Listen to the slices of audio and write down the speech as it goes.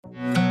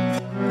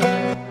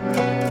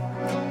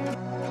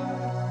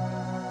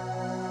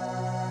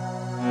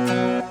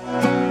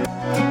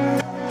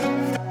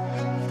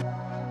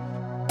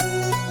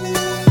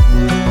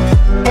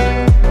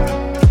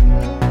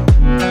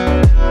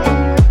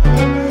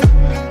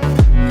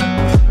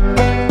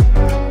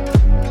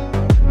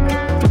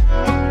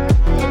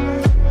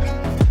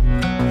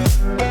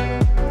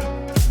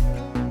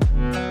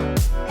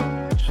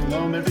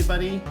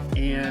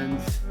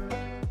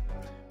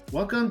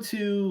Welcome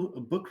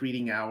to Book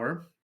Reading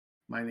Hour.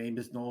 My name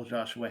is Noel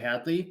Joshua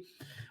Hadley.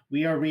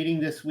 We are reading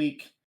this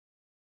week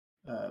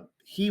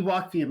He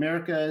Walked the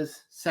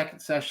Americas, second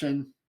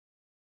session.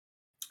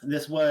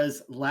 This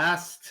was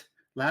last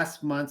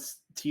month's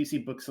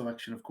TUC book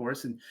selection, of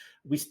course, and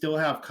we still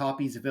have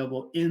copies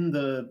available in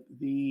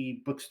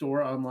the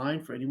bookstore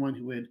online for anyone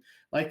who would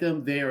like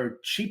them. They are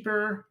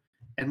cheaper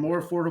and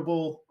more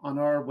affordable on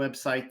our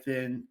website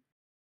than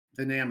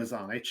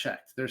Amazon. I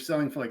checked. They're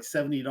selling for like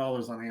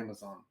 $70 on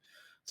Amazon.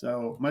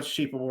 So much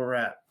cheaper where we're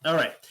at. All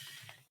right.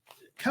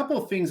 A couple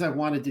of things I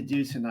wanted to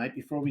do tonight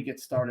before we get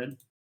started.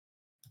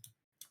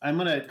 I'm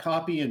going to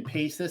copy and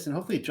paste this, and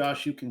hopefully,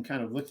 Josh, you can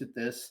kind of look at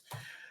this.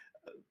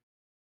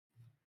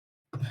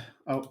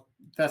 Oh,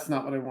 that's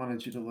not what I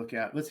wanted you to look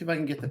at. Let's see if I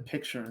can get the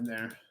picture in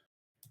there.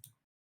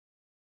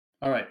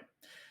 All right.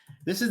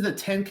 This is the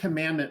 10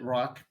 Commandment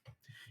rock.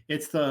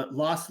 It's the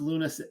Los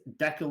Lunas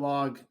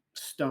Decalogue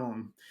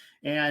stone,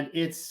 and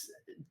it's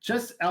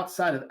just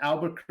outside of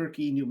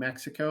Albuquerque, New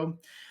Mexico.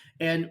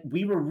 And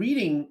we were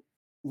reading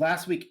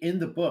last week in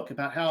the book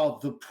about how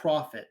the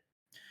prophet,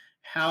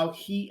 how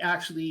he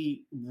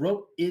actually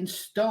wrote in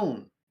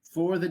stone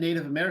for the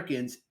Native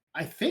Americans,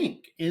 I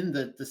think in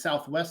the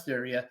Southwest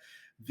area,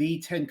 the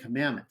 10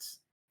 Commandments.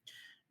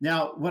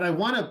 Now, what I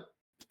want to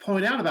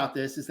point out about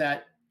this is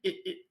that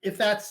if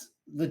that's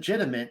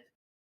legitimate,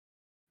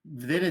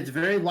 then it's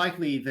very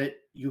likely that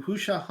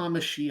Yahushua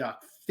HaMashiach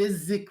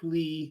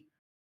physically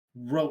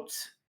wrote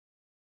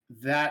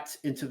that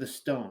into the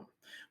stone.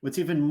 What's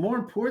even more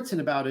important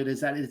about it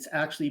is that it's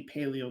actually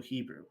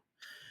Paleo-Hebrew.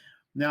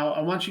 Now, I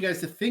want you guys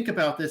to think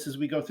about this as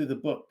we go through the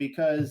book,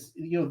 because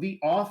the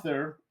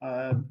author,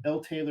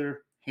 L.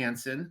 Taylor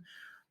Hanson,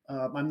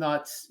 I'm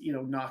not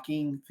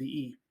knocking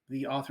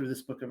the author of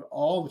this book at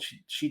all.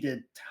 She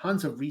did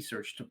tons of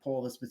research to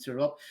pull this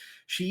material up.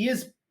 She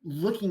is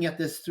looking at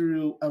this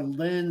through a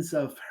lens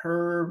of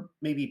her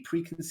maybe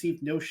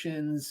preconceived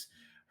notions,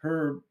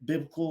 her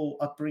biblical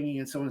upbringing,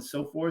 and so on and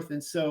so forth.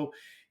 And so,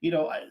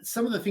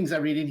 some of the things I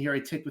read in here I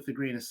take with a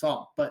grain of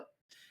salt. But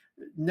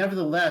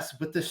nevertheless,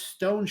 what the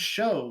stone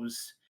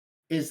shows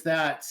is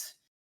that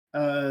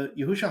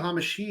Yahushua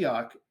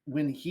HaMashiach,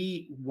 when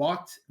he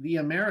walked the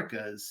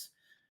Americas,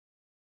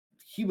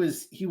 he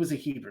was a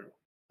Hebrew.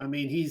 I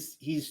mean,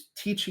 he's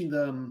teaching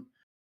them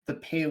the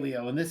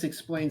paleo, and this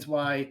explains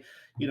why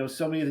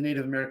so many of the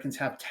Native Americans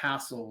have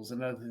tassels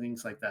and other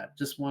things like that.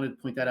 Just wanted to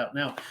point that out.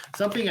 Now,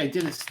 something I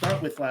didn't start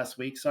with last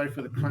week, sorry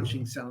for the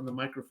crunching sound on the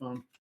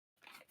microphone,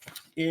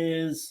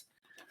 is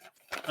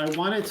I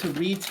wanted to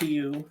read to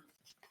you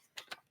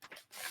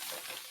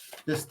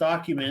this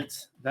document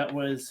that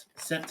was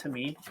sent to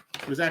me.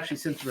 It was actually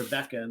sent to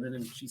Rebecca, and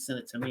then she sent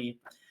it to me.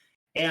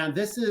 And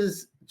this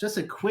is just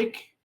a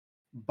quick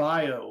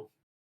bio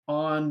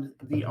on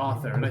the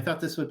author, and I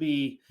thought this would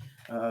be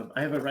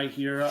I have it right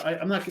here.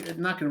 I'm not going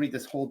to read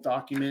this whole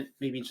document.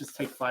 Maybe just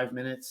take 5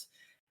 minutes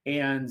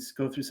and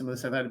go through some of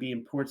this. I thought it'd be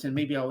important.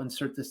 Maybe I'll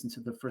insert this into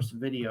the first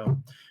video.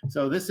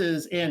 So this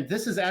is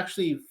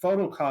actually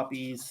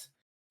photocopies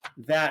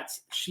that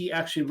she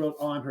actually wrote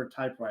on her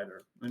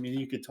typewriter. I mean,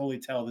 you could totally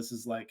tell this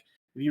is like,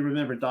 if you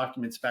remember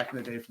documents back in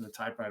the day from the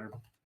typewriter.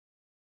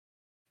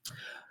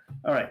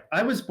 All right.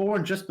 I was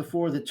born just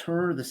before the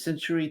turn of the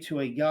century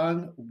to a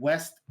young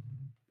West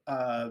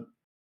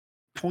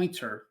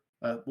Pointer,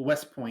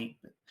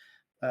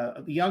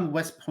 a young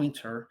West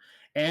Pointer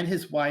and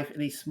his wife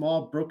in a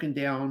small broken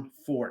down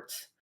fort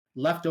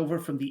left over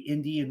from the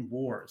Indian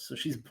Wars. So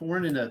she's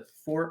born in a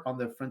fort on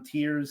the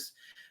frontiers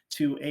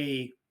to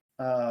a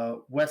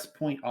West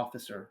Point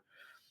officer.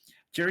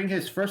 During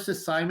his first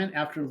assignment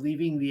after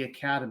leaving the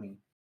academy,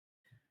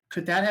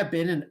 could that have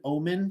been an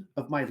omen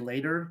of my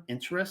later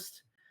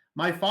interest?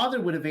 My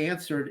father would have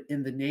answered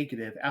in the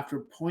negative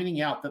after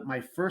pointing out that my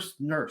first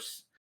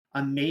nurse,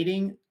 a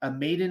maiden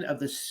of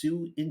the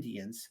Sioux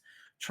Indians,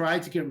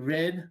 tried to get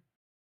rid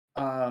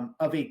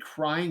of a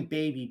crying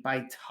baby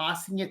by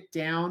tossing it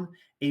down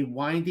a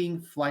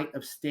winding flight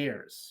of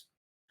stairs.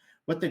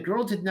 What the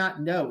girl did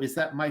not know is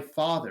that my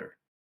father,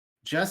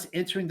 just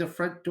entering the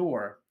front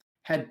door,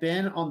 had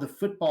been on the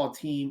football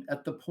team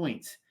at the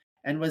Point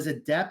and was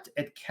adept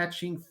at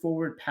catching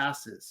forward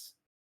passes.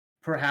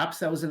 Perhaps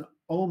that was an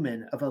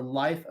omen of a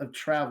life of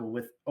travel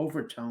with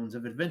overtones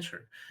of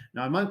adventure.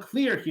 Now, I'm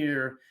unclear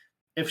here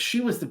if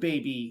she was the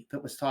baby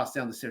that was tossed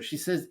down the stairs. She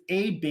says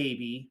a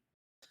baby,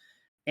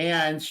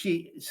 and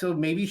so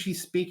maybe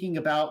she's speaking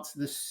about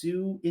the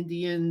Sioux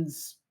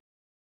Indians,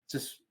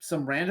 just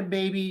some random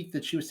baby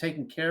that she was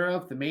taking care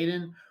of, the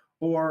maiden,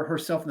 or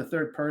herself in the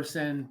third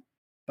person.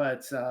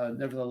 But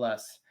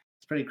nevertheless,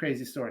 it's a pretty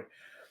crazy story.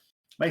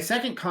 My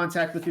second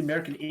contact with the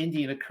American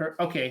Indian occurred.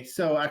 Okay,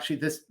 so actually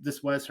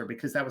this was her,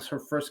 because that was her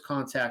first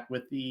contact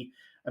with the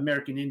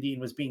American Indian,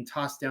 was being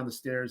tossed down the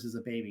stairs as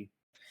a baby.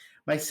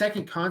 My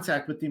second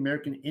contact with the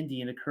American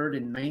Indian occurred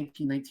in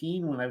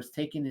 1919 when I was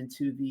taken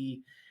into the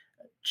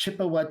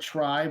Chippewa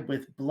tribe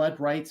with blood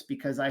rights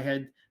because I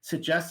had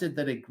suggested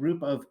that a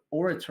group of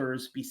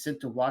orators be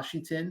sent to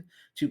Washington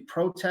to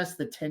protest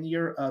the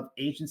tenure of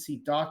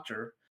agency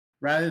doctor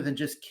rather than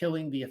just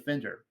killing the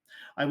offender.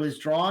 I was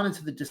drawn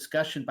into the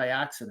discussion by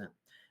accident.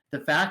 The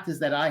fact is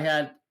that I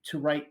had to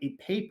write a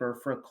paper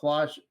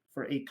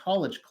for a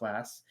college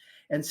class,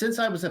 and since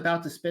I was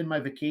about to spend my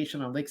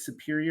vacation on Lake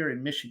Superior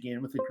in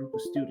Michigan with a group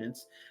of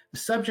students, the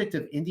subject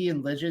of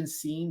Indian legends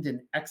seemed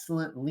an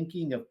excellent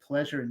linking of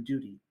pleasure and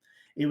duty.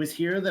 It was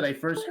here that I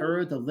first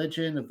heard the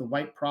legend of the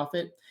White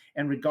Prophet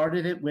and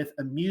regarded it with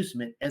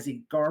amusement as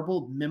a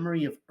garbled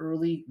memory of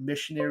early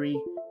missionary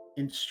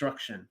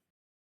instruction.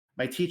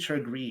 My teacher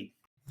agreed.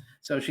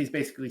 So she's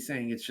basically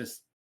saying it's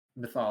just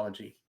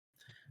mythology.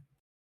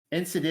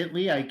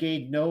 Incidentally, I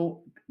gained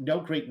no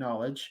great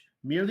knowledge,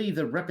 merely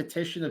the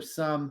repetition of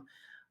some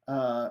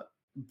uh,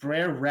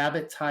 Brer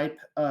Rabbit type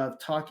of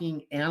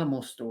talking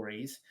animal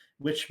stories,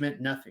 which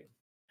meant nothing.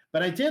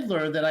 But I did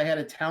learn that I had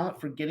a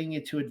talent for getting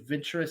into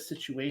adventurous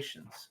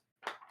situations.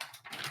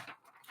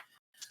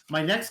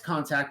 My next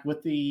contact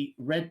with the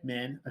Red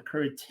Men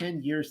occurred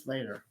 10 years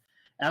later,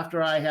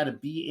 after I had a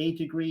BA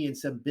degree and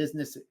some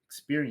business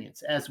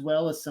experience, as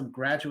well as some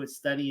graduate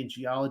study in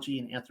geology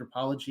and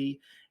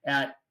anthropology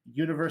at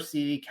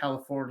University of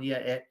California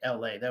at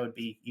LA. That would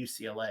be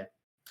UCLA.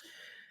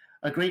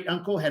 A great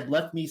uncle had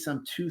left me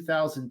some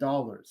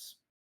 $2,000.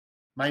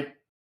 My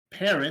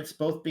parents,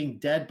 both being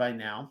dead by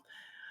now,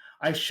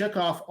 I shook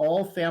off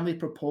all family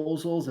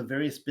proposals of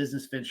various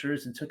business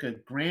ventures and took a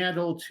grand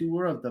old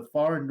tour of the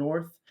far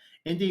north,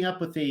 ending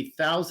up with a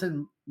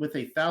thousand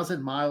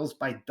miles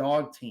by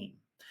dog team.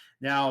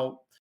 Now,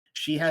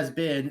 she has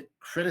been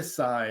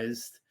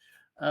criticized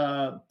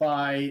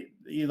by,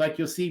 like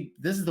you'll see,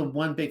 this is the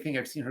one big thing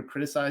I've seen her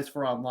criticized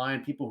for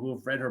online. People who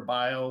have read her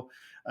bio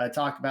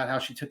talk about how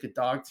she took a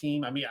dog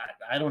team. I mean,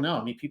 I don't know.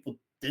 I mean, people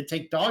did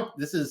take dog.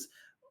 This is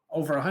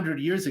over 100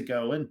 years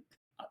ago, and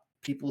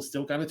people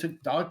still kind of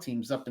took dog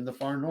teams up in the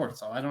far north.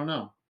 So I don't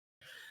know.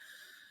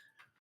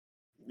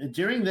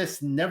 During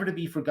this never to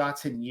be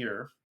forgotten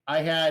year,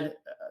 I had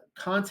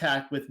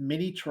contact with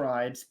many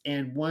tribes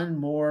and once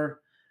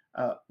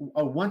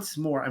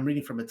more, I'm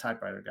reading from a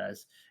typewriter,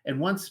 guys, and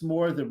once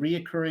more the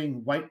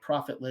reoccurring white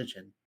prophet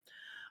legend.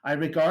 I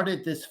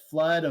regarded this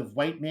flood of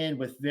white men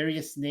with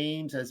various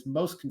names as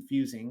most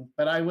confusing,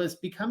 but I was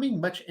becoming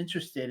much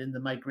interested in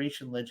the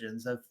migration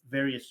legends of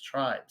various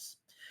tribes.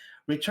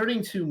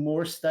 Returning to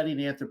more study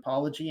in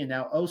anthropology and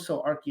now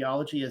also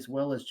archaeology as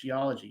well as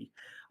geology,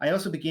 I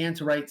also began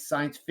to write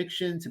science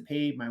fiction to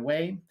pay my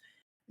way.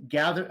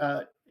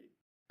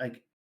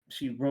 Like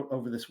she wrote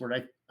over this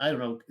word, I don't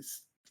know,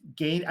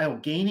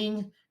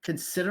 gaining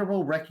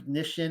considerable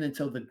recognition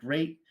until the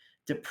Great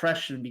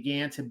Depression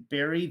began to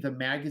bury the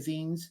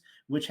magazines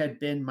which had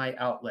been my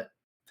outlet.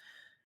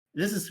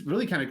 This is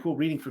really kind of cool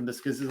reading from this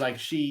because it's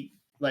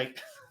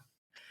like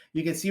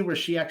you can see where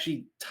she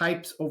actually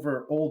types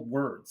over old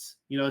words.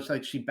 It's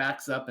like she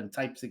backs up and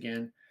types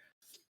again.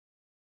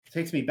 It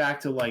takes me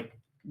back to like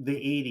the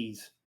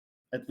 80s,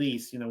 at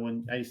least,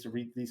 when I used to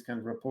read these kind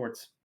of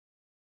reports.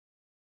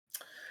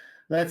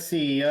 Let's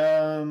see.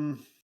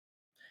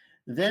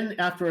 Then,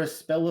 after a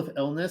spell of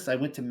illness, I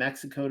went to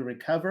Mexico to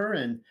recover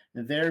and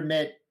there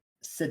met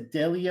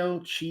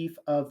Sedelio, chief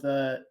of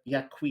the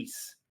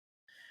Yaquis.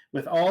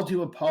 With all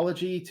due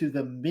apology to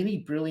the many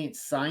brilliant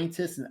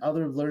scientists and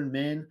other learned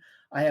men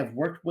I have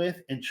worked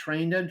with and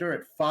trained under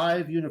at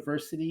 5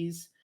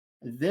 universities,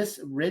 this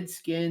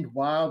red-skinned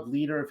wild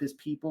leader of his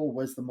people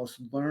was the most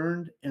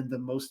learned and the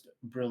most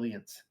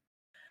brilliant.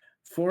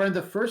 For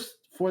the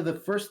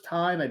first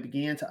time, I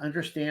began to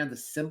understand the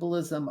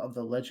symbolism of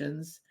the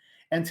legends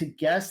and to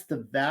guess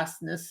the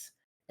vastness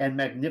and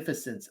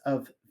magnificence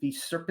of the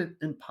Serpent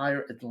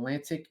Empire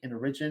Atlantic in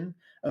origin,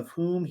 of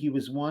whom he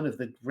was one of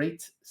the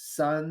great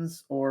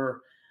sons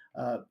or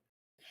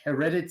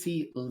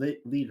heredity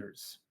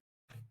leaders.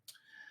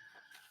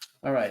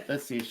 All right,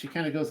 let's see. She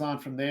kind of goes on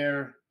from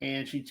there,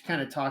 and she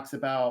kind of talks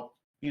about,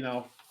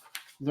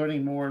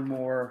 learning more and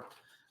more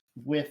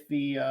with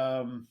the.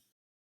 Let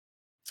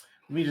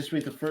me just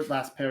read the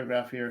last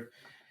paragraph here.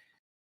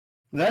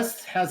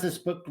 Thus has this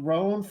book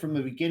grown from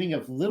the beginning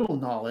of little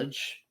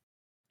knowledge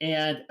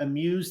and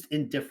amused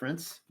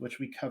indifference, which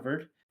we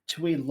covered,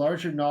 to a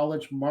larger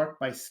knowledge marked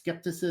by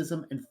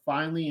skepticism, and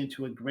finally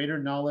into a greater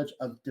knowledge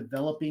of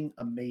developing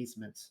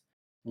amazement,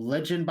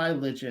 legend by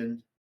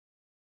legend,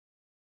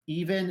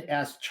 even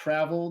as he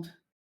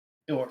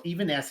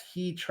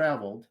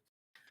traveled.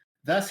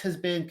 Thus has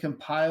been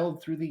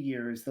compiled through the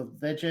years the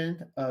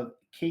legend of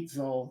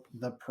Quetzal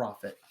the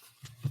prophet.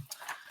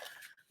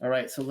 All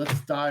right, so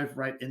let's dive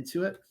right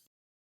into it.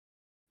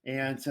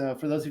 And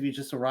for those of you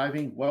just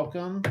arriving,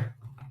 welcome.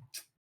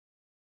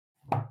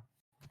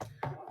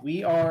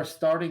 We are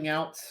starting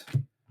out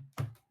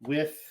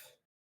with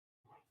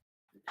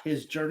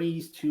his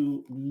journeys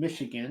to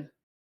Michigan.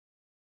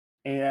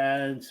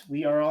 And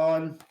we are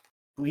on,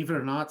 believe it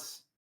or not,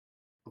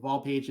 of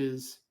all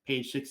pages,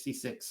 page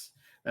 66.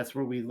 That's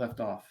where we left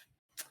off.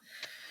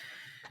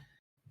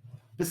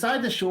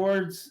 Beside the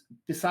shores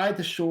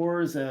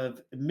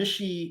of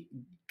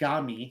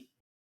Michigami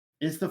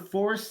is the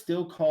forest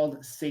still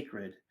called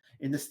sacred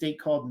in the state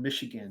called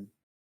Michigan.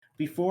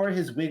 Before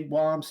his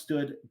wigwam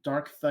stood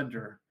Dark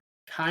Thunder,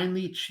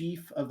 kindly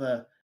chief of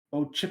the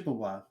O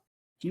Chippewa.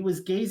 He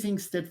was gazing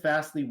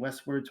steadfastly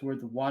westward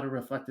toward the water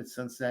reflected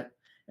sunset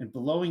and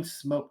blowing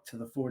smoke to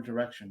the four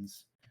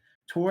directions.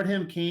 Toward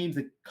him came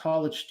the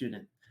college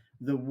student,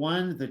 the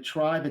one the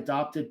tribe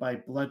adopted by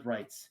blood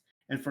rights,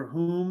 and for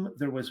whom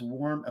there was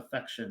warm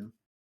affection.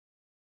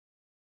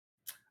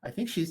 I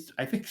think she's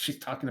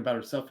talking about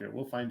herself here.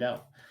 We'll find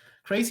out.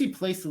 Crazy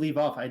place to leave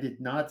off. I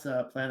did not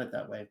plan it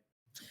that way.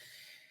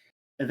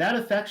 That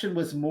affection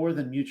was more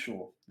than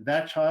mutual.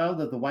 That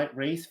child of the white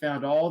race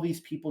found all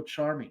these people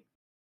charming.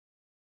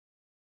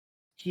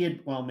 He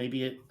had, well,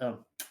 maybe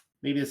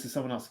this is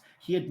someone else.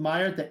 He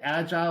admired the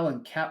agile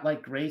and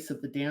cat-like grace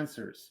of the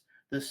dancers,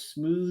 the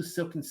smooth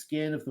silken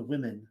skin of the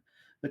women,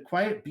 the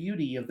quiet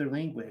beauty of their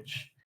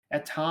language.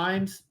 At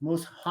times,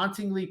 most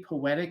hauntingly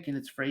poetic in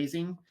its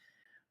phrasing,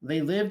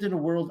 they lived in a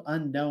world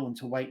unknown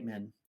to white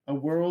men, a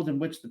world in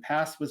which the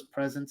past was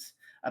present,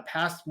 a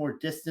past more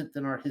distant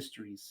than our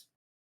histories.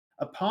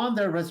 Upon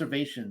their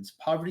reservations,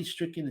 poverty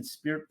stricken and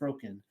spirit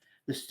broken,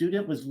 the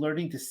student was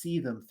learning to see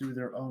them through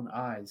their own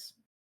eyes.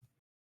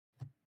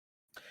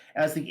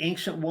 As the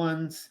ancient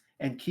ones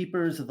and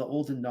keepers of the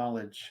olden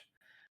knowledge,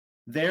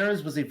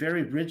 theirs was a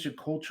very rigid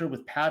culture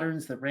with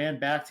patterns that ran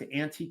back to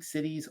antique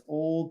cities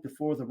old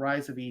before the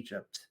rise of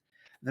Egypt.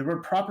 There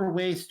were proper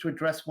ways to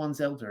address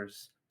one's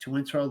elders, to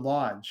enter a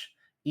lodge,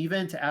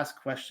 even to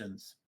ask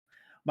questions.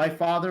 My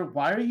father,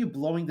 why are you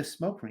blowing the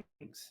smoke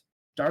rings?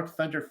 Dark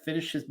Thunder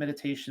finished his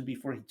meditation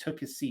before he took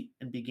his seat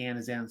and began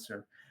his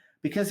answer.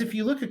 Because if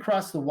you look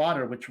across the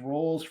water which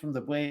rolls from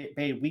the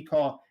bay we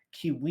call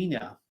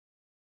Kiwina,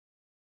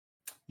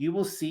 you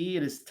will see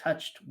it is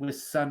touched with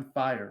sun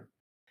fire.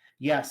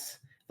 Yes,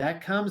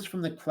 that comes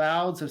from the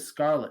clouds of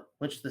scarlet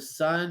which the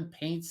sun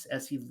paints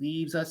as he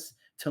leaves us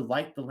to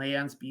light the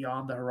lands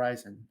beyond the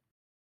horizon.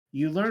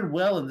 You learn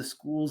well in the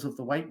schools of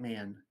the white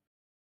man.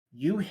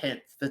 You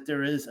hint that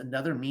there is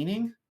another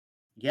meaning?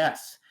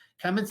 Yes,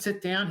 come and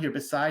sit down here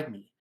beside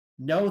me.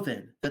 Know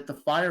then that the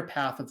fire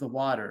path of the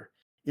water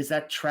is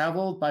that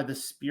traveled by the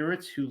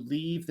spirits who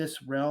leave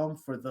this realm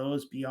for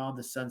those beyond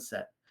the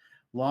sunset.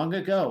 Long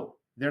ago,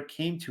 there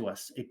came to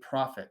us a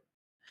prophet.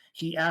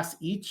 He asked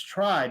each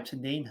tribe to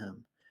name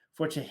him,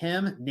 for to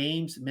him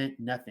names meant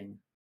nothing.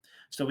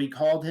 So we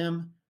called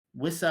him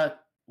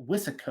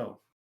Wisako,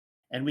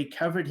 and we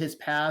covered his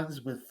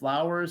paths with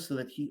flowers so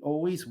that he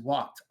always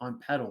walked on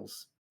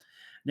petals.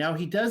 Now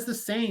he does the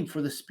same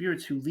for the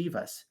spirits who leave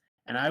us,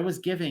 and I was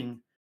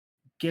giving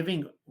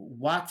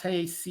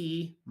Wate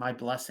Si my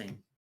blessing.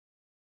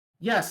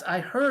 Yes, I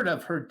heard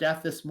of her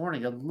death this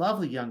morning, a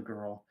lovely young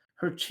girl,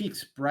 her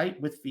cheeks bright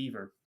with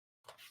fever.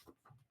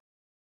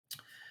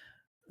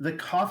 The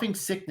coughing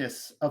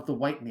sickness of the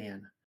white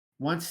man,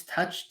 once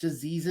touched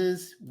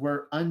diseases,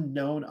 were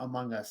unknown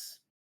among us,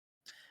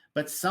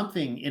 but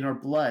something in our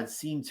blood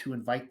seemed to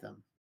invite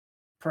them.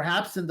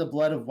 Perhaps in the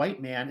blood of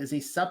white man is a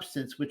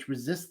substance which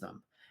resists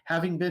them,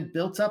 having been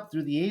built up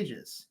through the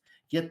ages.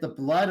 Yet the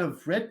blood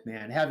of red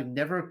man, having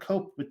never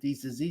coped with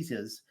these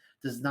diseases,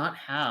 does not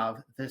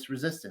have this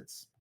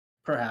resistance.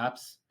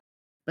 Perhaps.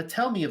 But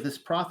tell me of this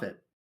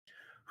prophet.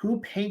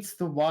 Who paints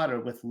the water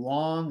with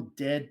long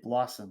dead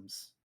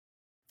blossoms?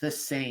 The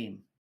same.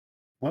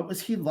 What was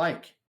he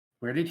like?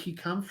 Where did he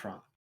come from?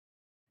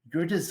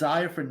 Your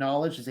desire for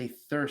knowledge is a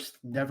thirst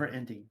never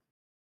ending.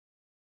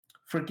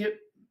 Forget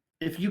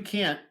if you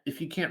can't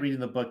read in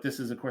the book, this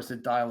is of course a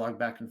dialogue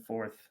back and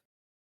forth.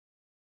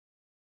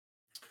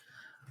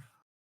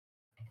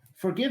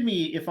 Forgive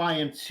me if I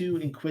am too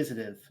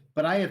inquisitive,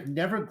 but I have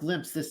never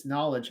glimpsed this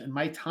knowledge, and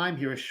my time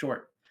here is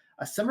short.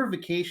 A summer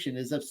vacation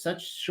is of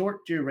such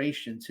short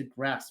duration to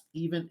grasp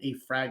even a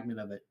fragment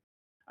of it.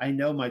 I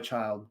know, my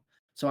child,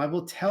 so I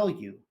will tell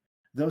you,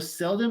 though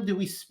seldom do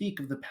we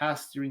speak of the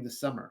past during the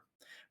summer.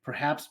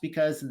 Perhaps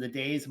because in the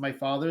days of my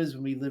fathers,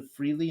 when we lived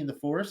freely in the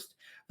forest,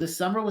 the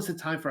summer was a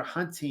time for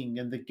hunting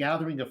and the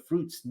gathering of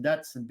fruits,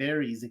 nuts, and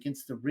berries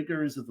against the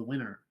rigors of the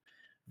winter.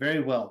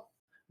 Very well,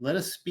 let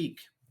us speak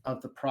of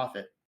the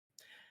prophet.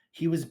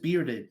 He was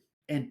bearded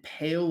and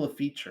pale of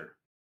feature,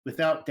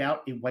 without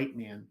doubt a white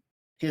man.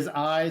 His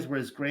eyes were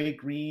as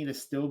gray-green as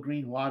still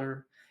green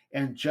water,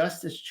 and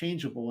just as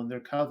changeable in their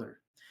color.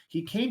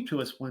 He came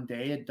to us one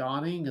day at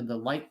dawning, and the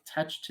light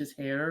touched his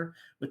hair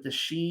with the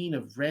sheen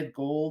of red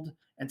gold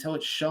until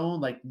it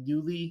shone like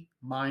newly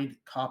mined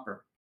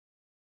copper.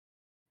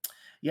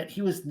 Yet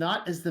he was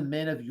not as the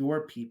men of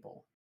your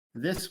people.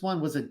 This one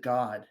was a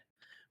god,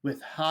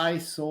 with high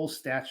soul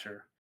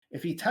stature.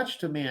 If he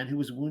touched a man who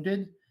was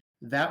wounded,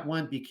 that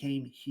one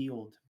became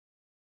healed.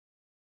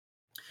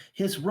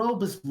 His robe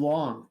was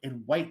long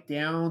and white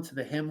down to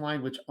the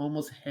hemline which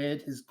almost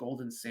hid his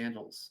golden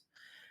sandals.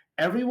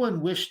 Everyone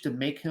wished to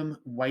make him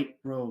white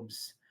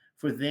robes,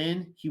 for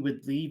then he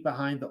would leave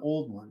behind the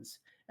old ones,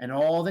 and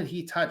all that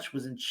he touched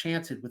was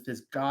enchanted with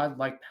his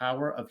godlike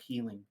power of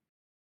healing.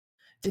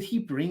 Did he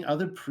bring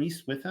other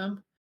priests with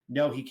him?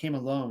 No, he came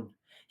alone.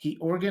 He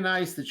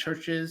organized the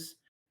churches,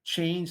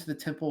 changed the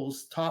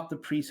temples, taught the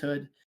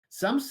priesthood.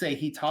 Some say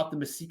he taught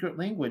them a secret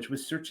language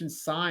with certain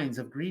signs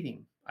of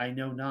greeting. I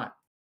know not.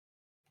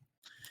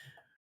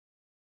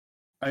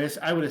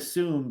 I would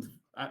assume.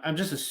 I'm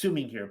just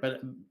assuming here,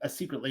 but a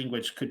secret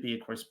language could be,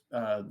 of course,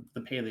 the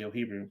Paleo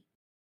Hebrew.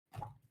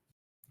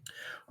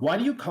 Why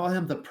do you call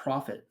him the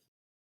prophet?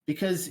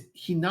 Because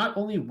he not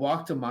only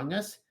walked among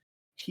us,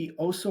 he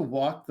also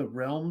walked the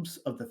realms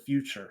of the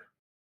future.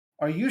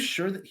 Are you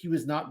sure that he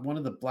was not one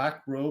of the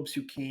black robes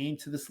who came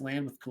to this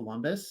land with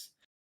Columbus?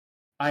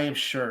 I am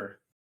sure.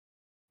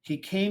 He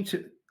came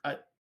to,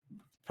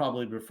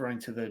 probably referring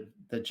to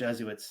the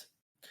Jesuits.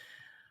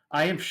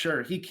 I am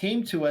sure he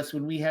came to us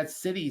when we had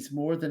cities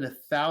more than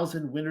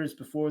 1,000 winters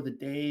before the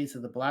days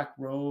of the black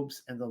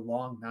robes and the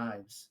long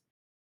knives.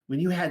 When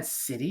you had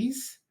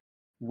cities?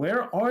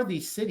 Where are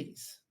these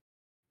cities?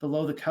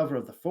 Below the cover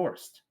of the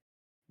forest.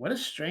 What a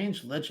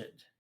strange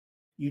legend.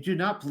 You do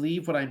not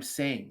believe what I'm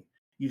saying.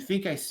 You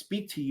think I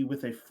speak to you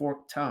with a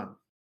forked tongue.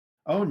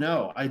 Oh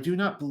no, I do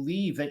not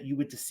believe that you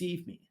would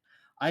deceive me.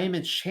 I am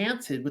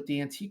enchanted with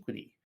the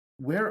antiquity.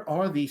 Where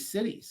are these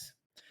cities?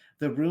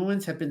 The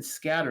ruins have been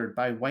scattered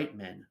by white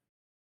men.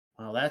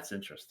 Well, that's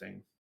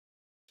interesting.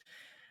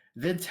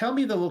 Then tell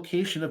me the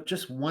location of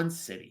just one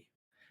city.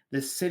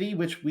 The city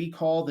which we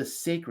call the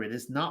sacred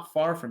is not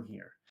far from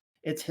here.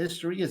 Its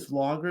history is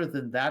longer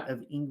than that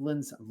of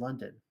England's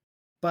London.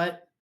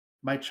 But,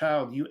 my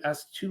child, you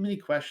ask too many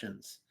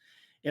questions.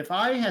 If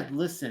I had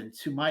listened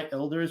to my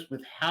elders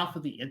with half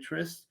of the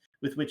interest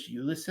with which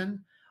you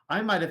listen,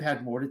 I might have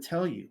had more to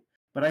tell you.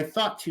 But I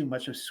thought too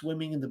much of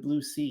swimming in the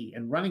blue sea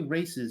and running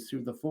races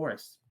through the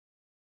forest.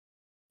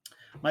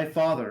 My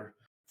father,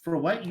 for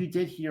what you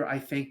did here, I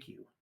thank you.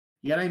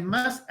 Yet I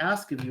must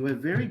ask of you a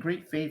very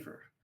great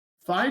favor.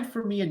 Find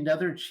for me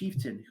another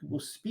chieftain who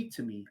will speak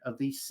to me of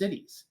these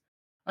cities.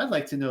 I'd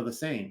like to know the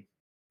same.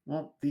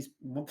 Well,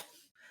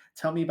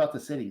 tell me about the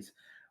cities.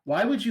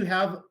 Why would you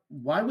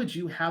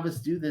have us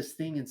do this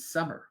thing in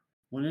summer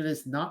when it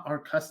is not our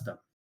custom?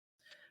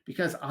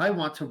 Because I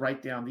want to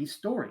write down these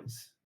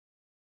stories.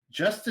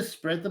 Just to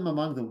spread them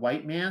among the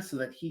white man so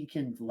that he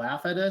can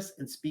laugh at us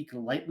and speak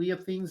lightly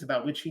of things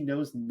about which he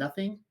knows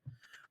nothing?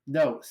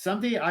 No,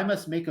 someday I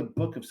must make a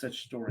book of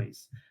such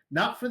stories,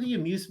 not for the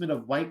amusement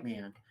of white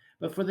man,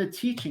 but for the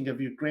teaching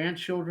of your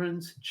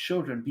grandchildren's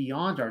children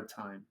beyond our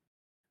time.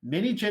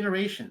 Many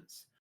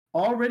generations.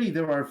 Already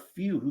there are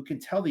few who can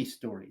tell these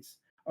stories.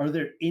 Are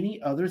there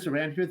any others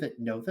around here that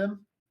know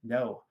them?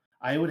 No,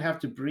 I would have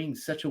to bring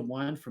such a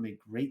one from a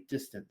great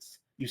distance.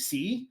 You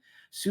see,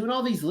 soon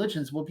all these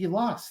legends will be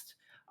lost.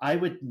 I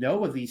would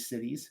know of these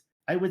cities.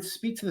 I would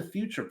speak to the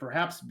future,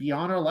 perhaps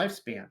beyond our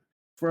lifespan.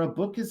 For a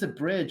book is a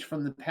bridge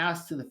from the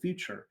past to the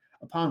future,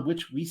 upon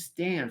which we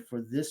stand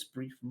for this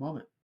brief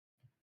moment.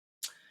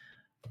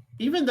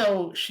 Even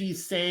though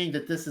she's saying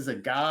that this is a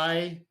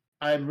guy,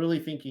 I'm really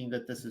thinking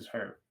that this is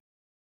her.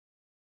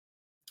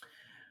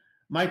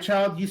 My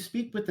child, you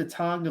speak with the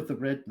tongue of the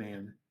red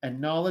man, and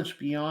knowledge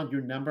beyond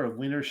your number of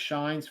winters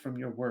shines from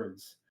your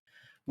words.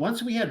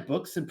 Once we had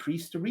books and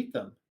priests to read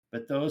them,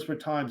 but those were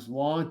times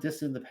long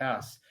distant in the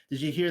past.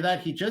 Did you hear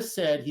that? He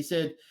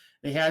said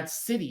they had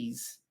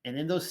cities, and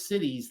in those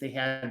cities they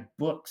had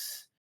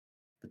books,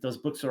 but those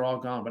books are all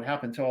gone. What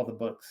happened to all the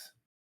books?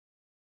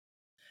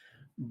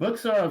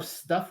 Books are of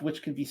stuff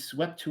which can be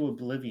swept to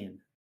oblivion.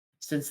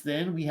 Since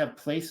then, we have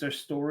placed our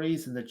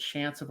stories in the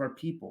chants of our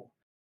people,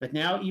 but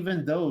now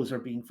even those are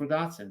being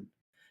forgotten.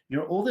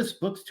 Your oldest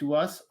books to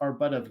us are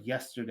but of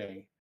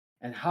yesterday,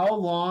 and how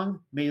long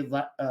may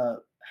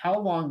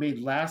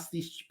last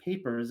these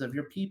papers of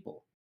your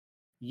people?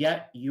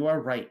 Yet you are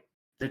right;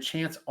 the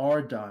chants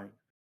are dying.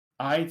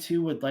 I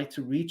too would like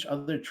to reach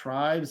other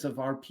tribes of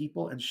our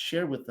people and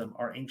share with them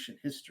our ancient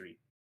history.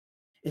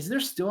 Is there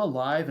still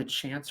alive a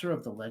chanter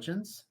of the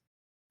legends?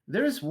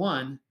 There is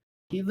one.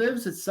 He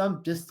lives at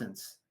some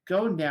distance.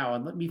 Go now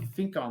and let me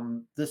think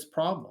on this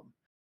problem.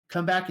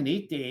 Come back in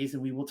 8 days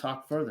and we will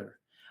talk further.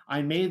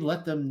 I may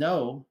let them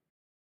know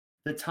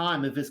the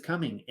time of his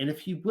coming, and if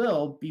he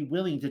will be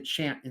willing to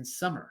chant in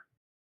summer.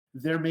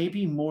 There may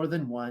be more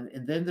than one,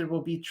 and then there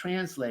will be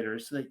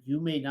translators so that you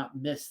may not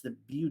miss the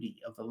beauty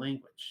of the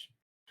language.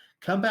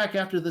 Come back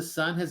after the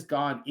sun has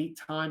gone 8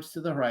 times to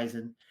the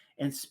horizon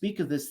and speak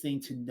of this thing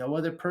to no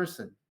other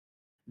person.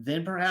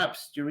 Then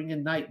perhaps during a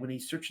night when a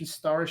certain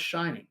star is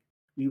shining,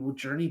 we will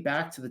journey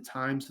back to the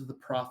times of the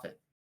prophet,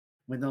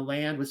 when the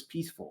land was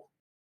peaceful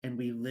and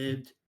we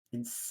lived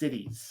in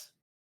cities.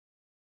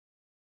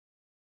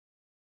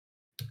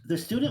 The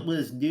student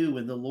was new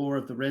in the lore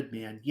of the red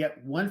man,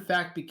 yet one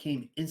fact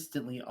became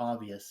instantly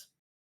obvious.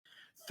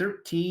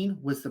 13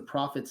 was the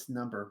prophet's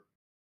number,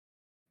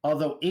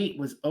 although 8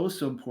 was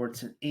also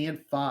important, and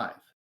 5,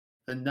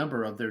 the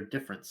number of their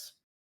difference.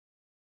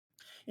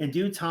 In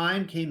due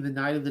time came the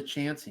night of the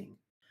chanting.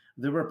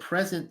 There were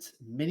present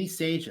many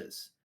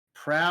sages,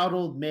 proud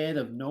old men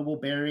of noble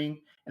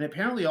bearing, and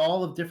apparently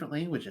all of different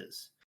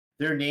languages.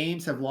 Their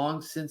names have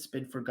long since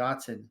been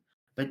forgotten,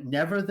 but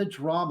never the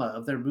drama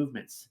of their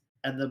movements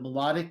and the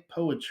melodic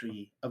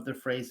poetry of their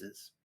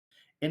phrases.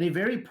 In a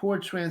very poor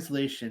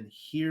translation,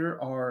 here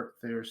are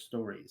their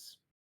stories.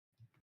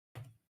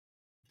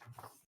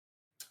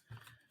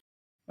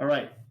 All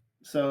right,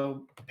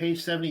 so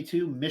page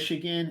 72,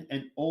 Michigan,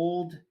 an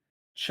old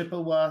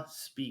Chippewa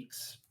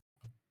speaks.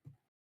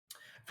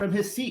 From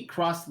his seat,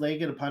 cross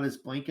legged upon his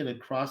blanket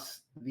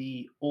across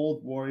the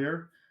old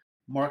warrior,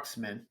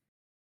 marksman,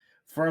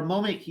 for a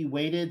moment he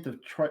waited the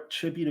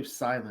tribute of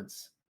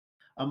silence.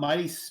 A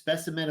mighty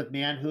specimen of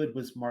manhood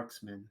was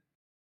marksman.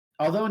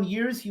 Although in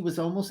years he was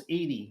almost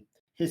 80,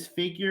 his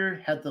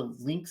figure had the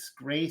lynx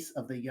grace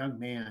of the young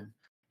man.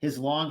 His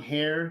long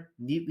hair,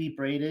 neatly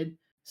braided,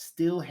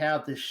 still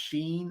had the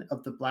sheen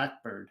of the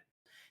blackbird.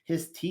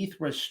 His teeth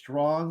were as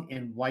strong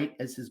and white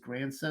as his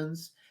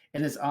grandson's,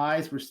 and his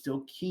eyes were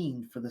still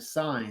keen for the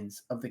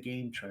signs of the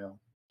game trail.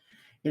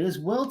 It is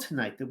well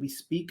tonight that we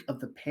speak of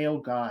the pale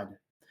god,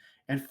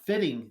 and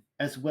fitting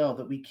as well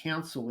that we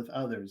counsel with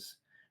others,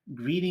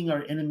 greeting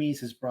our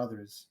enemies as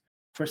brothers,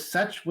 for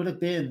such would have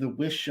been the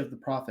wish of the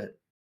prophet.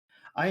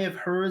 I have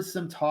heard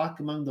some talk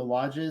among the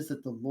lodges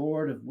that the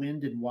Lord of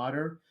wind and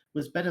water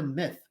was but a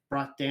myth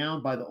brought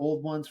down by the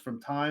old ones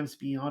from times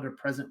beyond our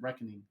present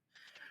reckoning.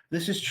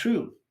 This is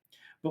true,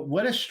 but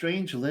what a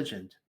strange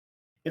legend.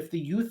 If the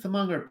youth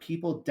among our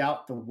people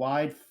doubt the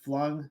wide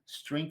flung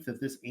strength of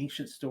this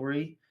ancient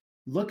story,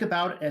 look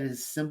about at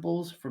his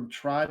symbols from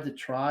tribe to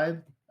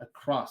tribe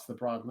across the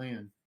broad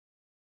land.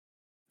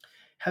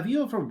 Have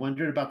you ever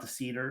wondered about the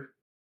cedar?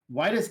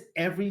 Why does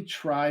every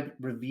tribe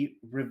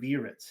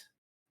revere it?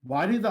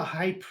 Why do the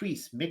high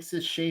priests mix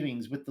his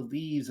shavings with the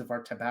leaves of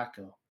our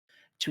tobacco?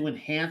 To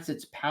enhance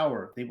its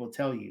power, they will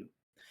tell you.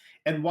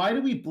 And why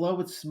do we blow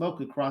its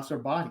smoke across our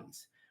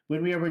bodies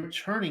when we are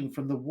returning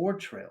from the war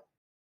trail?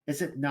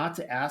 Is it not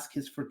to ask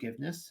his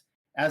forgiveness,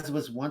 as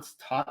was once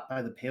taught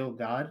by the pale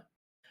god?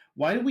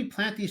 Why do we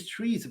plant these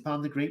trees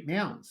upon the great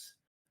mounds,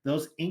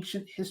 those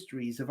ancient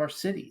histories of our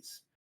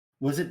cities?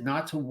 Was it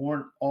not to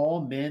warn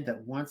all men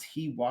that once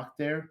he walked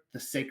there, the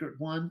sacred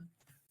one,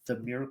 the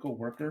miracle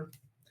worker?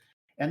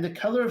 And the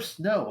color of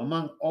snow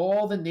among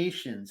all the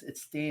nations, it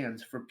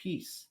stands for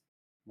peace.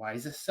 Why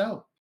is this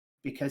so?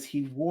 Because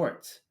he wore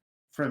it.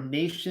 From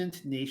nation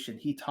to nation,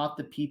 he taught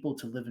the people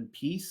to live in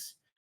peace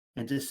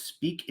and to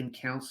speak in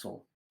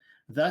counsel,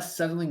 thus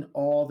settling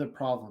all their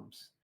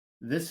problems.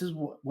 This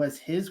was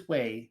his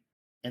way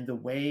and the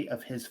way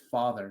of his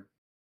father.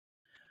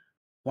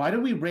 Why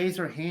do we raise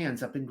our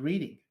hands up in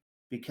greeting?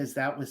 Because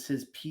that was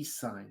his peace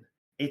sign,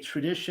 a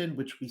tradition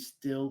which we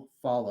still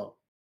follow.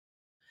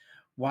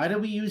 Why do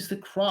we use the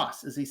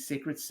cross as a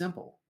sacred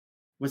symbol?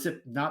 Was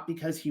it not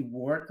because he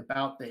wore it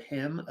about the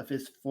hem of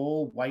his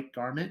full white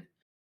garment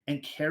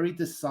and carried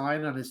the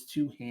sign on his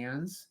two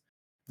hands,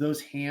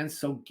 those hands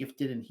so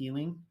gifted in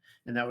healing?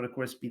 And that would, of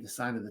course, be the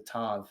sign of the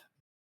Tav,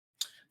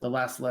 the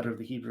last letter of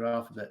the Hebrew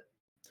alphabet.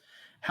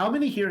 How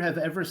many here have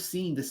ever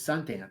seen the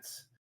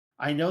Sundance?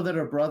 I know that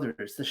our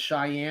brothers, the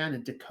Cheyenne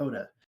and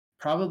Dakota,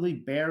 probably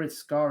bear its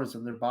scars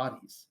on their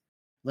bodies.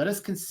 Let us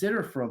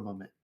consider for a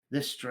moment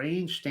this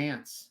strange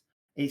dance,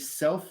 a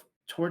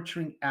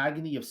self-torturing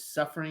agony of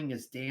suffering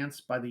as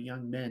danced by the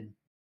young men.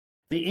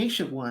 The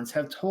ancient ones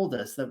have told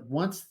us that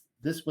once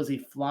this was a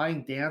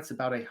flying dance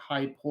about a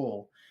high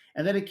pole,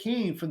 and that it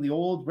came from the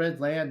old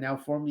red land now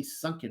formerly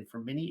sunken for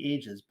many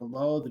ages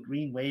below the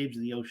green waves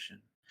of the ocean.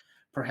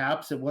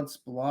 Perhaps it once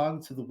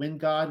belonged to the wind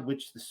god,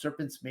 which the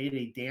serpents made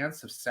a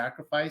dance of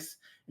sacrifice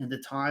in the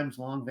times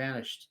long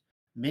vanished,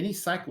 many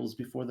cycles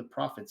before the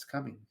prophet's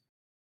coming.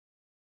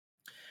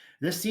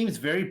 This seems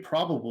very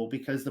probable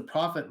because the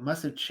prophet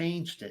must have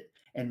changed it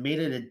and made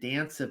it a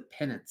dance of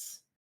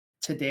penance.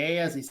 Today,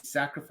 as a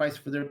sacrifice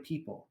for their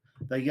people,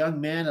 the young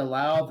men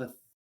allow the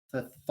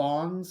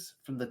thongs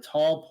from the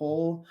tall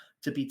pole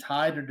to be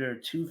tied under a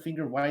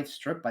 2-finger wide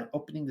strip by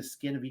opening the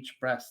skin of each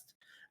breast,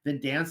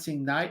 then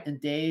dancing night and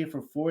day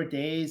for 4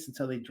 days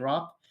until they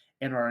drop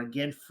and are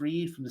again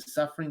freed from the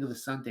suffering of the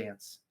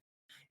Sundance.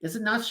 Is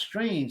it not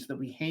strange that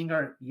we hang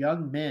our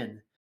young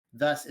men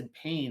thus in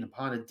pain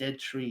upon a dead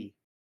tree?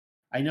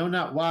 I know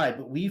not why,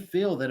 but we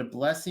feel that a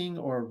blessing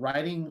or a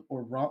righting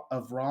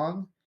of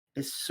wrong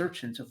is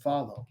certain to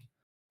follow.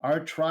 Our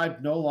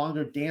tribe no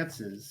longer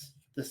dances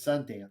the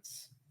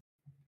Sundance.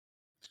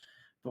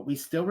 But we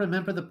still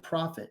remember the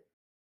prophet.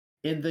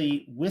 In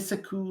the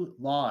Wissaku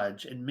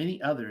Lodge and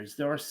many others,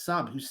 there are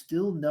some who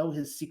still know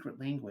his secret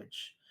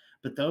language,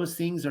 but those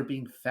things are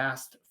being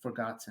fast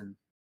forgotten.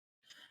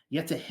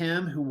 Yet to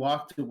him who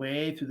walked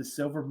away through the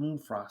silver moon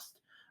frost,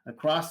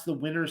 across the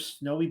winter's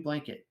snowy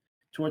blanket,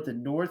 toward the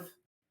north,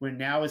 where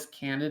now is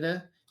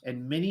Canada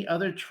and many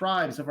other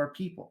tribes of our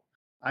people,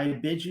 I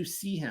bid you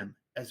see him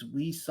as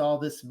we saw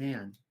this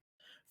man.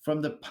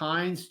 From the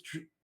pines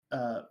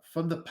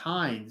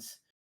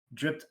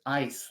dripped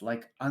ice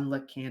like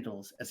unlit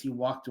candles as he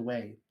walked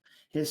away.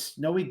 His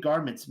snowy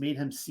garments made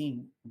him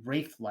seem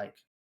wraith-like,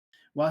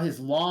 while his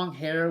long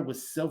hair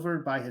was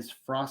silvered by his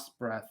frost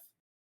breath.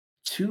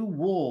 2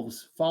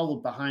 wolves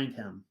followed behind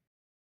him,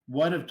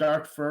 one of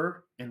dark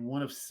fur and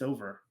one of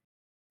silver.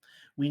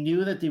 We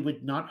knew that they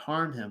would not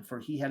harm him, for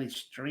he had a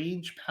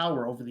strange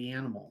power over the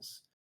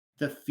animals,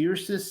 the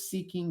fiercest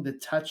seeking the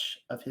touch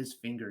of his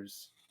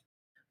fingers.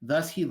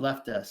 Thus he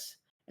left us,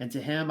 and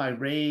to him I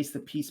raised the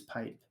peace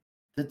pipe,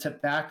 the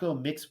tobacco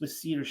mixed with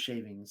cedar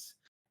shavings,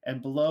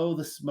 and blow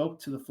the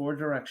smoke to the 4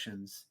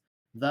 directions.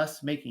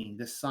 thus making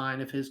the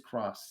sign of his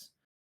cross.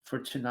 For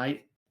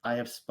tonight I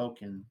have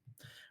spoken.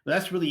 Well,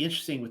 that's really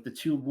interesting with the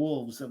two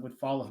wolves that would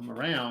follow him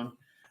around.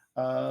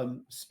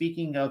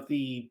 Speaking of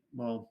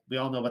well, we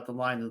all know about the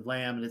lion and the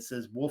lamb, and it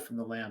says wolf and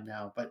the lamb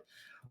now, but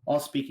all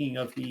speaking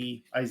of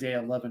the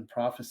Isaiah 11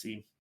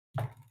 prophecy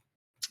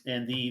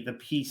and the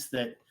peace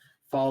that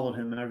followed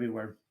him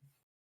everywhere.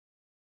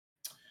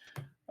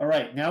 All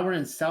right, now we're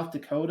in South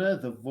Dakota,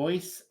 the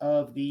voice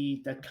of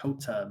the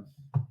Dakota.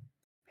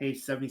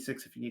 Page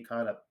 76 if you get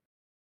caught up.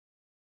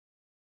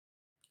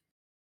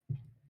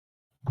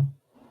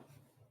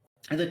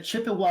 In the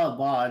Chippewa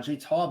Lodge, a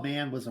tall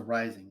man was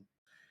arising.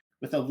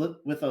 With a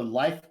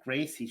lithe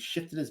grace, he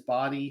shifted his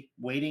body,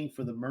 waiting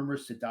for the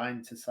murmurs to die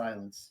into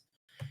silence.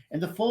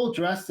 In the full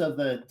dress of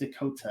the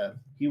Dakota,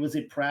 he was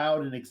a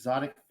proud and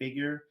exotic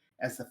figure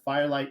as the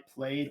firelight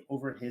played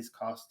over his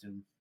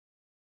costume.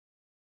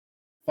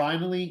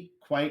 Finally,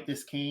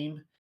 quietness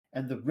came,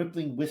 and the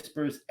rippling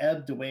whispers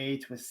ebbed away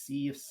to a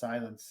sea of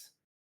silence.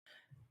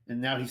 And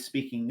now he's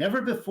speaking.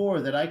 Never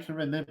before that I can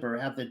remember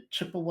have the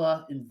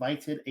Chippewa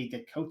invited a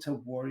Dakota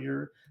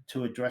warrior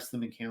to address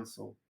them in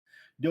council.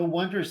 No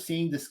wonder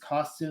seeing this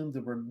costume,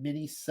 there were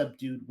many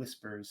subdued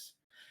whispers.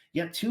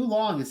 Yet too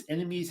long as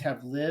enemies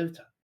have lived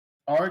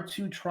our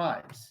two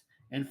tribes,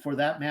 and for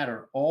that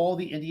matter, all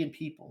the Indian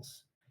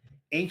peoples.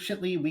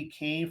 Anciently, we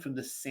came from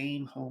the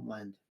same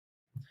homeland.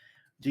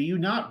 Do you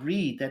not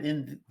read that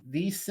in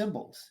these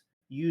symbols,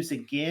 used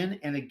again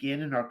and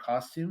again in our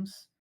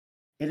costumes?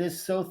 It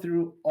is so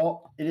through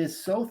all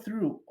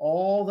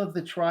of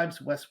the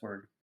tribes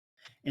westward.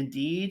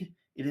 Indeed,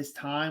 it is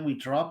time we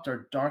dropped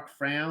our dark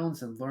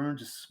frowns and learned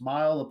to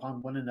smile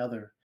upon one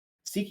another,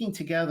 seeking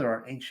together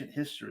our ancient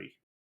history.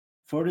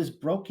 For it is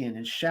broken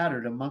and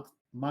shattered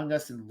among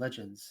us in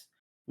legends,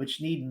 which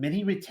need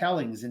many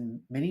retellings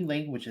in many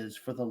languages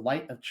for the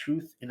light of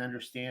truth and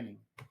understanding.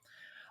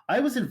 I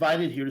was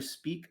invited here to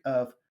speak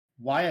of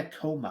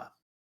Wyakoma,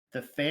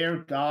 the fair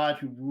god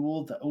who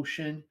ruled the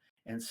ocean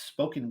and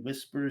spoke in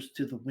whispers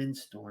to the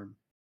windstorm.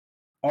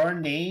 Our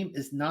name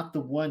is not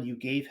the one you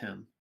gave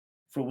him,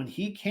 for when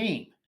he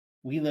came,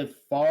 we lived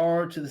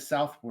far to the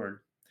southward,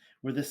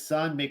 where the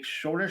sun makes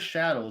shorter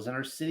shadows and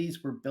our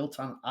cities were built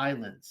on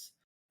islands,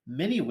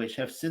 many which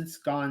have since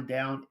gone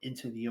down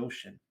into the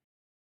ocean.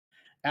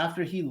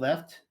 After he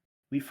left,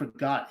 we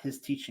forgot his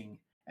teaching,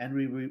 and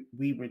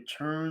we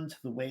returned to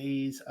the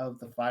ways of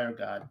the fire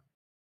god.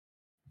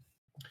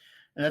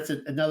 And that's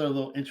another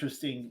little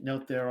interesting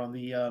note there on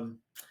the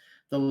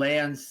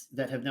lands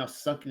that have now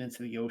sunken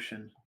into the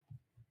ocean.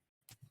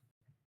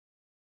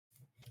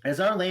 As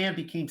our land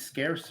became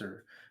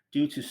scarcer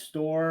due to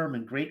storm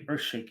and great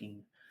earth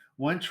shaking,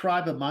 one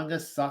tribe among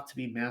us sought to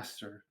be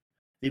master.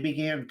 They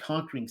began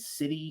conquering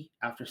city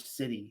after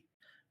city.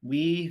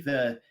 We,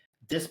 the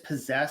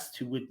dispossessed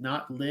who would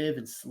not live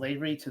in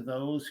slavery to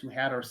those who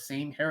had our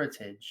same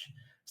heritage,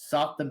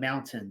 sought the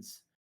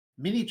mountains,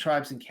 many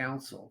tribes in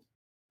council.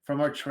 From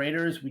our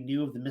traders, we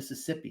knew of the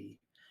Mississippi,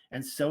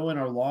 and so in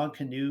our long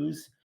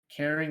canoes,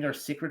 carrying our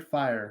secret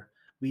fire,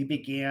 we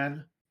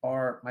began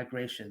our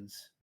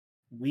migrations.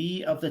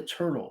 We of the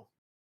turtle,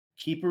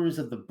 keepers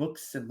of the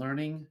books and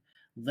learning,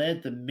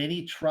 led the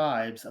many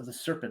tribes of the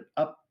serpent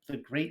up the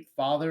great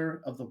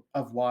father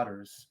of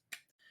waters.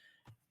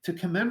 To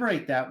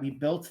commemorate that, we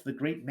built the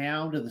great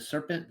mound of the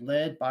serpent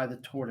led by the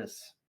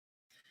tortoise.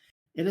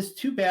 It is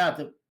too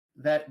bad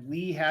that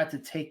we had to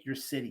take your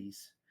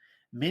cities.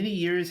 Many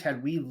years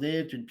had we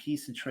lived in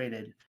peace and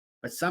traded,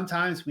 but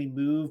sometimes we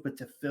moved but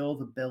to fill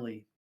the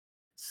belly.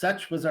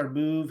 Such was our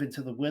move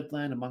into the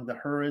woodland among the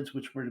herds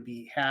which were to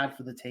be had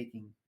for the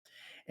taking.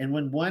 And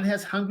when one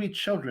has hungry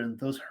children,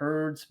 those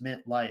herds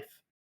meant life.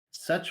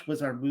 Such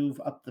was our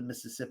move up the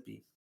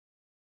Mississippi.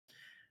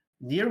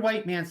 Near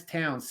White Man's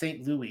Town,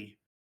 St. Louis,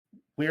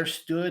 where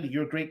stood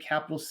your great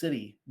capital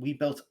city, we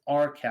built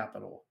our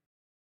capital.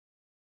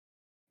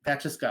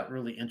 That just got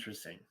really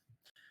interesting.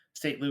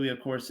 St. Louis, of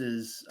course,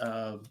 is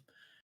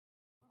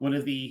one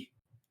of the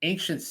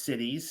ancient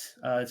cities.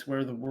 It's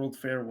where the World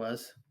Fair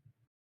was.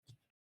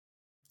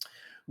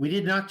 We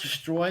did not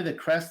destroy the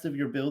crest of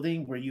your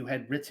building where you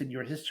had written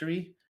your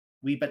history.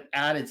 We but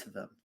added to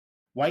them.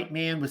 White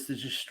man was the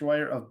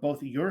destroyer of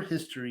both your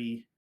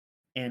history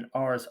and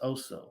ours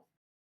also.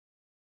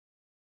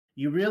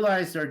 You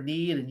realized our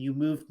need and you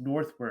moved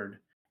northward,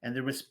 and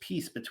there was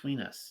peace between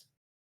us.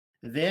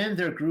 Then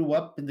there grew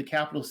up in the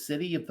capital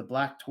city of the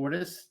Black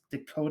Tortoise,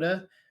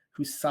 Dakota,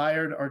 who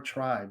sired our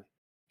tribe.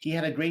 He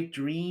had a great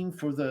dream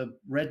for the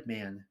red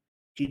man.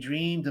 He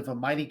dreamed of a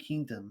mighty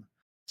kingdom,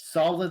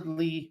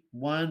 solidly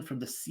one from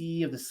the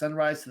sea of the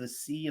sunrise to the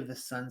sea of the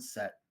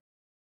sunset.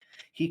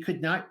 He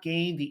could not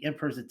gain the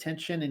emperor's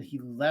attention, and he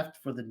left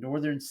for the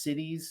northern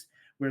cities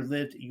where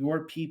lived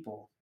your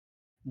people.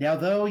 Now,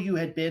 though you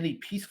had been a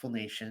peaceful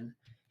nation,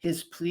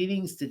 his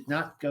pleadings did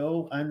not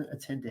go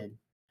unattended.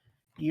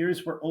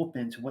 Ears were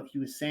open to what he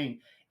was saying.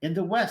 In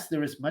the west, there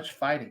was much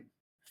fighting.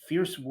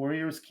 Fierce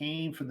warriors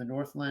came from the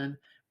northland,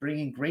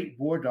 bringing great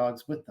war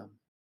dogs with them.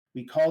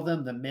 We call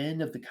them the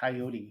men of the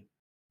coyote.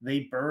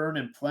 They burn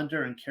and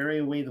plunder and carry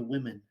away the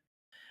women.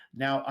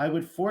 Now I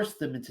would force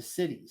them into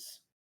cities.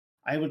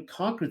 I would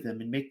conquer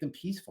them and make them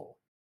peaceful.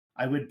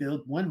 I would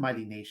build one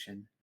mighty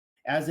nation,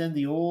 as in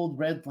the old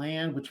red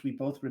land which we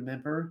both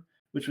remember,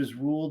 which was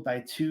ruled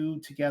by two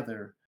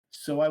together.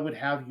 So I would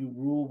have you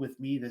rule with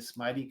me this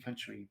mighty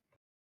country.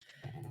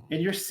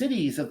 In your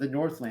cities of the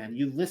Northland,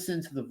 you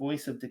listened to the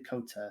voice of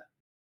Dakota.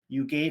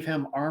 You gave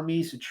him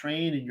armies to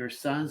train and your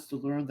sons to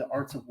learn the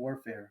arts of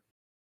warfare.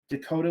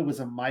 Dakota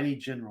was a mighty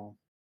general.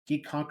 He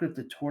conquered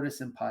the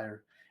Tortoise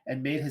Empire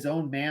and made his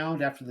own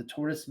mound after the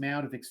Tortoise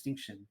Mound of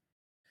Extinction.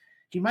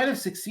 He might have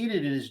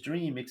succeeded in his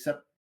dream,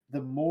 except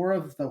the more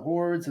of the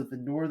hordes of the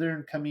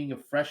northern coming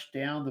afresh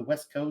down the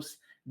west coast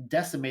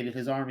decimated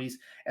his armies,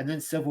 and then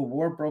civil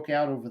war broke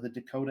out over the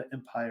Dakota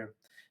Empire.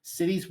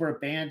 Cities were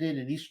abandoned,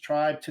 and each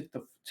tribe took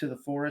to the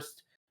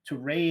forest to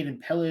raid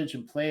and pillage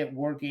and play at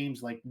war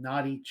games like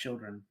naughty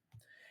children.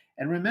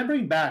 And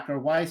remembering back, our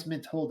wise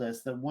men told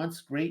us that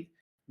once great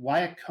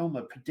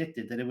Wyakoma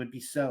predicted that it would be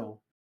so,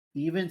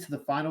 even to the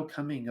final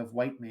coming of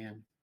white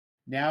man.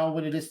 Now,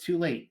 when it is too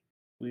late,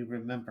 we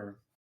remember.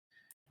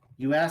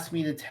 You asked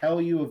me to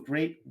tell you of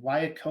great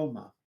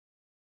Wyakoma.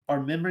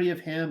 Our memory of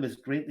him is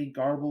greatly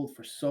garbled,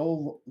 for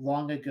so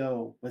long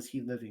ago was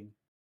he living.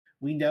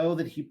 We know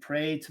that he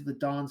prayed to the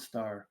dawn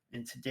star,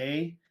 and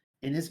today,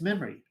 in his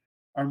memory,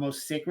 our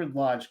most sacred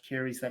lodge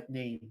carries that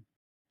name.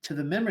 To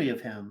the memory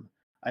of him,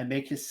 I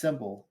make his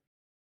symbol,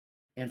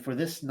 and for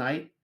this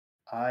night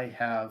I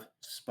have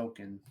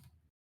spoken.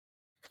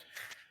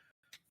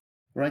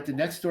 Right, the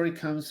next story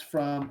comes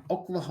from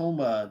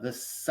Oklahoma. The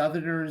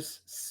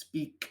Southerners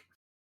speak.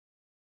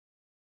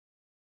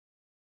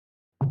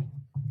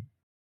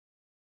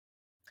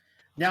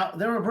 Now,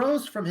 there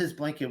arose from his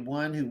blanket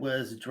one who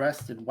was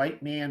dressed in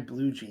white man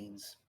blue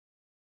jeans.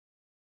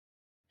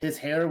 His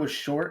hair was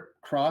short,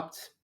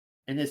 cropped,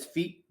 and his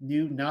feet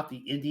knew not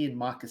the Indian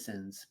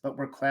moccasins, but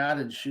were clad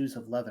in shoes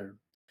of leather.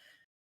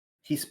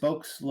 He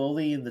spoke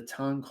slowly in the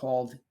tongue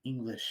called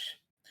English.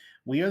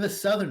 We are the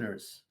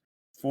Southerners.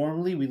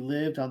 Formerly, we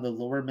lived on the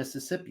lower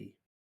Mississippi.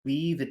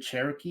 We, the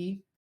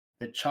Cherokee,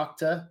 the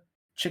Choctaw,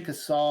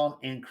 Chickasaw,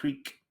 and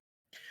Creek.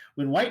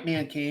 When white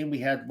man came, we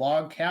had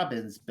log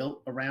cabins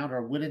built around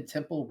our wooden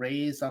temple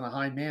raised on a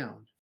high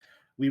mound.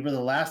 We were the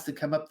last to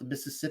come up the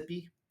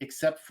Mississippi,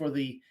 except for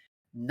the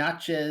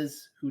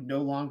Natchez, who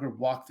no longer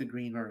walk the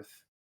green earth.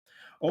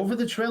 Over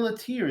the Trail of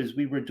Tears,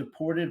 we were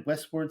deported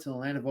westward to the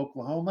land of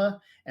Oklahoma,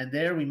 and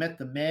there we met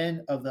the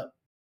men of the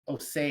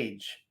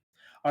Osage.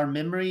 Our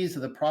memories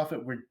of the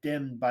prophet were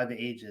dimmed by the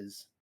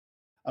ages.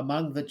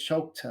 Among the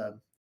Choctaw,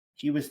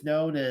 he was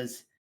known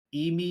as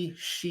Emi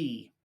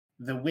Shi,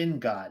 the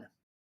wind god.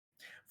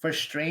 For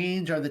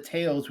strange are the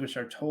tales which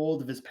are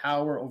told of his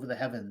power over the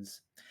heavens,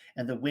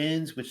 and the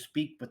winds which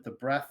speak with the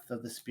breath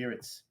of the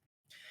spirits.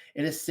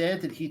 It is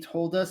said that he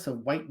told us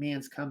of white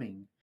man's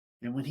coming,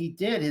 and when he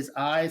did, his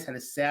eyes had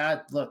a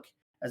sad look,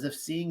 as if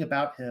seeing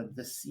about him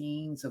the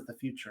scenes of the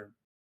future.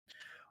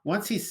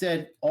 Once he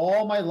said,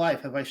 all my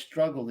life have I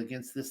struggled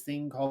against this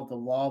thing called the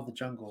law of the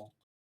jungle.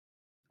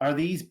 Are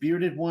these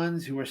bearded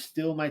ones who are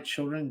still my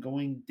children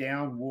going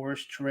down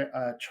war's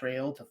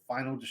trail to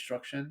final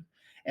destruction,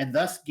 and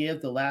thus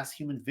give the last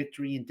human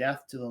victory in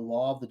death to the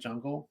law of the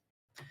jungle?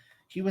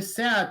 He was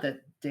sad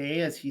that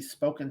day as he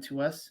spoke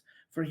unto us,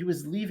 for he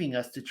was leaving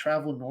us to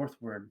travel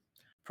northward,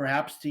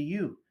 perhaps to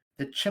you,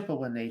 the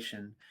Chippewa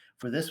nation,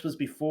 for this was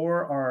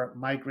before our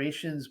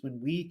migrations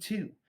when we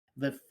too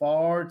lived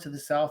far to the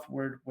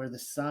southward where the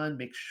sun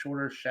makes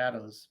shorter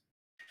shadows.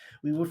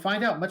 We would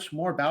find out much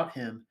more about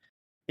him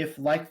if,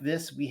 like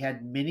this, we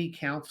had many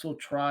counsel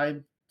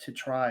tribe to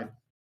tribe.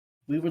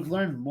 We would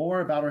learn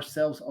more about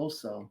ourselves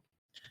also.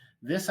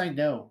 This I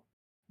know.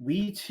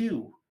 We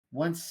too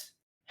once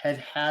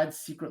had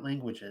secret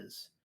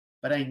languages,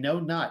 but I know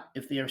not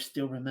if they are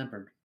still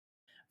remembered.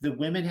 The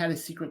women had a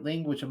secret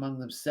language among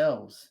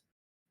themselves.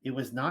 It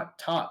was not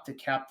taught to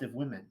captive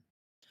women.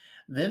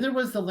 Then there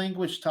was the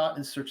language taught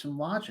in certain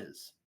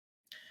lodges.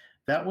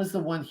 That was the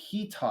one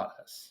he taught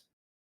us.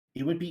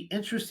 It would be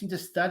interesting to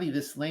study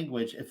this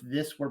language if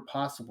this were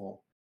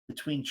possible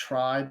between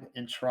tribe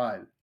and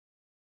tribe.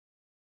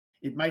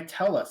 It might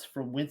tell us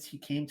from whence he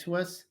came to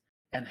us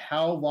and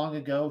how long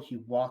ago he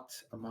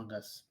walked among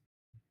us.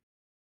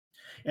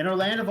 In our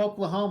land of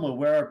Oklahoma,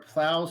 where our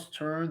plows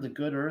turn the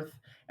good earth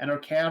and our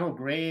cattle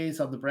graze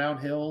on the brown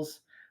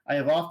hills, I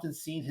have often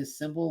seen his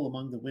symbol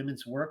among the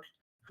women's work,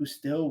 who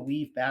still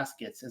weave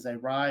baskets as I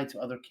ride to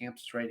other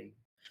camps trading.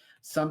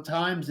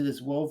 Sometimes it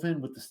is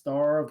woven with the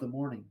star of the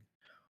morning,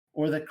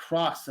 or the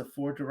cross of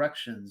four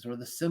directions, or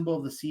the symbol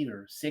of the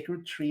cedar,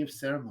 sacred tree of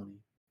ceremony.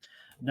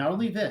 Not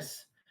only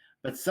this,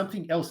 but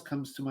something else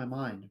comes to my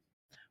mind.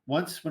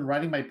 Once, when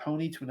riding my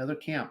pony to another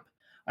camp,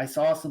 I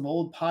saw some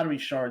old pottery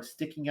shards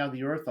sticking out of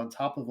the earth on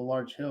top of a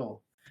large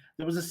hill.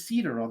 There was a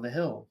cedar on the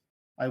hill.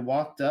 I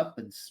walked up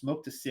and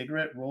smoked a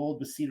cigarette rolled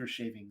with cedar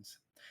shavings.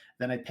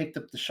 Then I picked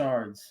up the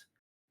shards.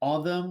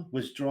 On them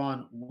was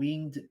drawn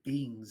winged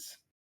beings.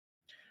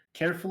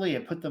 Carefully,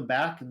 I put them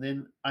back, and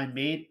then I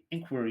made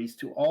inquiries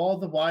to all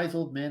the wise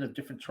old men of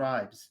different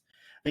tribes.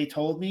 They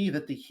told me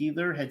that the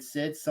healer had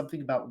said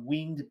something about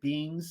winged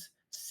beings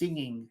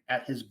singing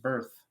at his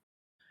birth.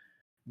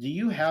 Do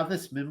you have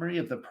this memory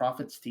of the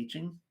prophet's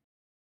teaching?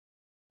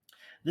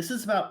 This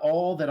is about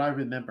all that I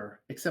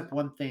remember, except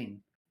one thing.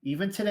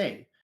 Even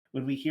today,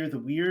 when we hear the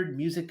weird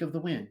music of the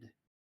wind,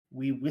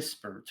 we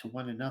whisper to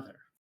one another.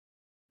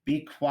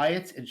 Be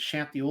quiet and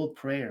chant the old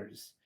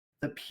prayers,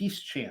 the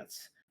peace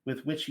chants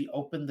with which he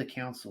opened the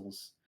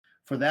councils.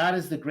 For that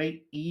is the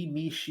great E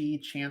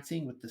Mishi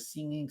chanting with the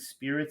singing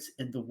spirits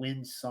in the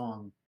wind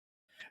song.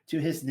 To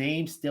his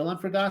name, still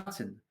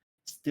unforgotten,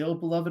 still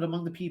beloved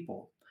among the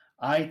people,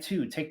 I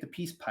too take the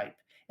peace pipe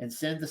and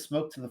send the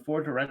smoke to the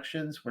four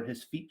directions where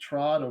his feet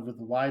trod over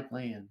the wide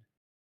land.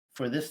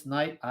 For this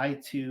night I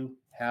too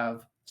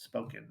have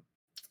spoken.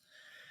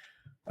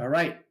 All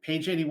right,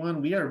 page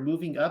 81. We are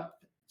moving up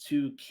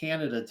to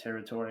Canada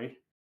territory.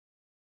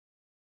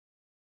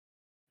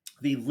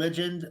 The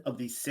legend of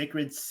the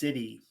sacred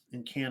city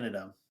in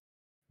Canada.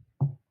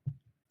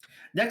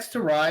 Next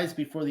to rise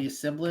before the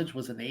assemblage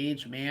was an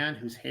aged man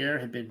whose hair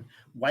had been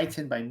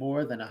whitened by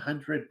more than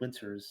 100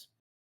 winters.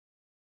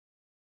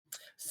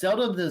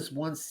 Seldom does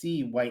one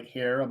see white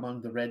hair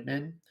among the red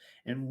men,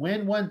 and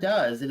when one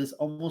does, it is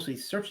almost a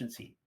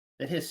certainty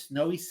that his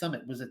snowy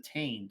summit was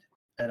attained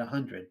at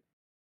 100.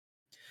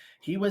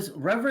 He was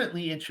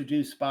reverently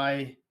introduced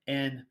by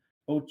an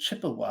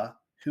Ojibwa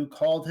who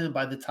called him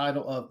by the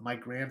title of my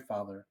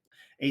grandfather,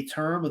 a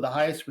term of the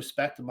highest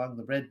respect among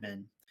the red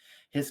men.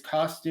 His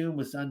costume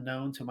was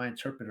unknown to my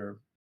interpreter.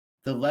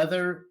 The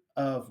leather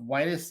of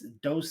whitest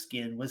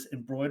doeskin was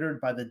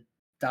embroidered by the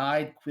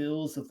dyed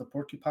quills of the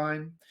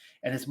porcupine,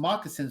 and his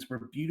moccasins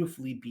were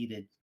beautifully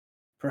beaded.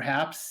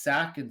 Perhaps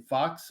Sac and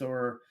Fox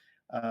or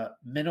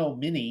Minnow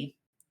Minnie,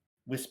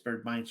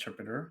 whispered my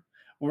interpreter.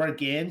 Or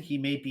again, he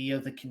may be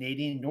of the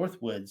Canadian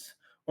Northwoods,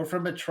 or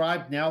from a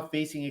tribe now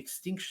facing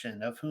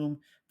extinction, of whom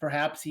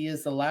perhaps he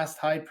is the last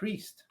high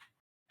priest.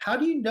 How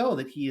do you know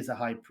that he is a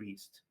high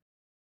priest?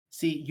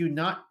 See you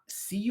not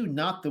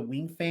the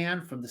wing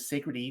fan from the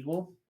sacred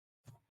eagle?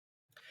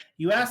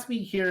 You asked me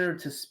here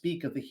to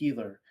speak of the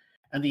healer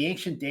and the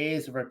ancient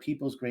days of our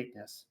people's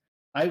greatness.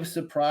 I was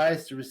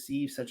surprised to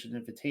receive such an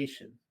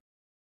invitation.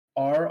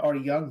 Are our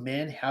young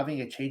men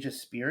having a change of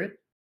spirit?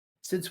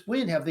 Since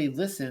when have they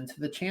listened to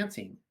the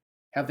chanting?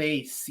 Have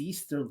they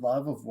ceased their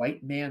love of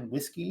white man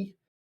whiskey,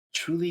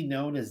 truly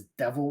known as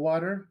devil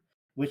water,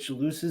 which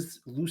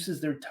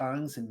looses their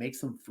tongues and makes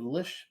them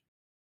foolish?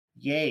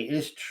 Yea, it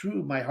is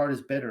true my heart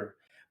is bitter,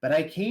 but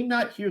I came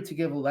not here to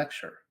give a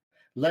lecture.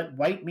 Let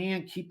white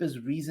man keep his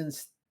reason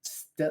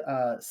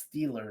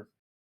stealer,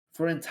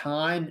 for in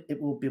time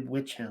it will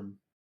bewitch him.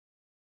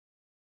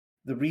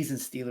 The reason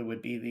stealer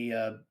would be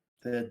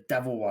the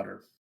devil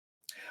water.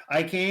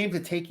 I came to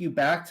take you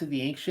back to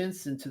the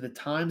ancients and to the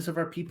times of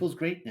our people's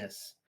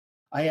greatness.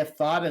 I have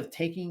thought of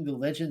taking the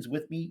legends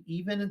with me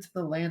even into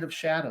the land of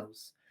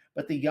shadows,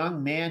 but the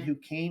young man who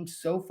came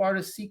so far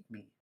to seek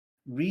me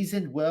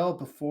reasoned well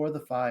before the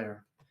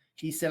fire.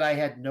 He said I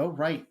had no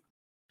right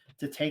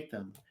to take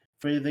them,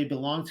 for they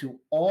belong to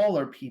all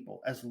our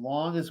people as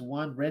long as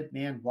one red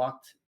man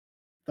walked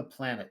the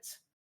planet.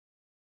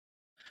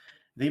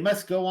 They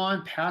must go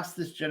on past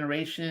this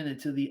generation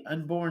into the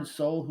unborn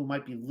soul who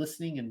might be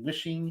listening and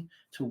wishing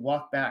to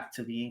walk back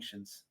to the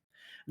ancients.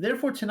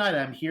 Therefore, tonight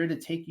I'm here to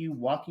take you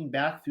walking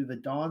back through the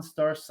dawn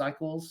star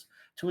cycles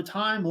to a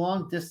time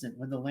long distant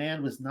when the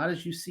land was not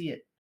as you see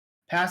it,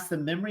 past the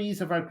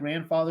memories of our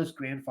grandfathers'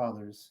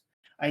 grandfathers.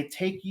 I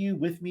take you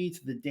with me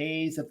to the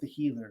days of the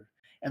healer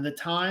and the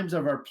times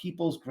of our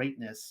people's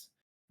greatness.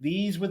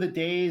 These were the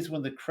days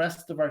when the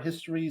crest of our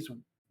histories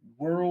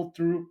whirled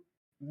through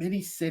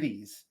many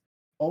cities,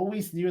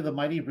 always near the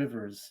mighty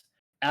rivers,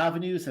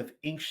 avenues of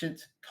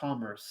ancient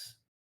commerce.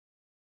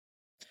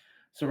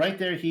 So right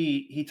there,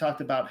 he talked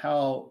about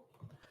how,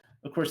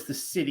 of course, the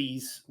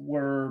cities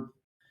were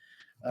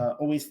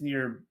always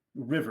near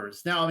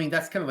rivers. Now, I mean,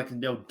 that's kind of like a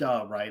no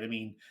duh, right? I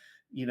mean,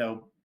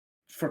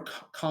 for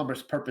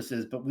commerce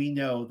purposes, but we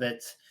know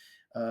that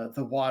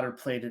the water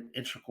played an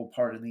integral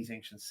part in these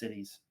ancient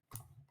cities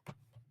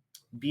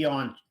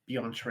beyond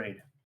trade.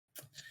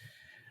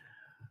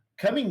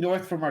 Coming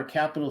north from our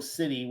capital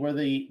city, where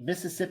the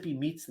Mississippi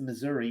meets the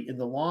Missouri in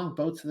the long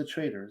boats of the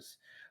traders,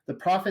 the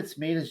prophets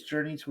made his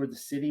journey toward the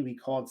city we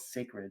called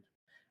sacred.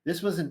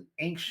 This was an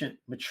ancient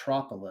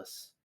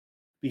metropolis.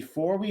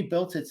 Before we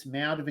built its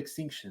mound of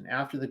extinction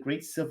after the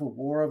great civil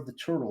war of the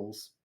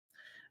Turtles,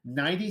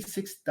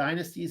 96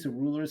 dynasties of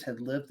rulers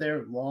had lived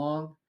there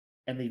long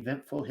and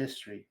eventful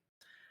history.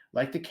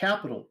 Like the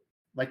capital,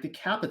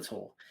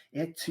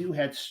 it too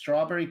had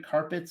strawberry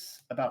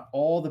carpets about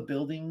all the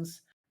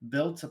buildings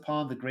built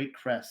upon the great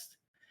crest,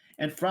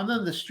 and from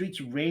them the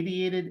streets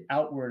radiated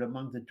outward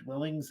among the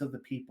dwellings of the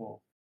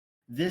people.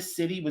 This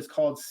city was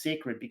called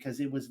sacred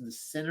because it was in the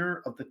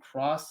center of the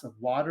cross of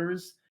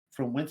waters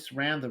from whence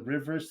ran the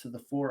rivers to the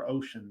four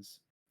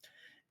oceans.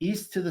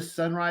 East to the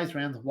sunrise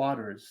ran the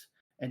waters,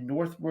 and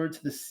northward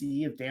to the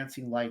sea of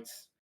dancing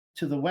lights.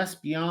 To the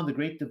west beyond the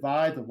great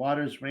divide, the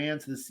waters ran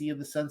to the sea of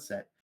the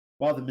sunset,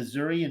 while the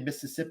Missouri and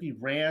Mississippi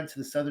ran to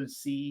the southern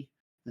sea,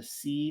 the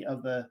Sea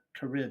of the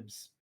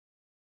Caribs.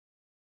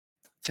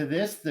 To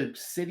this, the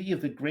city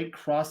of the great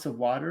cross of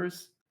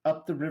waters,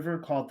 up the river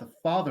called the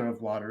Father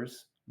of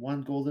Waters,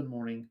 one golden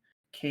morning,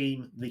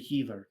 came the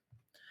healer.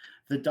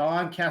 The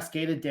dawn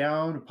cascaded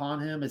down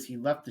upon him as he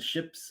left the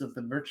ships of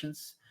the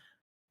merchants,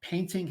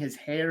 painting his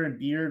hair and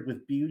beard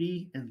with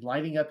beauty and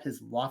lighting up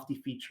his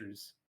lofty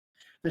features.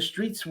 The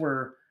streets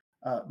were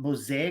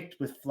mosaicked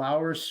with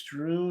flowers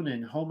strewn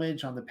and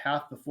homage on the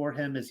path before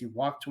him as he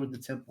walked toward the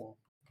temple.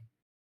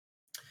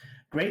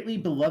 Greatly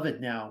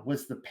beloved now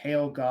was the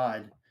pale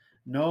god,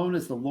 known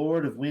as the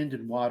Lord of Wind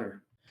and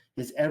Water.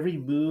 His every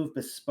move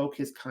bespoke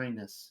his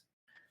kindness.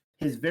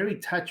 His very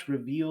touch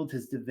revealed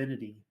his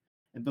divinity,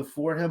 and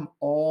before him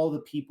all the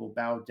people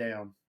bowed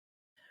down.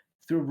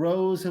 Through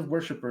rows of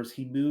worshippers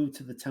he moved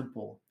to the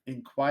temple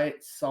in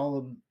quiet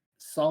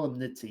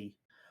solemnity,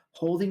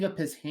 holding up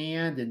his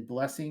hand in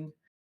blessing,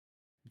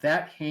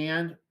 that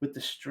hand with the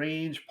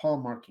strange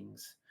palm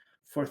markings,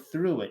 for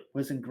through it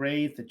was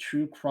engraved the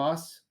true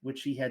cross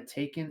which he had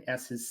taken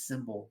as his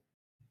symbol.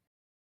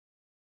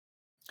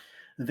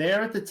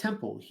 There at the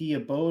temple he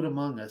abode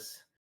among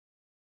us,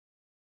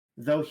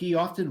 though he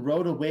often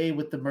rode away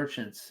with the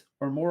merchants,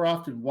 or more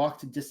often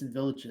walked to distant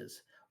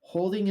villages,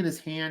 holding in his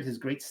hand his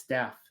great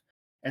staff,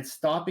 and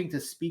stopping to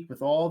speak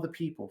with all the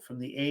people, from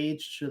the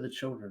aged to the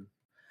children.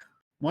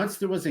 Once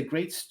there was a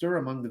great stir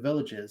among the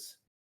villages.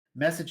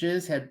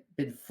 Messages had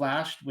been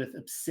flashed with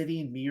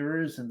obsidian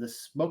mirrors and the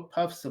smoke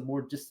puffs of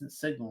more distant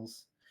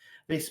signals.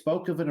 They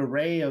spoke of an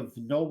array of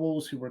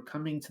nobles who were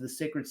coming to the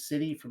sacred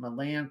city from a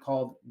land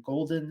called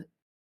Golden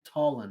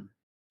Talon.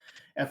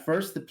 At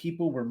first, the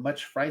people were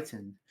much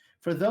frightened,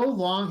 for though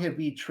long had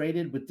we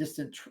traded with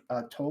distant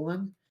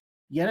Tolan,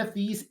 yet if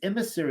these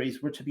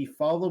emissaries were to be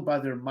followed by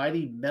their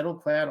mighty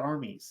metal-clad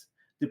armies,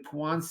 the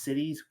Puan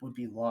cities would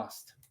be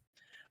lost.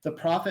 The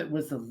prophet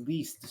was the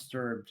least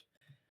disturbed.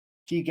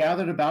 He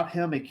gathered about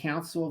him a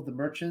council of the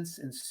merchants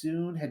and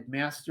soon had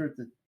mastered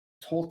the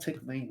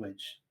Toltec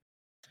language.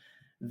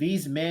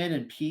 These men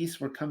in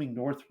peace were coming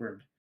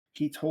northward,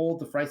 he told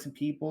the frightened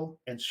people,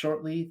 and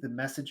shortly the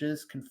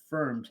messages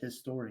confirmed his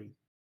story.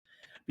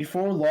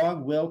 Before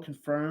long, well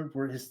confirmed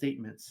were his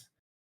statements.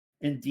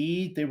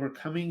 Indeed, they were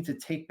coming to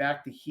take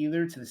back the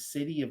healer to the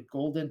city of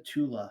Golden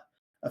Tula,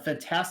 a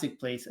fantastic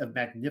place of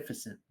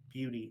magnificent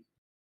beauty.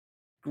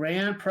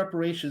 Grand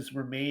preparations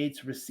were made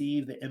to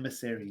receive the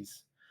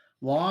emissaries.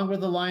 Long were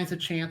the lines of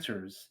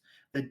chanters,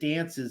 the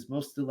dances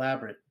most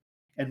elaborate,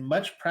 and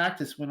much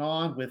practice went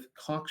on with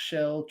conch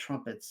shell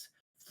trumpets,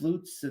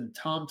 flutes, and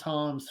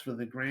tom-toms for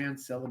the grand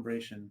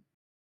celebration.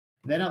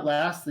 Then at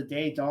last the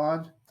day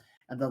dawned,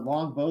 and the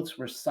long boats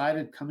were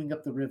sighted coming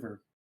up the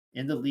river.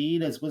 In the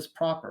lead, as was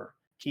proper,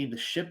 came the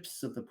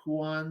ships of the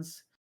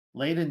Puans,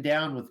 laden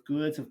down with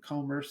goods of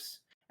commerce,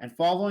 and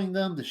following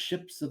them the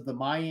ships of the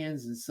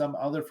Mayans and some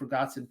other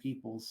forgotten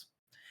peoples.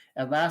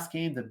 At last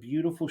came the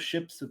beautiful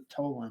ships of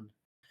Toland.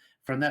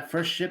 From that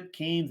first ship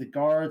came the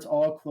guards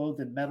all clothed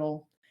in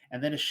metal,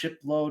 and then a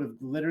shipload of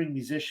glittering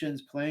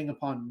musicians playing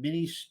upon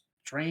many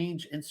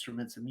strange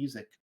instruments of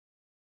music.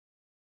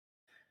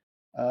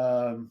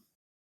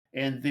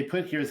 And they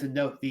put here as a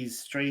note, these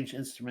strange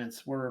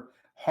instruments were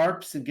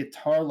harps and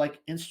guitar-like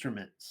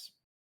instruments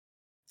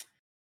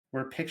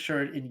were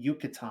pictured in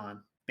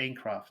Yucatan,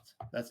 Bancroft.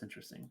 That's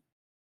interesting.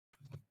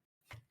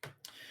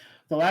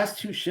 The last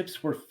two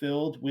ships were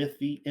filled with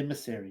the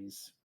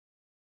emissaries.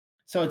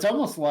 So it's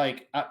almost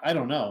like, I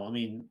don't know. I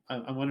mean,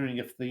 I'm wondering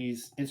if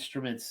these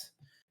instruments,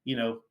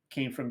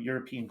 came from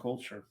European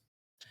culture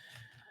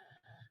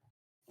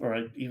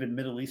or even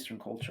Middle Eastern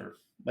culture,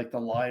 like the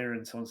lyre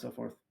and so on and so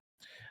forth.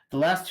 The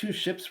last two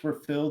ships were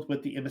filled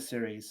with the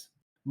emissaries.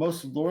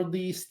 Most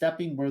lordly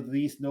stepping were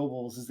these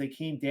nobles as they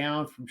came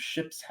down from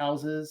ships'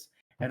 houses,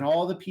 and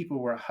all the people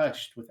were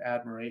hushed with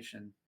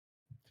admiration.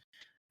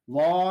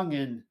 Long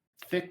and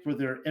thick were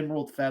their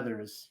emerald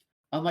feathers,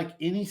 unlike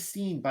any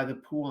seen by the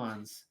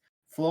Puans,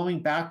 flowing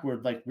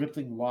backward like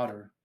rippling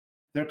water.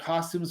 Their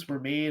costumes were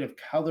made of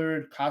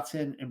colored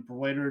cotton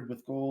embroidered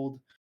with gold,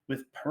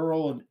 with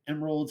pearl and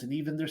emeralds, and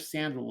even their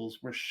sandals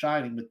were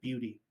shining with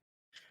beauty.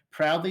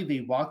 Proudly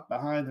they walked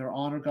behind their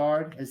honor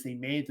guard as they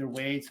made their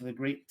way to the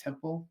great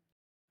temple,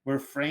 where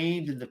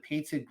framed in the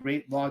painted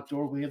great log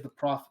doorway of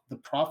the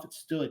prophet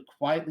stood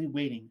quietly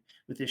waiting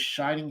with his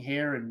shining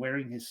hair and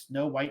wearing his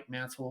snow-white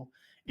mantle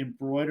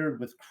embroidered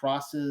with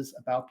crosses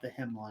about the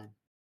hemline.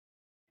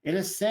 It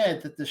is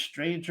said that the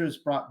strangers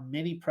brought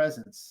many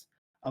presents,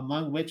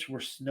 among which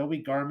were snowy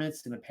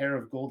garments and a pair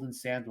of golden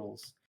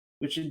sandals,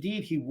 which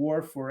indeed he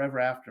wore forever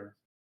after.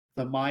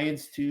 The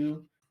Mayans,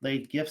 too,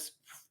 laid gifts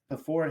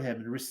before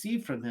him and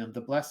received from him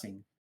the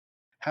blessing.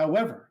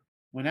 However,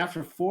 when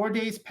after 4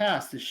 days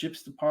passed the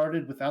ships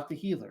departed without the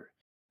healer,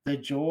 the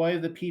joy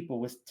of the people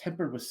was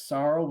tempered with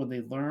sorrow when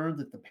they learned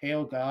that the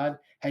pale god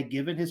had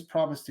given his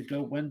promise to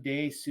go one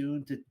day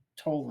soon to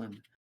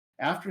Toland,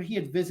 after he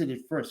had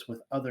visited first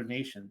with other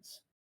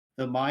nations.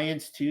 The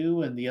Mayans,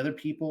 too, and the other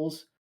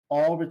peoples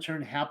all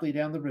returned happily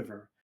down the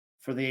river,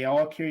 for they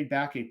all carried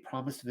back a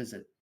promised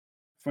visit.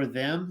 For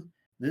them,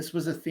 this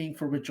was a thing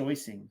for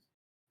rejoicing,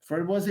 for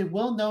it was a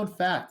well known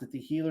fact that the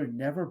healer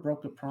never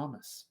broke a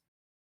promise.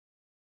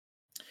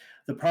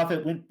 The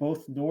prophet went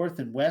both north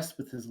and west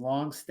with his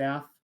long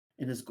staff,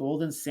 in his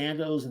golden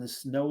sandals and his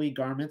snowy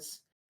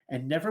garments,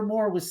 and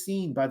nevermore was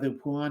seen by the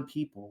Huan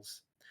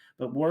peoples.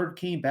 But word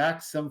came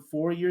back some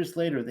 4 years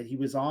later that he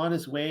was on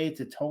his way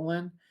to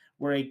Tolan,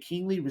 where a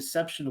kingly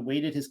reception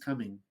awaited his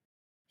coming.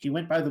 He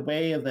went by the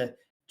way of the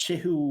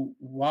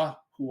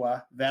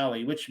Chihuahua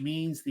Valley, which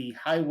means the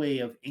highway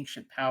of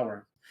ancient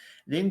power.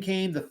 Then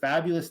came the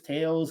fabulous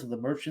tales of the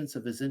merchants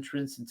of his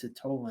entrance into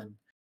Tolan,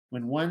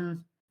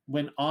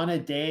 when on a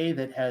day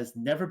that has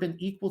never been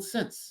equaled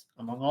since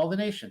among all the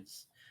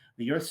nations,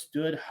 the earth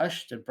stood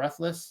hushed and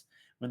breathless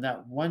when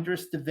that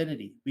wondrous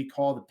divinity we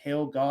call the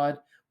pale god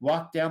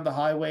walked down the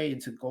highway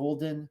into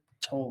golden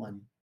Tolan.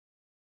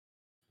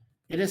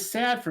 It is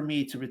sad for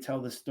me to retell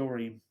this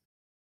story,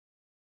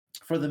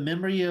 for the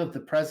memory of the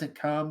present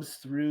comes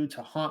through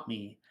to haunt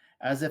me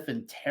as if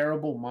in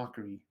terrible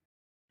mockery.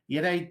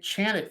 Yet I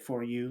chant it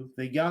for you,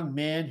 the young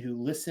men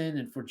who listen,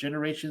 and for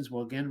generations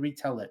will again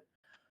retell it,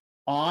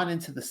 on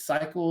into the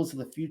cycles of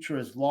the future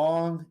as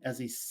long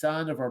as a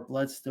son of our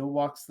blood still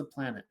walks the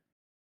planet.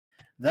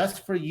 Thus,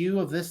 for you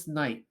of this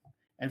night,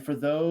 and for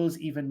those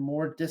even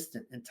more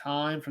distant in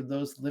time from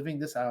those living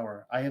this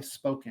hour, I have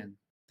spoken.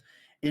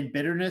 In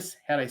bitterness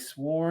had I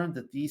sworn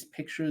that these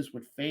pictures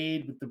would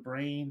fade with the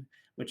brain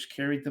which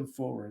carried them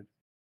forward.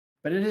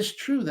 But it is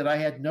true that I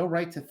had no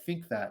right to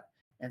think that,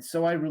 and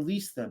so I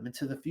released them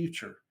into the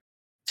future,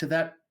 to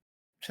that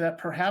to that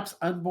perhaps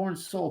unborn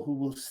soul who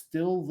will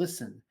still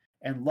listen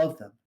and love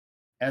them,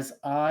 as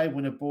I,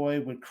 when a boy,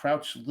 would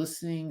crouch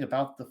listening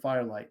about the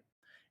firelight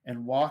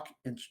and walk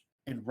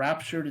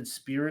enraptured in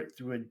spirit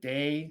through a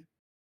day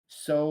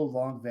so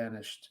long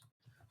vanished.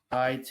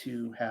 I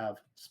too have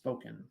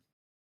spoken.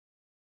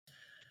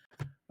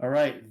 All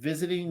right,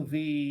 visiting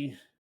the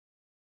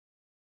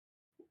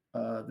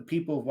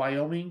people of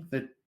Wyoming,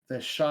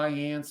 the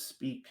Cheyenne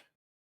speak.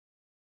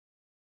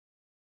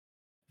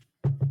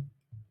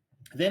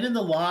 Then in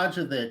the lodge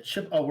of the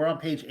we're on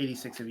page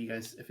 86 if you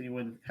guys, if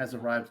anyone has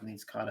arrived and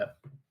needs caught up.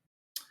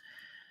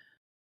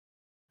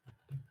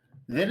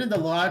 Then in the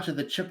lodge of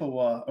the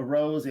Chippewa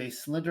arose a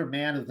slender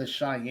man of the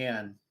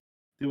Cheyenne.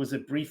 There was a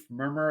brief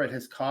murmur at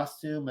his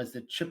costume as the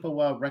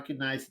Chippewa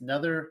recognized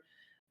another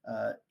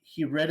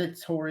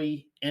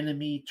hereditary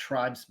enemy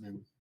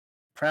tribesman.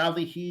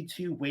 Proudly, he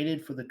too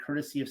waited for the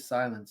courtesy of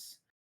silence.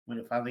 When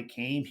it finally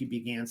came, he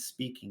began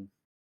speaking.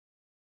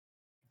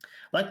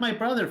 Like my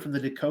brother from the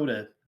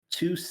Dakota,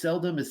 too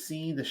seldom is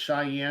seen the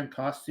Cheyenne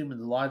costume in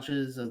the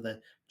lodges of the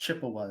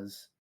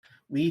Chippewas.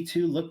 We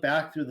too look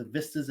back through the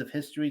vistas of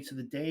history to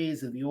the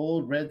days of the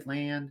old red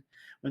land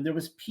when there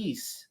was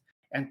peace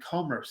and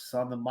commerce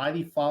on the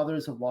mighty father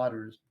of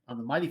waters,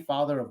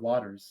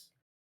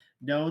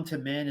 known to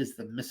men as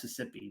the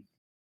Mississippi.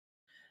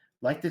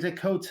 Like the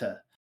Dakota,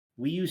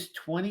 we use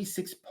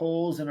 26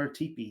 poles in our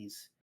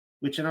teepees,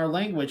 which in our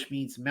language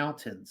means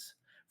mountains,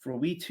 for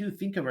we too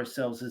think of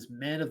ourselves as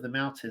men of the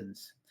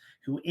mountains,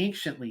 who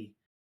anciently,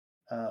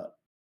 that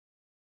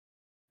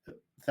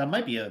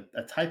might be a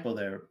typo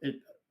there.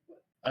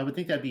 I would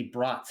think that'd be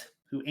brought,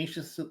 who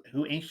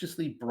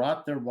anxiously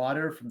brought their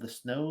water from the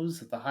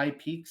snows of the high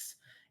peaks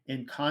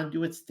in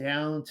conduits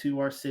down to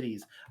our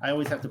cities. I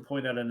always have to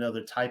point out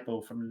another typo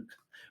from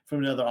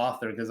another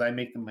author because I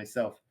make them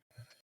myself.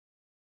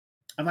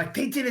 I'm like,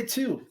 they did it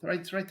too. Right,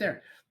 it's right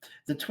there.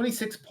 The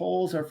 26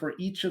 poles are for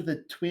each of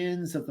the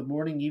twins of the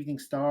morning evening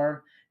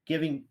star,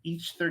 giving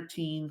each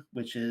 13,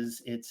 which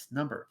is its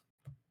number.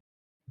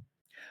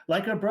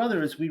 Like our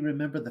brothers, we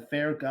remember the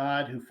fair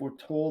god who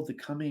foretold the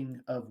coming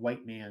of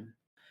white man.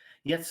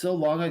 Yet so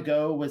long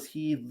ago was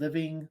he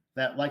living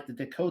that, like the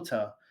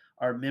Dakota,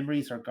 our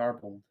memories are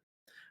garbled.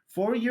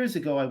 4 years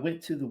ago, I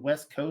went to the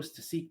West Coast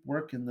to seek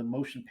work in the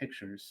motion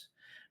pictures.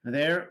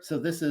 So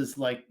this is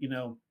like,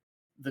 the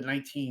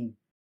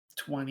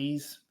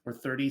 1920s or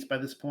 30s by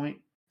this point.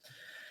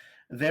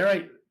 There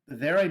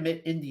I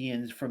met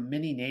Indians from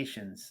many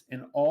nations,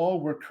 and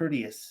all were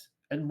courteous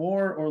and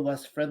more or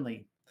less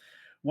friendly.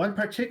 One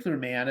particular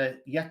man, a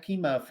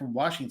Yakima from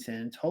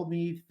Washington, told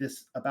me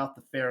this about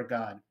the fair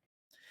god.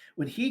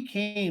 When he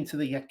came to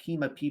the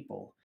Yakima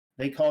people,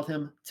 they called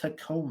him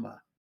Tacoma.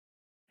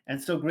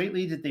 And so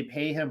greatly did they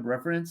pay him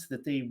reverence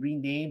that they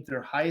renamed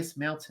their highest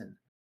mountain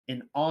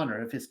in honor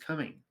of his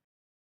coming.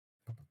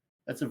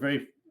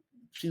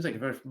 Seems like a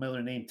very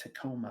familiar name,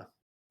 Tacoma.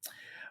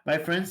 My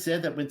friend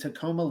said that when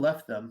Tacoma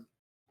left them,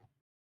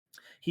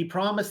 he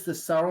promised the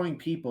sorrowing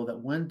people that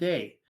one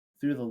day,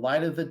 through the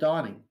light of the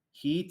dawning,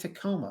 he,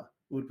 Tacoma,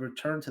 would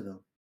return to them.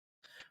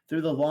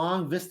 Through the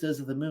long vistas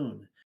of the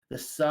moon, the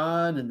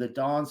sun, and the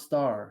dawn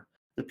star,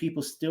 the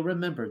people still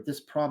remembered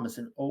this promise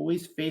and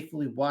always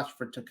faithfully watched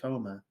for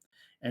Tacoma,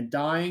 and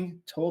dying,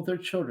 told their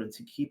children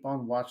to keep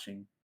on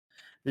watching.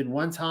 Then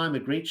one time a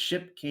great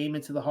ship came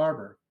into the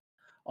harbor.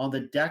 On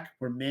the deck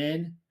were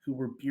men who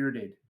were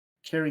bearded,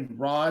 carrying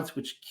rods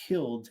which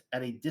killed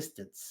at a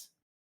distance.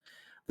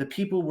 The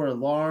people were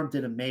alarmed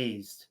and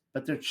amazed,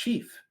 but their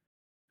chief,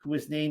 who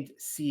was named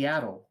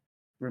Seattle,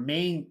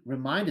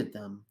 reminded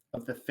them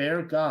of the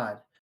fair god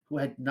who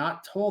had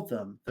not told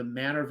them the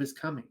manner of his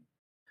coming.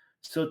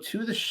 So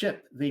to the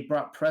ship they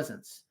brought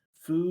presents,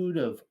 food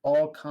of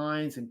all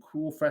kinds and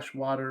cool fresh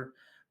water,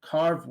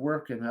 carved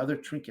work and other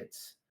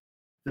trinkets.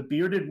 The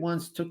bearded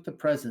ones took the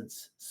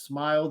presents,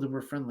 smiled and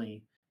were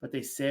friendly, but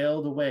they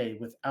sailed away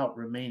without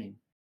remaining.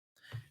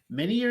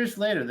 Many years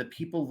later, the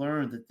people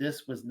learned that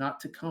this was not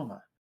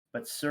Tacoma,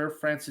 but Sir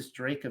Francis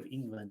Drake of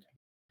England.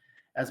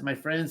 As my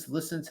friends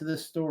listened to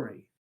this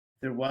story,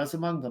 there was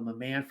among them a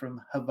man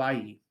from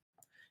Hawaii.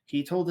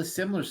 He told a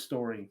similar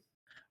story.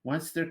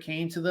 Once there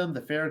came to them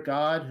the fair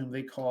god whom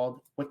they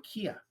called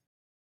Wakia.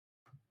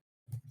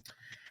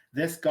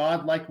 This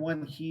godlike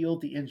one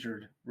healed the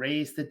injured,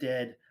 raised the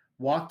dead,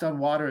 walked on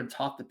water, and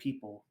taught the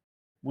people.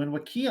 When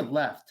Wakia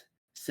left,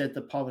 said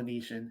the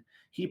Polynesian,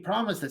 he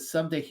promised that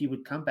someday he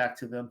would come back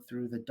to them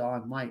through the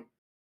dawn light.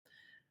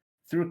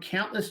 Through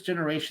countless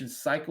generation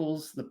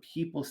cycles, the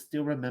people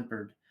still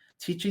remembered,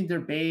 teaching their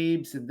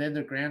babes and then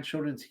their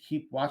grandchildren to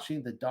keep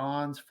watching the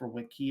dawns for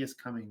Wakia's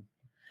coming.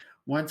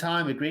 One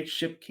time, a great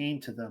ship came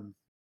to them.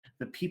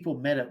 The people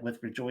met it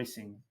with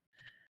rejoicing,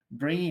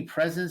 bringing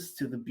presents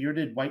to the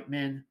bearded white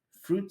men,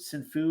 fruits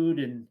and food,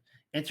 and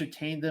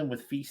entertained them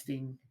with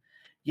feasting.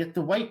 Yet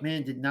the white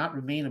men did not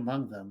remain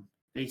among them.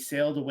 They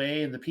sailed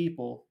away, and the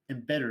people,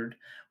 embittered,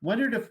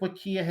 wondered if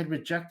Wakia had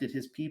rejected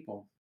his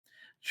people.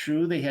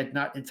 True, they had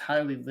not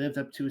entirely lived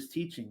up to his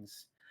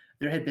teachings.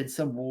 There had been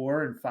some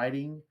war and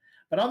fighting,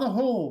 but on the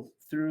whole,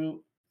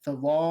 through the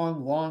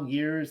long, long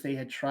years, they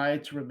had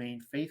tried to remain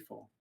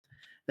faithful.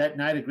 That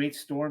night, a great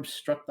storm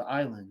struck the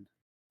island.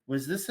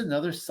 Was this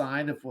another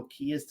sign of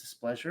Wakia's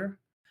displeasure?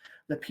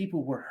 The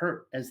people were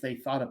hurt as they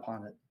thought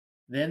upon it.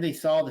 Then they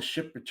saw the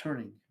ship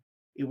returning.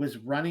 It was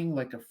running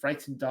like a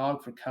frightened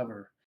dog for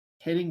cover,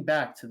 heading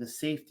back to the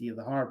safety of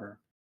the harbor.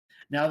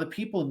 Now the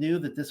people knew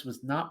that this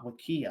was not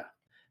Wakia.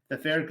 The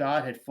fair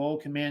god had full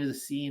command of the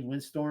sea and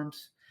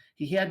windstorms.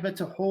 He had but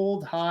to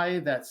hold high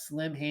that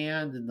slim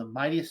hand, and the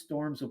mightiest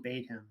storms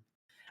obeyed him.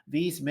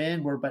 These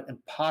men were but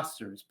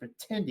impostors,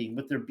 pretending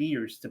with their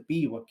beards to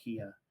be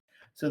Wakia.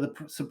 So the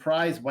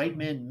surprised white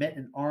men met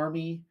an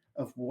army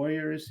of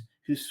warriors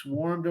who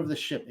swarmed over the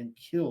ship and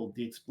killed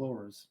the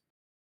explorers.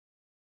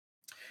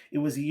 It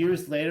was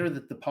years later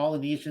that the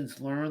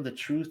Polynesians learned the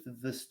truth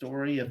of this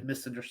story of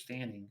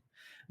misunderstanding.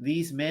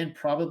 These men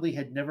probably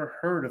had never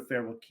heard of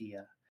fair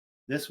Wakia.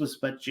 This was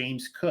but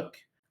James Cook,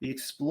 the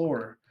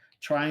explorer,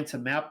 trying to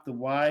map the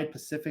wide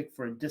Pacific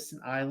for a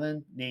distant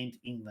island named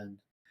England.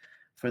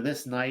 For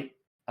this night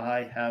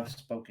I have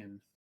spoken.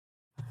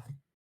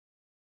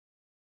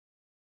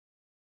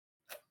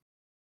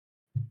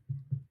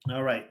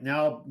 All right,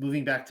 now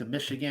moving back to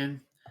Michigan.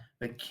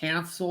 The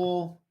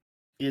council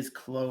is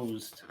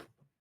closed.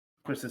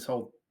 Of course, this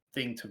whole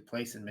thing took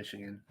place in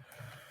Michigan.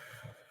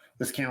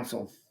 This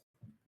council.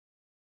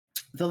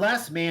 The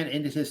last man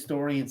ended his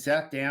story and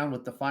sat down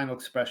with the final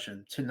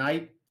expression,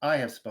 "Tonight I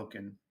have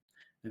spoken."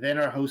 Then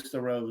our host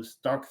arose,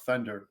 dark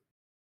thunder.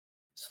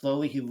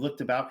 Slowly he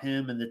looked about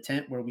him in the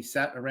tent where we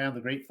sat around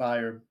the great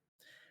fire.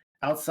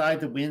 Outside,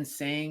 the wind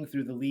sang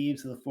through the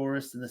leaves of the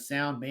forest, and the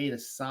sound made a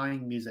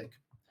sighing music.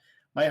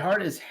 My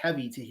heart is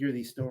heavy to hear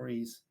these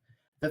stories.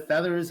 The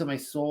feathers of my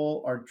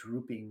soul are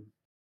drooping,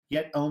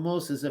 yet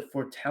almost as if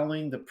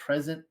foretelling the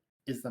present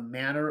is the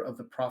manner of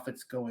the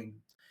prophet's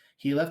going.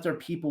 He left our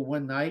people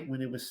one night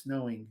when it was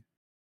snowing.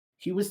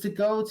 He was to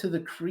go to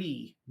the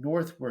Cree,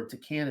 northward to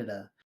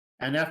Canada,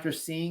 and after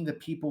seeing the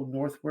people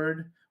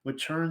northward, would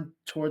turn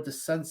toward the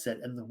sunset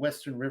and the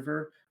western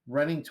river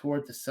running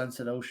toward the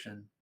sunset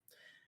ocean.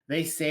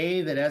 They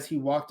say that as he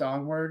walked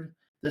onward,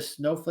 the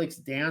snowflakes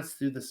danced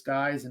through the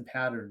skies in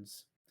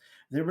patterns.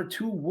 There were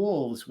two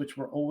wolves which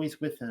were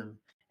always with him,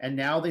 and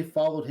now they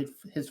followed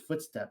his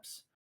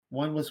footsteps.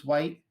 One was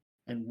white,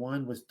 and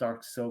one was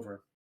dark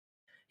silver.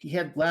 He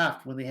had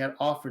laughed when they had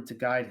offered to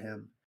guide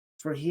him,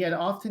 for he had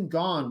often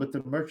gone with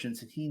the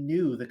merchants and he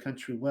knew the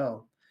country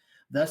well.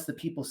 Thus the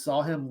people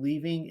saw him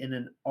leaving in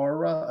an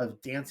aura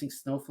of dancing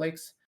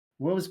snowflakes,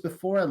 where it was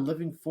before a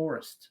living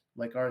forest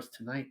like ours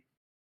tonight.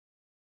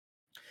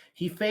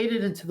 He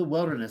faded into the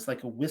wilderness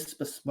like a wisp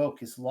of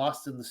smoke is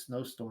lost in the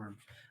snowstorm,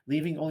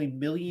 leaving only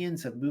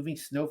millions of moving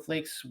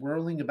snowflakes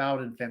swirling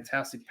about in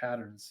fantastic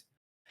patterns.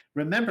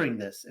 Remembering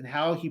this and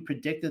how he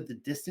predicted the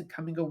distant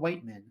coming of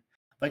white men,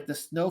 like the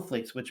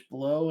snowflakes which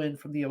blow in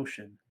from the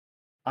ocean,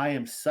 I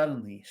am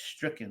suddenly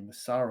stricken with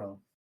sorrow.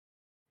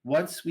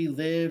 Once we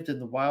lived in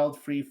the wild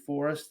free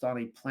forest on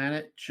a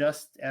planet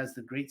just as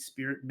the Great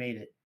Spirit made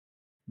it.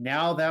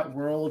 Now that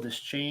world is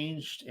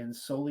changed and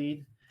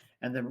sullied,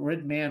 and the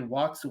red man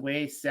walks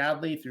away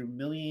sadly through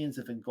millions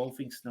of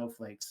engulfing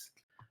snowflakes,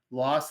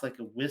 lost like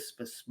a wisp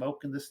of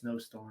smoke in the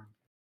snowstorm.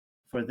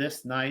 For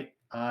this night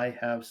I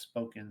have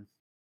spoken.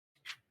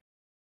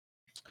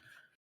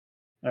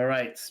 All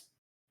right.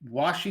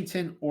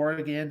 Washington,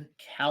 Oregon,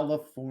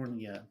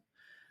 California,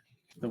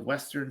 the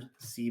western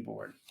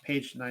seaboard,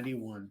 page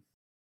 91.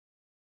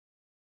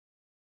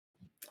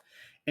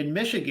 In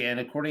Michigan,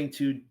 according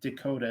to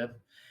Dakota,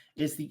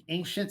 is the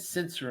ancient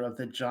center of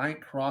the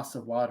giant cross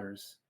of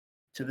waters.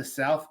 To the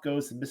south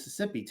goes the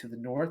Mississippi, to the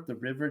north, the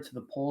river to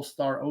the Pole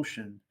Star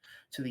Ocean,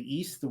 to the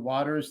east, the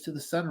waters to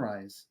the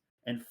sunrise,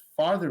 and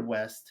farther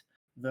west,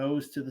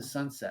 those to the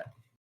sunset.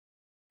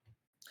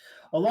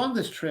 Along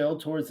this trail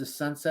towards the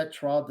sunset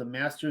trod the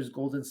master's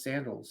golden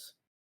sandals.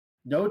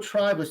 No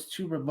tribe was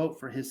too remote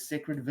for his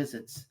sacred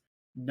visits,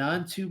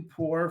 none too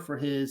poor for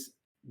his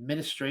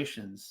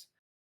ministrations,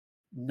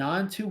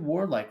 none too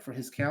warlike for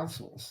his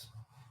counsels.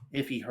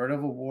 If he heard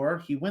of a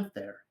war, he went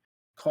there,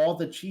 called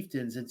the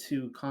chieftains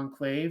into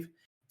conclave,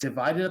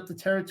 divided up the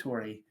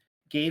territory,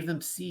 gave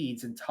them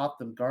seeds, and taught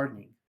them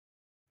gardening.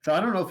 So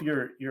I don't know if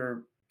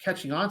you're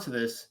catching on to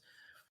this.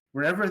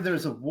 Wherever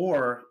there's a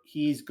war,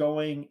 he's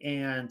going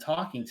and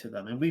talking to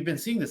them, and we've been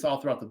seeing this all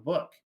throughout the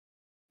book.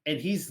 And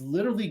he's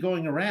literally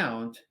going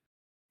around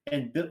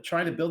and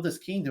trying to build this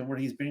kingdom where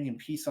he's bringing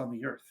peace on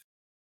the earth.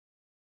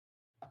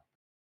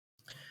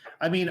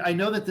 I mean, I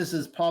know that this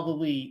is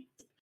probably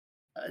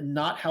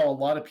not how a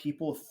lot of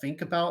people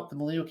think about the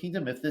millennial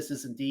kingdom, if this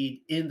is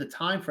indeed in the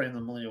time frame of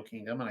the millennial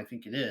kingdom, and I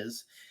think it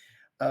is.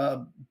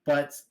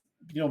 But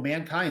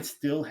mankind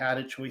still had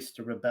a choice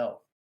to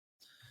rebel,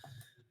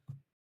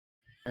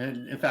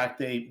 and in fact,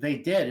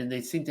 they did, and they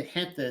seem to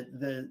hint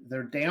that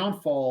their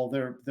downfall,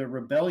 their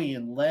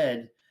rebellion,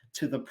 led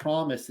to the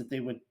promise that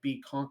they would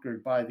be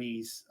conquered by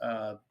these,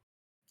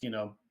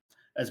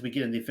 as we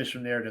get in the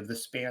official narrative, the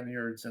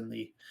Spaniards and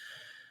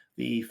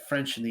the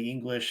French and the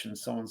English, and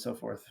so on and so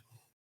forth.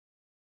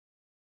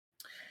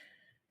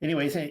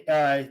 Anyways,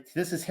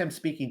 this is him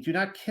speaking. Do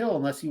not kill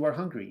unless you are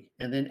hungry,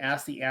 and then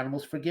ask the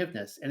animals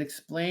forgiveness, and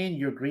explain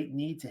your great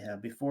need to him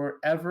before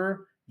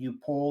ever you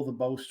pull the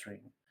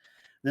bowstring.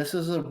 This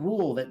is a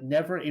rule that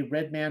never a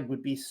red man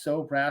would be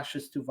so rash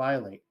as to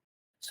violate.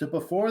 So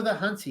before the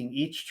hunting,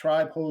 each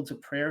tribe holds a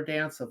prayer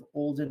dance of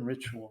olden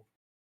ritual.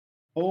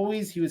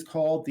 Always he was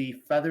called the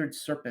feathered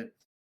serpent,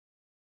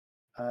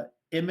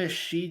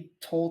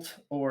 Imishitolt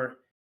or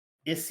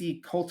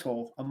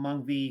Isikotl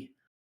among the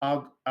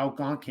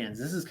Algonquins.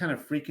 This is kind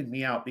of freaking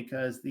me out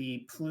because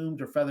the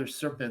plumed or feathered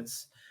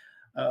serpents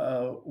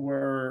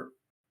were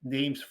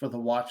names for the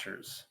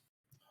watchers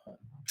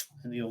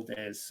in the old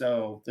days.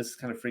 So this is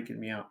kind of freaking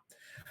me out.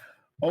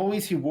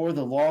 Always he wore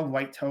the long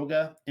white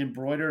toga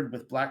embroidered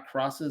with black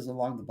crosses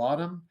along the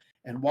bottom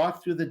and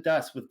walked through the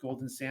dust with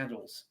golden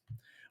sandals.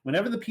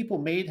 Whenever the people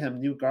made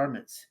him new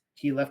garments,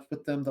 he left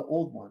with them the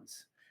old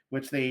ones,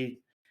 which they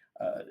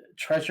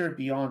treasured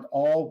beyond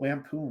all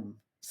wampum,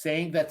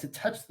 saying that to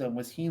touch them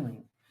was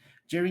healing.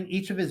 During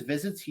each of his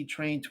visits, he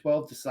trained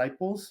 12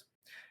 disciples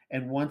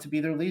and one to be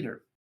their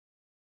leader,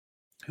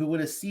 who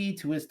would accede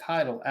to his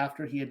title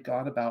after he had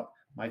gone about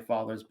my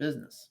father's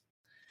business.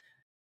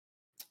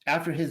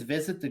 After his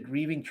visit, the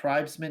grieving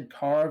tribesmen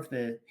carved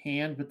the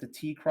hand with the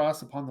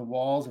T-cross upon the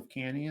walls of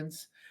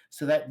canyons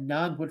so that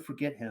none would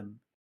forget him,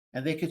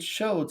 and they could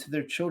show to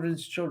their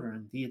children's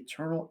children the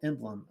eternal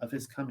emblem of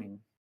his coming.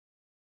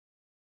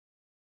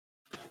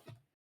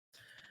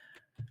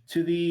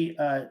 To the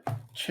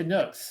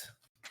Chinooks.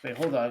 Wait,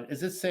 hold on.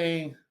 Is it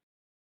saying?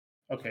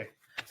 Okay,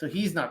 so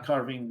he's not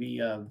carving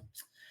the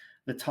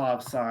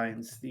Tav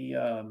signs.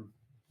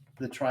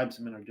 The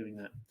tribesmen are doing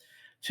that.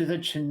 To the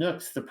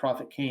Chinooks, the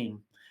prophet came.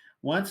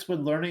 Once,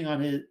 when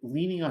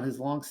leaning on his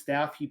long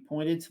staff, he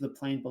pointed to the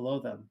plain below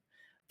them.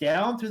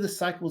 Down through the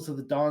cycles of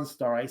the dawn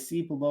star, I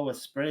see below a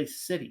spread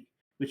city,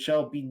 which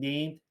shall be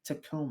named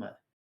Tacoma.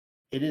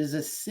 It is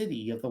a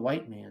city of the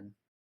white man.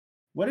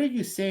 What are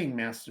you saying,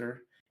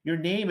 master? Your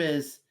name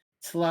is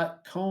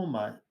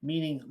Tlacoma,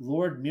 meaning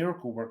Lord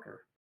Miracle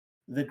Worker.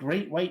 The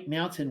great white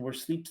mountain where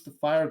sleeps the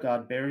fire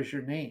god bears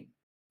your name,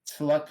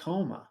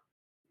 Tlacoma,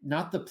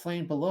 not the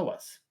plain below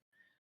us.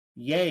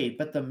 Yea,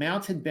 but the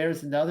mountain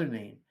bears another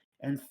name,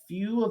 and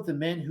few of the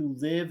men who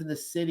live in the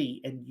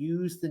city and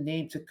use the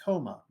name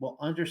Tacoma will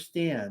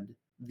understand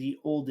the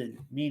olden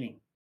meaning.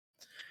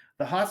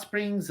 The hot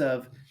springs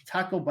of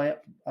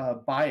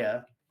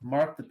Tacubaya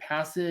mark the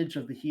passage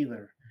of the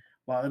healer,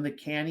 while in the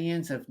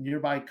canyons of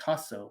nearby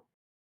Caso,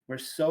 where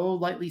so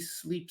lightly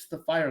sleeps the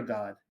fire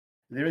god,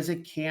 there is a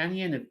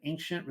canyon of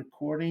ancient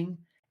recording,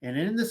 and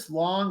in this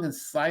long and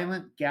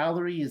silent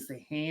gallery is the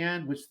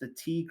hand which the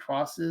T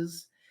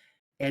crosses,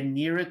 and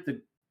near it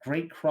the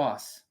great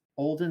cross,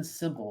 olden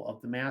symbol of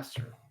the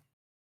master.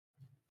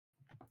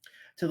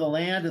 To the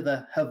land of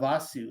the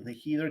Havasu, the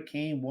healer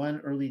came one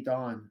early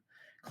dawn,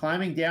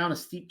 climbing down a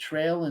steep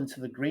trail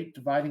into the great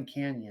dividing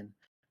canyon,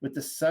 with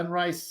the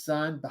sunrise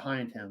sun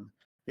behind him.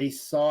 They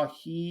saw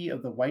he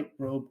of the white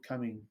robe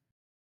coming.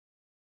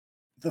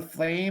 The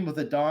flame of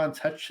the dawn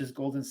touched his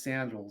golden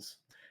sandals,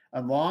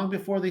 and long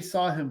before they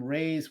saw him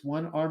raise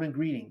one arm in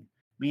greeting,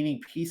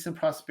 meaning peace and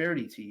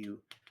prosperity to you,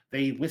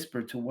 they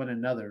whispered to one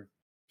another,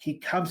 he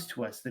comes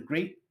to us, the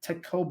great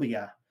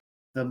Tacobia,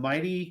 the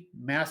mighty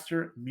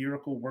master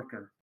miracle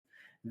worker.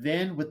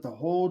 Then, with the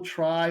whole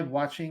tribe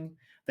watching,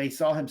 they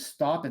saw him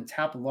stop and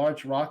tap a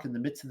large rock in the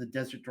midst of the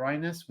desert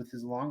dryness with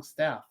his long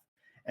staff,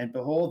 and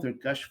behold, there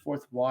gushed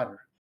forth water.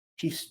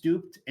 He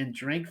stooped and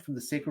drank from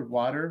the sacred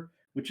water,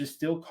 which is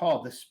still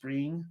called the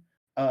spring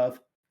of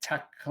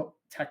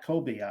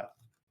Tacobia.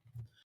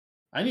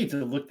 I need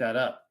to look that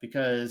up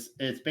because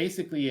it's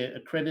basically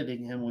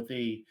accrediting him with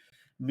a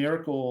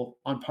miracle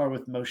on par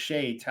with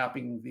Moshe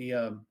tapping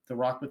the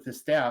rock with his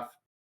staff.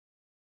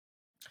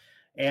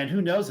 And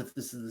who knows if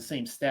this is the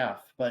same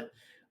staff, but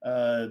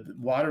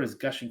water is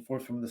gushing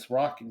forth from this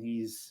rock, and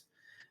he's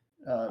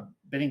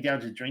bending down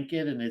to drink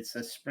it, and it's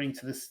a spring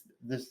to this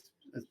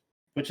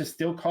which is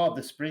still called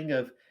the spring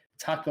of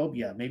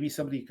Tacobia. Maybe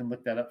somebody can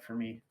look that up for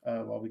me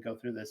while we go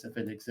through this, if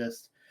it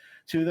exists.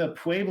 To the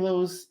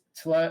pueblos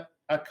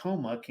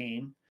Tlaacoma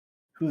came,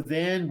 who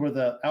then were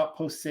the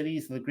outpost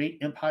cities of the great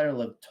empire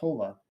of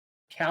Tola,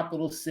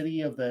 capital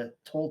city of the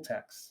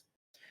Toltecs.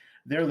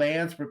 Their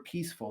lands were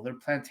peaceful, their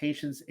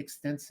plantations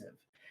extensive.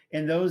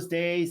 In those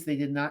days, they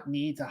did not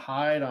need to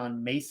hide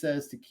on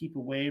mesas to keep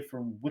away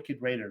from wicked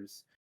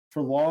raiders.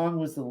 For long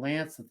was the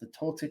lance of the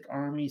Toltec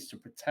armies to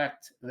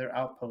protect their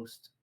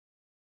outpost.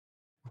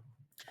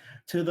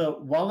 To the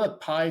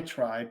Wallapai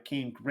tribe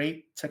came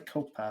great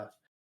Tecopa,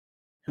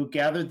 who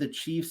gathered the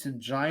chiefs in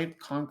giant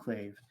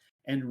conclave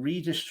and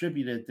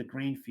redistributed the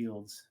grain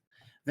fields.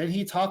 Then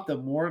he taught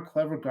them more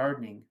clever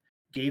gardening,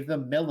 gave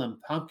them melon,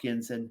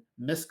 pumpkins, and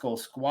mescal,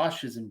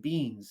 squashes, and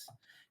beans.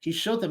 He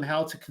showed them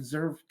how to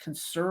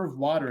conserve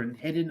water in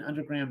hidden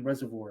underground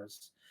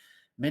reservoirs.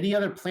 Many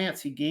other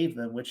plants he gave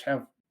them, which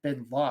have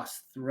been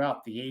lost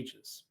throughout the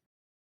ages.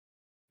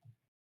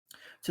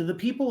 To the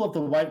people of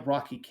the White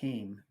Rock he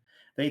came.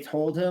 They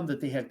told him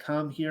that they had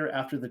come here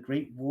after the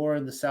Great War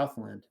in the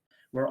Southland,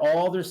 where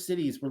all their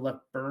cities were left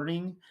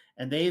burning,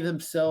 and they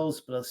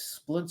themselves but a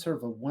splinter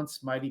of a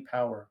once mighty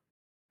power.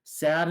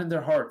 Sad in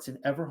their hearts and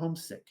ever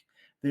homesick,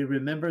 they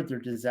remembered their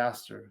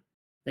disaster.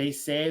 They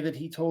say that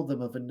he told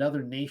them of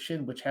another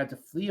nation which had to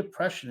flee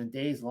oppression in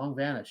days long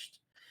vanished.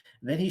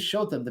 And then he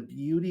showed them the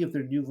beauty of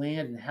their new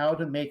land and how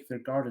to make their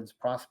gardens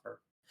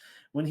prosper.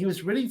 When he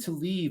was ready to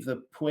leave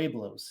the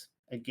pueblos,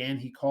 again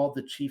he called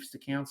the chiefs to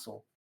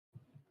council.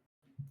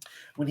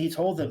 When he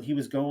told them he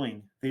was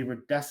going, they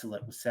were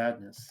desolate with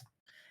sadness.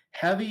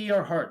 Heavy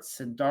our hearts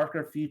and dark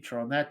our future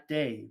on that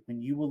day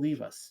when you will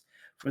leave us,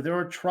 for there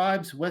are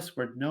tribes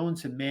westward known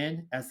to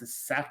men as the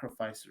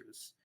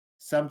sacrificers.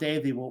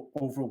 Someday they will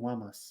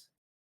overwhelm us.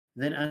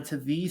 Then unto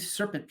these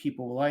serpent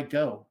people will I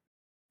go,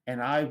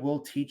 and I will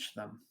teach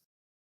them.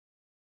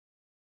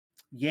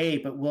 Yea,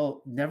 but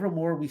will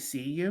nevermore we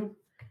see you?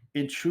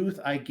 In truth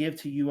I give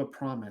to you a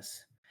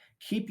promise.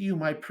 Keep you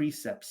my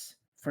precepts,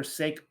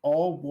 forsake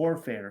all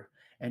warfare,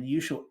 and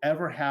you shall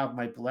ever have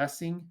my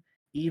blessing,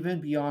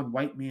 even beyond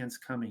white man's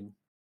coming.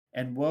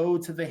 And woe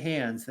to the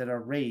hands that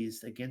are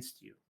raised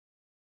against you.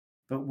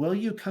 But will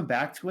you come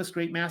back to us,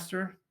 great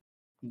master?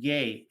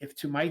 Yea, if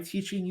to my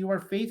teaching you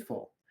are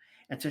faithful,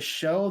 and to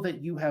show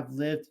that you have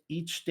lived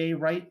each day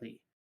rightly,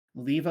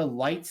 leave a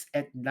light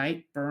at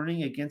night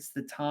burning against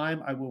the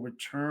time I will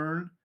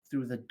return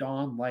through the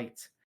dawn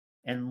light,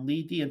 and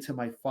lead thee into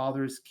my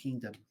Father's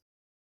kingdom.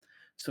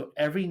 So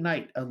every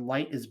night a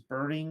light is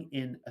burning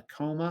in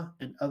Acoma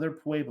and other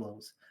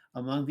pueblos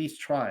among these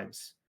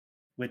tribes,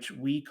 which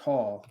we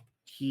call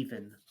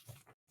heathen.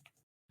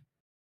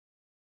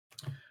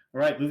 All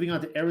right, moving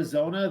on to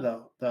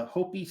Arizona, the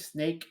Hopi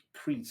Snake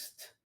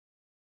Priest,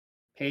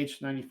 page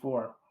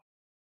 94.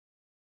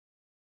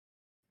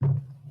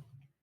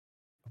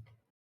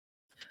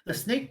 The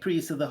snake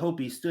priest of the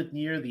Hopi stood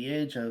near the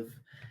edge of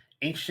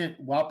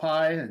ancient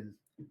Wapai and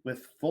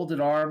with folded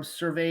arms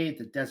surveyed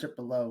the desert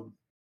below.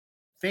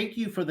 Thank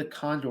you for the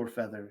condor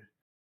feather.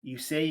 You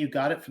say you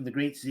got it from the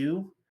great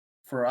zoo?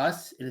 For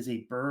us, it is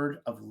a bird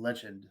of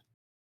legend.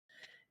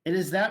 It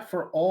is that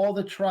for all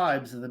the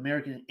tribes of the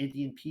American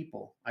Indian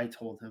people, I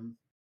told him.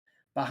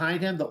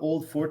 Behind him, the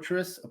old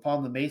fortress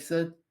upon the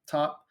mesa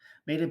top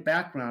made a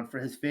background for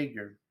his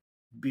figure,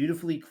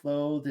 beautifully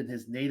clothed in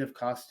his native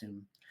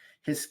costume.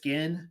 His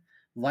skin,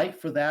 light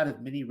for that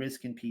of many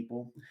red-skinned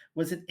people,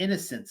 was an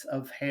innocence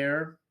of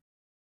hair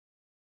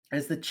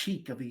as the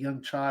cheek of a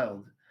young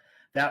child.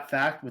 That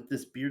fact with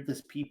this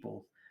beardless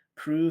people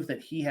proved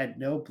that he had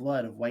no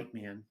blood of white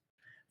man.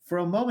 For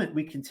a moment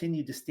we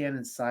continued to stand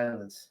in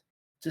silence.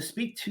 To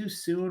speak too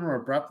soon or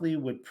abruptly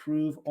would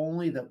prove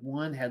only that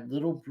one had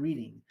little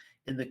breeding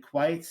in the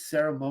quiet,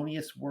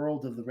 ceremonious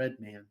world of the red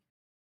man.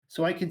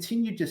 So I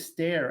continued to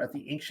stare at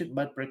the ancient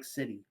mud brick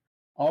city,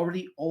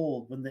 already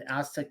old when the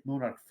Aztec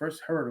monarch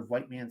first heard of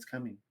white man's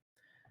coming.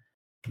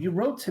 You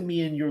wrote to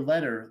me in your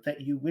letter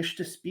that you wished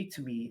to speak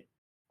to me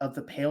of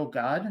the pale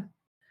god,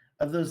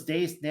 of those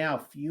days now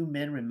few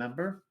men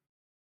remember.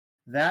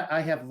 That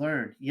I have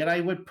learned, yet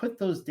I would put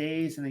those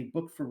days in a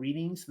book for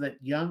reading so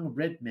that young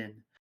red men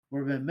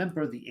will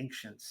remember the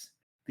ancients,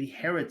 the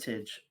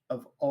heritage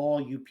of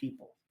all you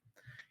people.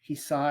 He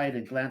sighed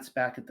and glanced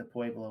back at the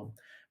pueblo.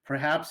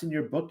 Perhaps in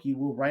your book you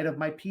will write of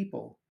my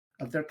people,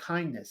 of their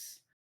kindness,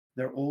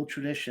 their old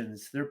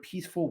traditions, their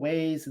peaceful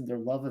ways, and their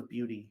love of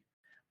beauty.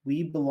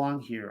 We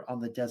belong here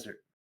on the desert.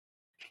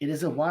 It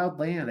is a wild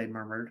land, I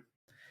murmured.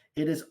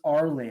 It is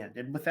our land,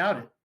 and without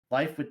it,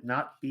 life would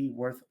not be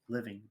worth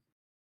living.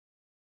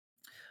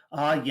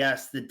 Ah,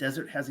 yes, the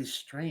desert has a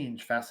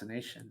strange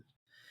fascination.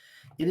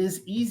 It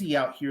is easy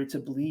out here to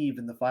believe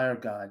in the fire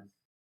god,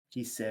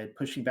 he said,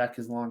 pushing back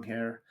his long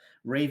hair,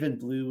 raven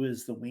blue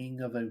as the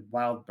wing of a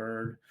wild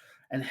bird,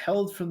 and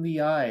held from the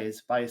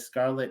eyes by a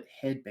scarlet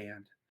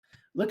headband.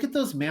 Look at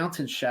those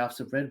mountain shafts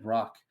of red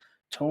rock,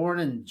 torn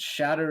and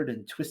shattered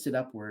and twisted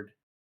upward.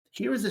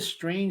 Here is a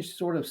strange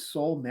sort of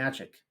soul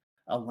magic,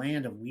 a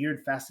land of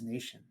weird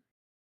fascination.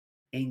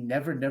 A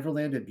never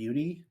land of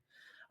beauty?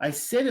 I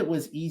said it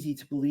was easy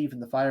to believe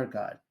in the fire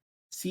god.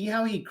 See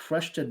how he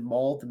crushed and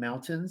mauled the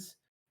mountains,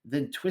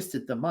 then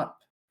twisted them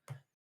up.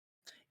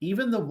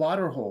 Even the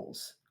water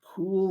holes,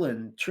 cool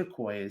and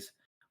turquoise,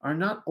 are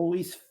not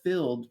always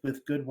filled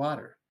with good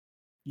water.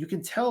 You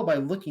can tell by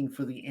looking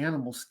for the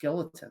animal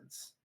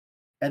skeletons.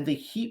 And the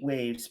heat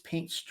waves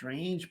paint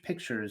strange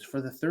pictures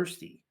for the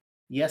thirsty.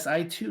 Yes,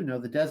 I too know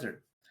the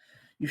desert.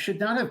 You should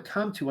not have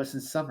come to us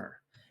in summer.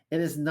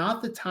 It is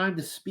not the time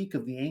to speak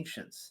of the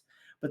ancients,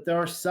 but there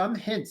are some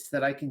hints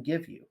that I can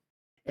give you.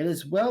 It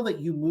is well that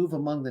you move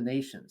among the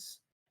nations.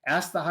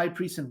 Ask the high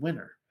priest in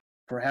winter.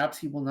 Perhaps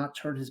he will not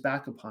turn his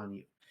back upon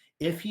you,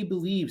 if he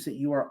believes that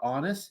you are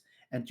honest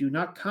and do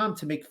not come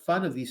to make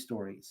fun of these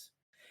stories.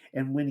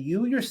 And when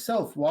you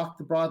yourself walk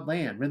the broad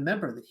land,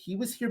 remember that he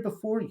was here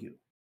before you.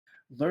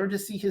 Learn to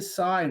see his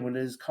sign when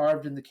it is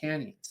carved in the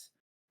canyons.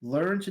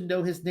 Learn to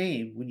know his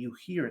name when you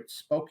hear it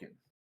spoken.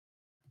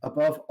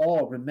 Above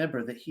all,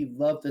 remember that he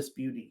loved this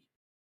beauty,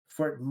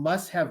 for it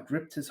must have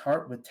gripped his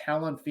heart with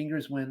talon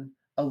fingers when,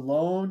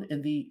 alone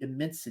in the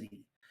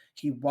immensity,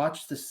 he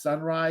watched the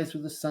sunrise or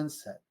the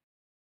sunset.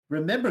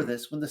 Remember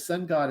this when the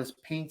sun god is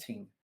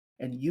painting,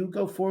 and you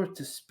go forth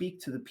to speak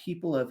to the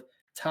people of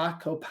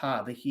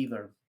Takopa, the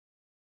healer.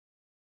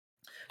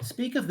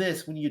 Speak of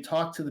this when you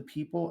talk to the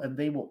people, and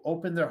they will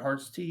open their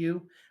hearts to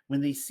you when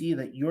they see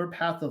that your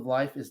path of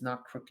life is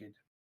not crooked,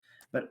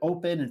 but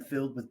open and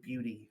filled with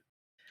beauty.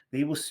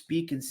 They will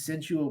speak and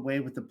send you away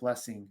with a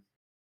blessing.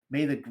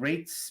 May the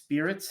Great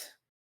Spirit,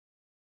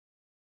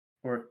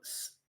 or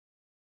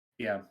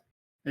yeah,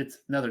 it's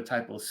another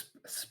typo,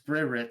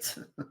 spirit.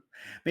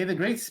 May the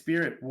Great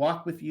Spirit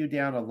walk with you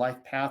down a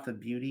life path of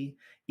beauty,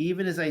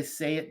 even as I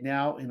say it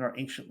now in our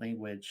ancient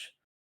language.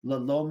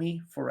 Lalomi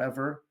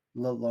forever,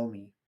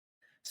 Lalomi.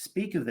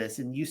 Speak of this,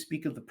 and you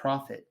speak of the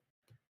prophet.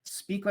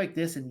 Speak like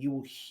this, and you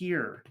will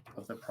hear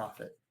of the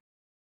prophet.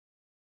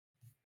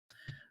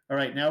 All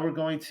right, now we're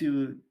going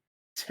to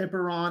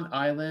Tiburon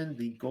Island,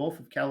 the Gulf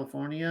of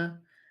California.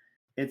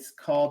 It's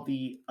called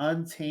the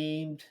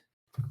Untamed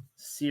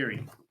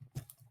Siri.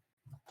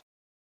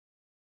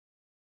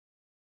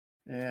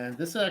 And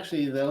this is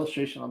actually the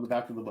illustration on the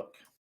back of the book.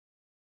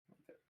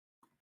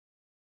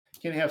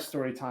 Can't have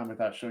story time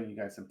without showing you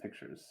guys some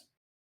pictures.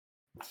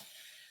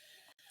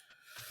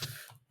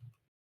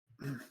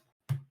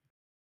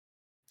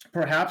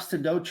 Perhaps to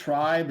no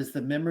tribe is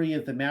the memory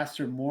of the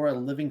master more a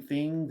living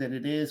thing than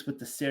it is with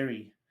the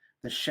Seri,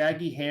 the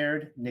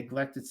shaggy-haired,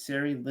 neglected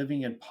Seri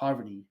living in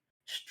poverty,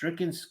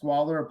 stricken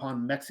squalor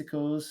upon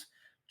Mexico's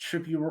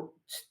Tiburon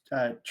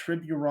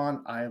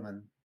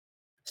Island.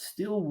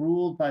 Still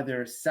ruled by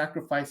their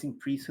sacrificing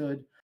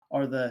priesthood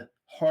are the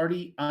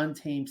hardy,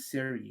 untamed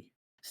Seri,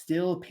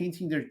 still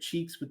painting their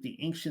cheeks with the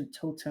ancient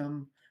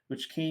totem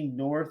which came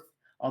north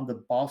on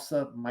the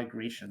Balsa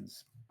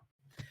migrations.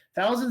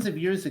 Thousands of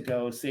years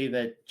ago, say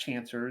the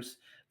chanters,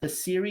 the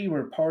Seri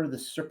were part of the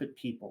serpent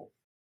people,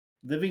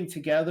 living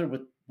together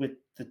with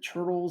the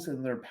turtles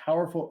in their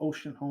powerful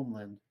ocean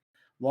homeland,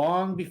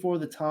 long before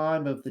the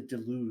time of the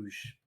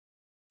deluge.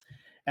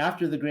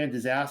 After the grand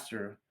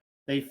disaster,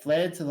 they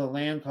fled to the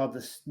land called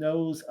the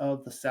Snows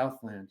of the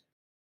Southland.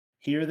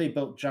 Here they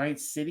built giant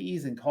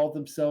cities and called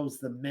themselves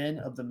the Men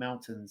of the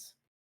Mountains.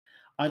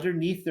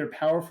 Underneath their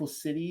powerful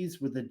cities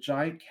were the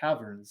giant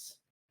caverns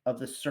of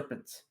the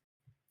serpents.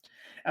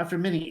 After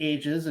many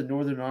ages, a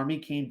northern army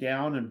came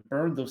down and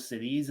burned those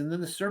cities, and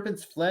then the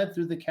serpents fled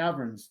through the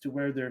caverns to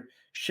where their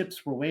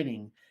ships were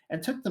waiting,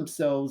 and took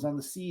themselves on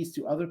the seas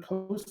to other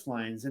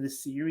coastlines in a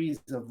series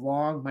of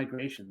long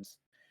migrations.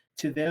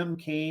 To them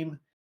came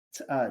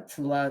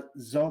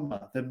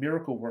Tlazoma, the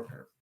miracle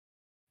worker,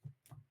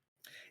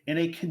 in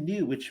a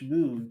canoe which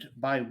moved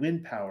by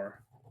wind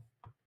power.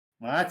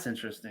 Well, that's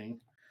interesting.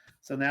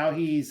 So now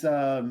he's,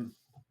 I don't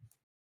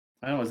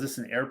know, is this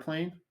an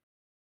airplane?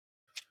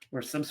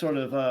 Or some sort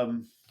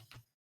of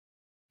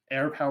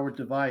air-powered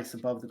device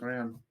above the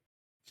ground.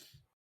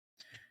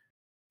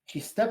 He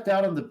stepped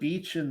out on the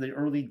beach in the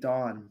early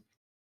dawn.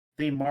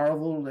 They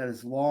marveled at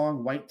his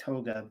long white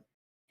toga,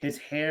 his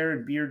hair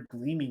and beard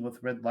gleaming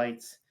with red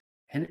lights,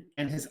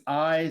 and his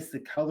eyes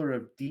the color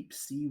of deep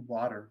sea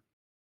water.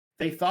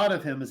 They thought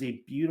of him as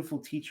a beautiful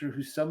teacher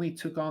who suddenly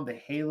took on the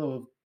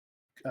halo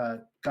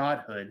of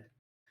godhood.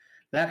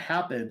 That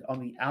happened on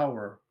the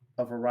hour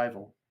of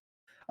arrival.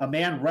 A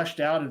man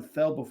rushed out and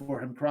fell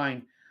before him,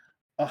 crying,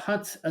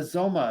 Ahunt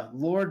Azoma,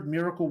 Lord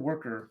Miracle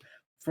Worker,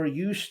 for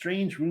you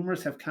strange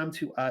rumors have come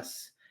to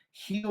us.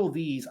 Heal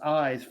these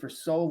eyes for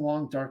so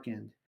long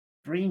darkened.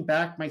 Bring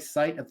back my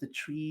sight of the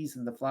trees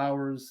and the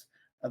flowers,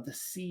 of the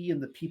sea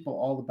and the people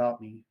all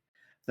about me.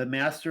 The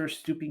master,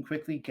 stooping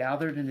quickly,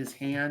 gathered in his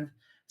hand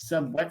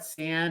some wet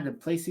sand,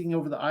 and placing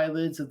over the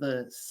eyelids of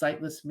the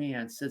sightless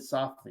man, said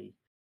softly,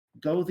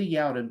 "Go thee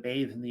out and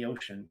bathe in the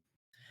ocean."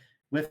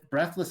 With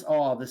breathless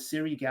awe, the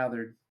Siri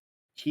gathered.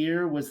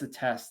 Here was the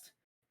test.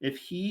 If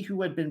he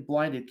who had been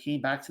blinded came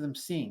back to them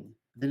seeing,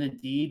 then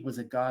indeed was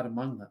a god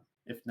among them.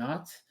 If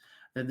not,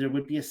 then there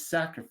would be a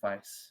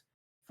sacrifice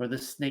for the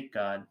snake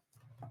god.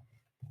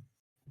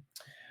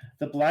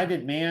 The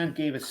blinded man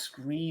gave a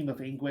scream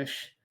of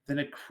anguish, then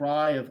a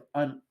cry of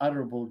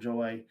unutterable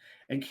joy,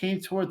 and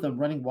came toward them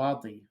running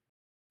wildly,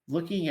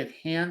 looking at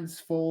hands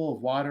full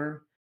of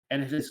water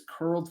and at his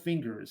curled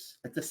fingers,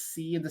 at the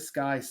sea and the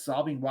sky,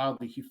 sobbing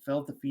wildly, he fell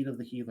at the feet of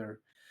the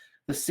healer.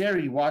 The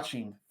Seri,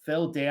 watching,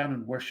 fell down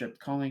and worshipped,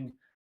 calling,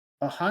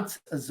 "Ahant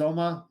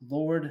Azoma,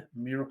 Lord,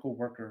 miracle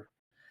worker."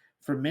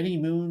 For many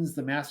moons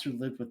the master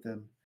lived with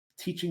them,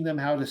 teaching them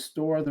how to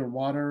store their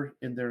water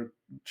in their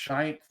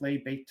giant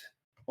clay-baked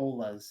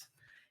olas.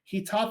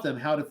 He taught them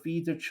how to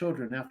feed their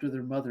children after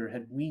their mother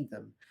had weaned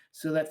them,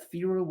 so that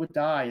fewer would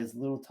die as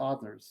little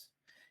toddlers.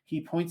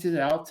 He pointed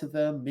out to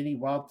them many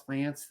wild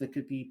plants that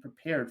could be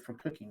prepared for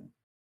cooking.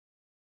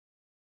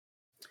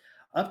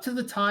 Up to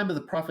the time of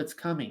the prophet's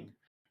coming,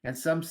 and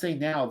some say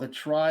now, the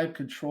tribe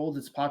controlled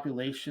its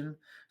population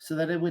so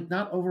that it would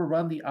not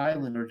overrun the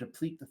island or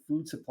deplete the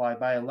food supply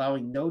by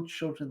allowing no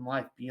children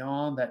life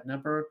beyond that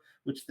number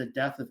which the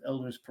death of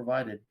elders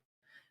provided.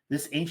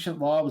 This ancient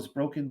law was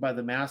broken by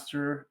the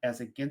master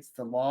as against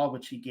the law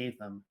which he gave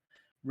them.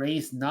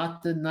 Raise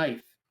not the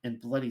knife in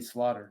bloody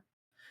slaughter.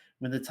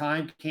 When the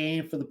time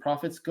came for the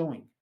prophet's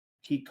going,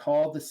 he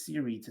called the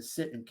Siri to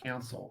sit in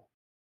council.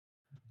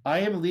 I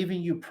am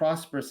leaving you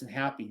prosperous and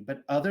happy,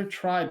 but other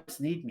tribes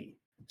need me,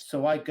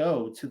 so I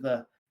go to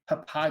the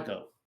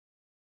Papago.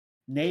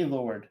 Nay,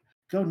 Lord,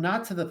 go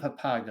not to the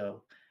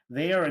Papago.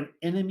 They are an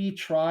enemy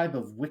tribe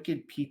of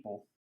wicked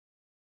people.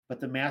 But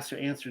the master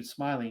answered,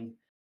 smiling,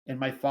 in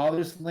my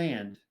father's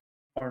land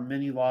are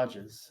many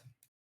lodges.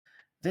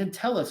 Then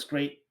tell us,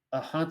 great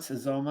Ahant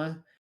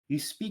Azoma, you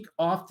speak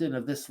often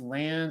of this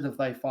land of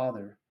thy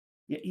father,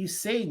 yet you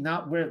say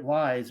not where it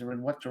lies or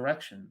in what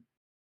direction.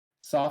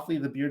 Softly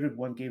the bearded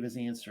one gave his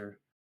answer.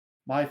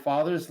 My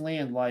father's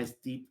land lies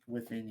deep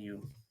within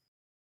you.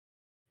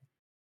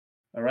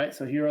 All right,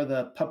 so here are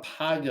the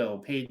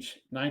Papago, page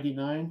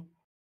 99.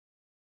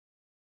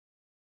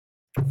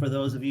 For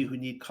those of you who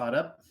need caught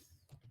up.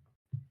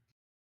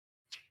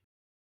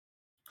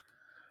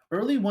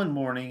 Early one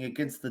morning,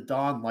 against the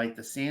dawn light,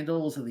 the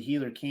sandals of the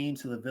healer came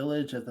to the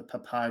village of the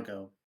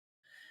Papago.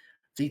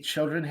 The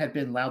children had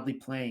been loudly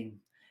playing,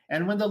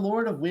 and when the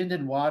Lord of Wind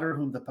and Water,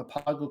 whom the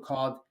Papago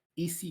called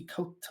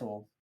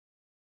Isikotl,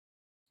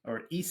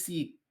 or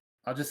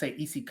I'll just say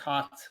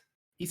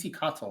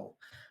Isikotl,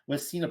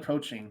 was seen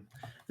approaching,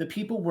 the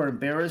people were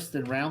embarrassed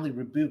and roundly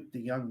rebuked the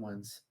young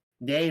ones.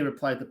 Nay,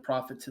 replied the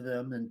prophet to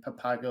them in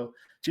Papago,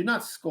 do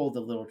not scold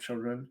the little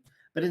children,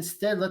 but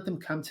instead let them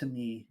come to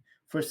me,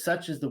 for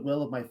such is the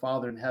will of my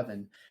Father in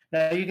heaven.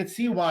 Now you can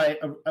see why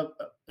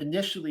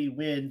initially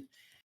when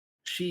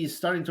she's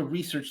starting to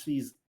research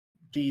these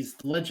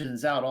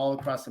legends out all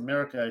across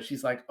America,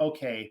 she's like,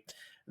 okay,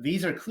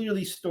 these are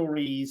clearly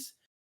stories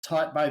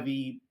taught by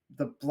the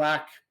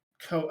black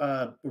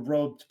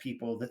robed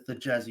people, the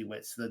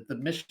Jesuits. The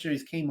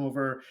missionaries came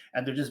over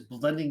and they're just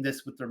blending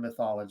this with their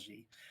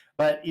mythology.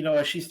 But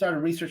as she started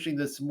researching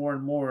this more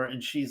and more,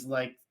 and she's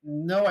like,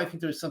 no, I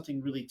think there's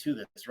something really to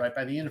this, right?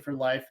 By the end of her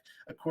life,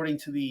 according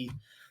to the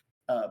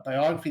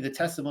biography, the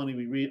testimony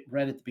we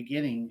read at the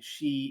beginning,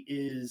 she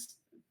is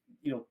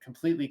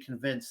completely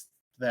convinced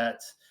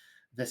that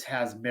this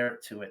has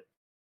merit to it.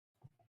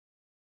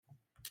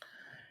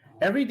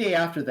 Every day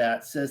after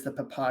that, says the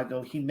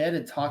Papago, he met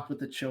and talked with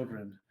the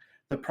children.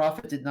 The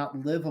prophet did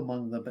not live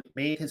among them, but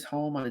made his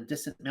home on a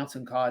distant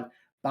mountain called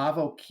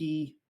Bavo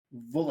Ki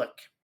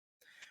Vulik,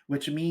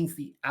 which means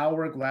the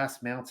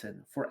hourglass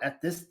mountain, for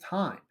at this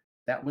time,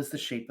 that was the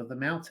shape of the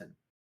mountain.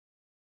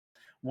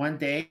 One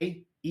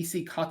day,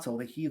 Isikotl,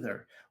 the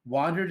healer,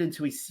 wandered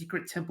into a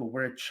secret temple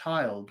where a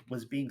child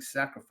was being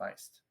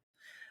sacrificed.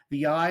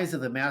 The eyes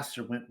of the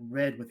master went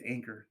red with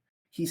anger.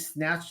 He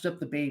snatched up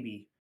the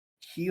baby,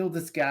 healed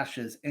its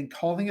gashes, and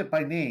calling it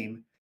by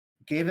name,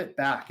 gave it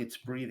back its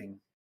breathing.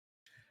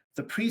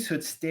 The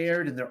priesthood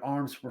stared and their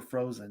arms were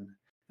frozen.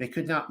 They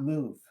could not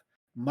move,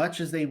 much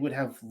as they would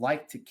have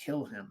liked to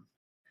kill him.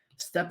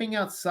 Stepping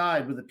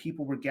outside where the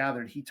people were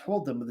gathered, he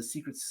told them of the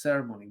secret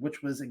ceremony,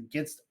 which was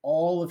against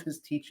all of his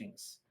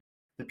teachings.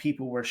 The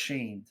people were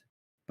ashamed,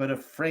 but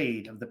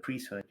afraid of the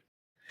priesthood.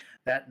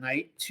 That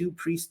night, 2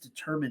 priests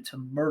determined to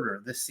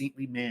murder the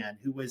saintly man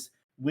who was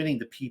winning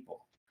the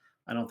people.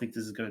 I don't think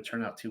this is going to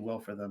turn out too well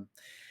for them.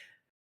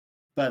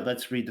 But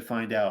let's read to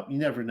find out. You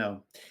never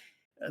know.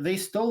 They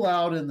stole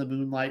out in the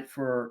moonlight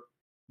for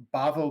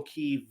Bavo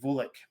Ki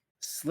Vulik,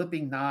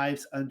 slipping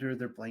knives under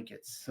their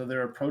blankets. So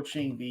they're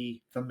approaching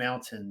the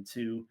mountain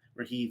to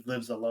where he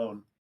lives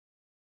alone.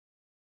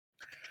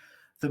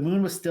 The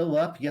moon was still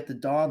up, yet the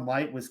dawn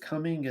light was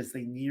coming as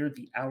they neared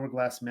the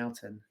hourglass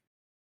mountain.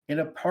 In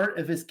a part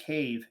of his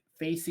cave,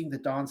 facing the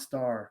dawn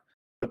star,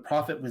 the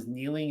prophet was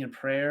kneeling in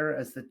prayer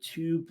as the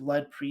two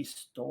blood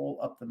priests stole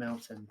up the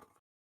mountain.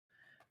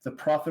 The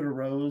prophet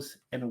arose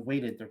and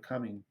awaited their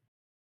coming.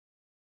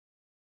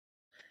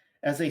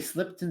 As they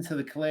slipped into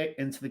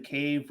the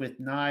cave with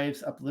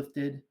knives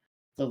uplifted,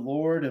 the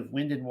Lord of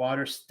wind and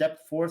water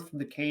stepped forth from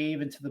the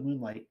cave into the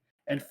moonlight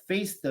and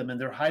faced them in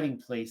their hiding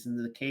place in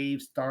the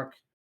cave's dark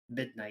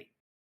midnight.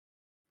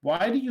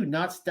 Why do you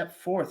not step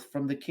forth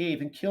from the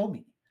cave and kill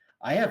me?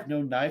 I have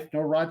no knife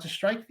nor rod to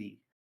strike thee.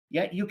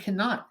 Yet you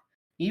cannot,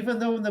 even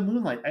though in the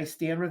moonlight I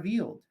stand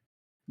revealed.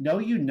 Know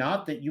you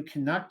not that you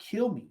cannot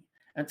kill me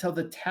until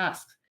the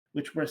tasks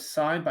which were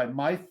assigned by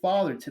my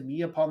Father to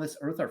me upon this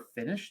earth are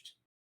finished?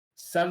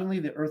 Suddenly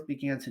the earth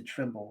began to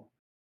tremble.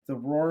 The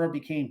roar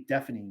became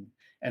deafening,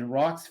 and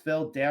rocks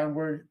fell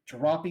downward,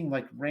 dropping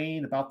like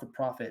rain about the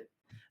prophet.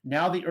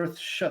 Now the earth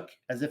shook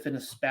as if in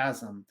a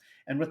spasm,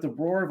 and with the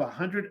roar of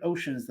 100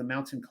 oceans the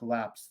mountain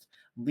collapsed,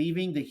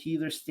 leaving the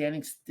healer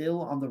standing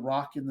still on the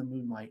rock in the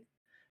moonlight.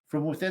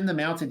 From within the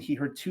mountain he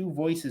heard two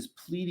voices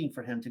pleading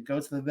for him to go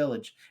to the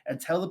village and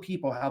tell the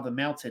people how the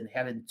mountain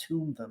had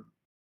entombed them.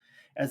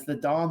 As the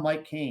dawn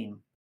light came,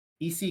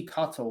 Isi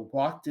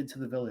walked into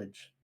the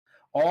village.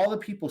 All the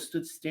people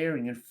stood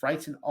staring in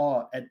frightened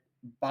awe at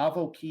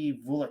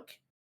Bavoki Vulik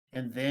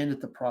and then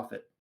at the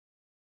prophet.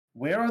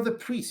 Where are the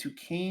priests who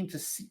came to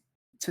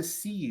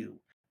see you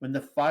when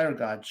the fire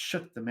god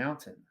shook the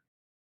mountain?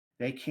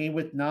 They came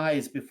with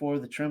knives before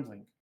the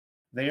trembling.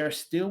 They are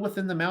still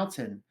within the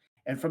mountain,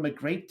 and from a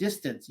great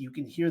distance you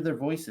can hear their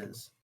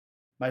voices.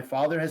 My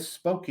Father has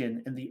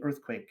spoken in the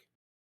earthquake.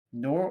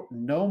 No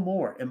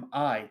more am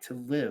I to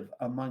live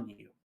among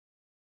you.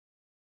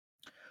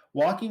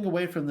 Walking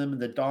away from them in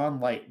the dawn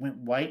light went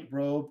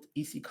white-robed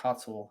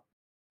Isikatl.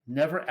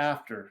 Never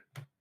after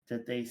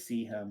did they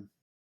see him.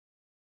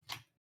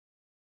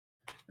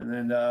 And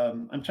then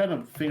I'm trying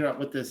to figure out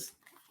what this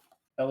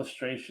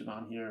illustration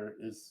on here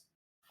is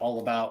all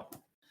about.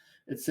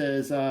 It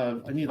says, I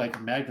need like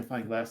a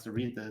magnifying glass to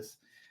read this.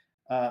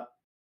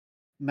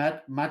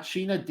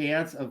 Machina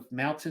dance of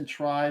mountain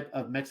tribe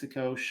of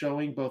Mexico,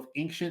 showing both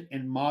ancient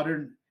and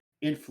modern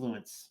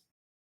influence.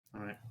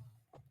 All right.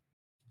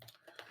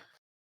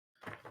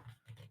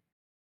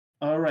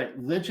 All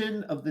right.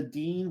 Legend of the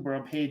Dean. We're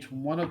on page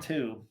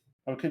 102.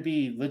 Or it could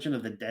be Legend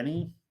of the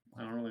Denny.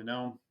 I don't really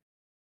know.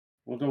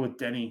 We'll go with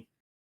Denny.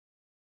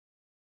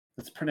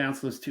 Let's pronounce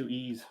those two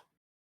E's.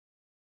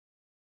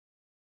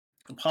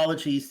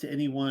 Apologies to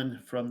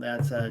anyone from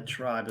that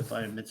tribe if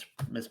I am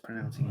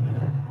mispronouncing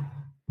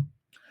it.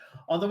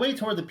 On the way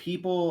toward the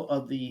people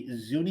of the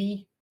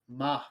Zuni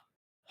Mahant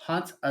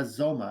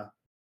Azoma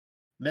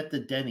met the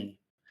Denny.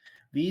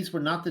 These were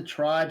not the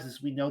tribes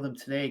as we know them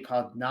today,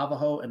 called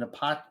Navajo and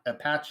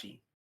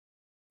Apache,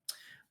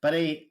 but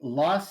a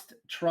lost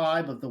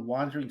tribe of the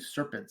wandering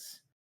serpents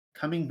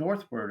coming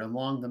northward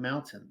along the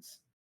mountains.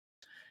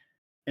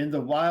 In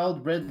the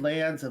wild red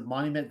lands of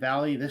Monument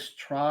Valley, this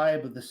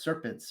tribe of the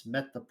serpents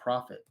met the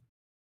prophet.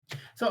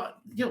 So,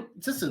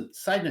 just a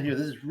side note here,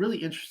 this is really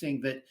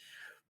interesting that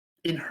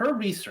in her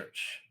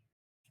research,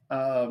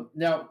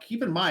 now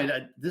keep in mind,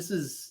 this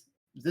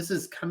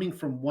is coming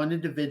from one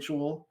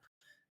individual,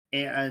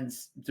 and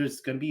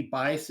there's going to be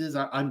biases.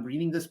 I'm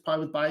reading this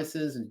probably with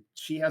biases, and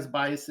she has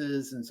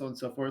biases, and so on and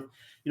so forth.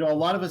 A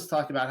lot of us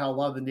talk about how a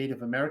lot of the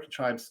Native American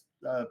tribes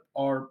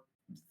are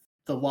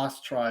the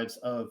lost tribes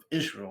of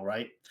Israel,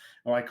 right?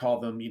 Or I call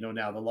them,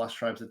 now the lost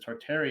tribes of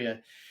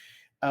Tartaria.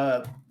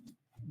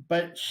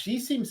 But she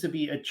seems to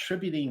be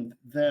attributing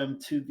them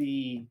to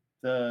the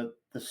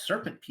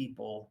serpent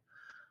people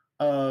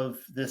of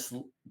this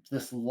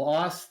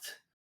lost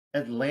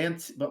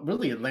Atlantis, but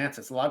really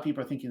Atlantis. A lot of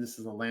people are thinking this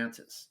is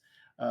Atlantis.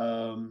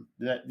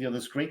 That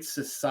this great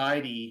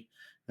society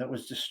that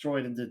was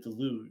destroyed in the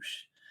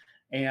deluge,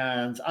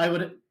 and I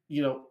would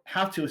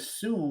have to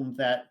assume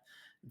that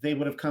they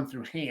would have come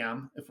through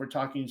Ham if we're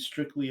talking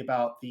strictly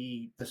about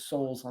the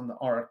souls on the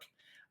ark,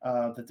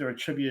 that they're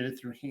attributed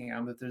through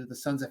Ham, that they're the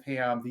sons of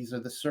Ham. These are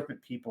the serpent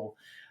people.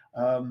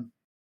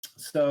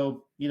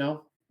 So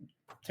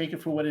take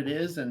it for what it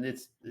is, and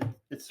it's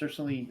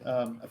certainly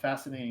a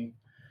fascinating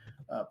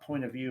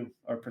point of view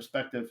or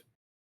perspective.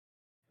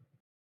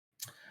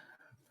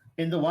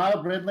 In the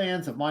wild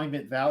redlands of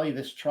Monument Valley,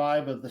 this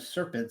tribe of the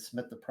serpents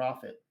met the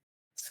prophet.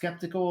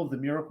 Skeptical of the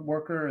miracle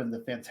worker and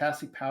the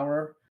fantastic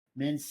power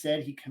men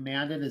said he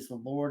commanded as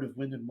the Lord of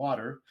wind and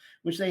water,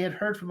 which they had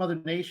heard from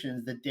other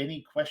nations, that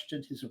Denny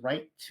questioned his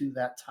right to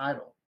that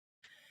title.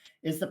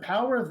 Is the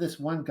power of this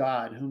one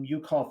God, whom you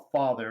call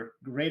Father,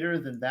 greater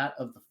than that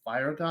of the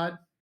fire god?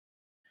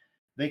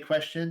 They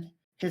questioned.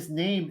 His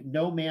name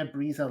no man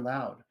breathes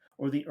aloud,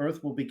 or the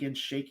earth will begin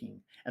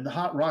shaking, and the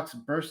hot rocks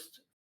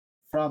burst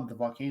from the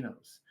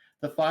volcanoes.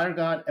 The fire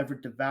god ever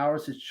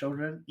devours his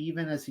children,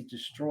 even as he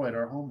destroyed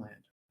our homeland.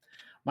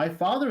 My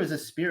Father is a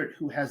spirit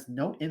who has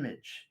no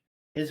image.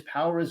 His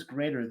power is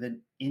greater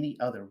than any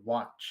other.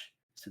 Watch,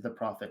 said the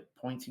prophet,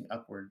 pointing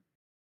upward.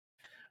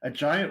 A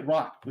giant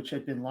rock, which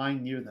had been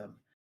lying near them,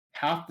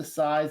 half the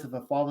size of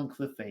a fallen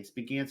cliff face,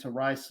 began to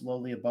rise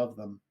slowly above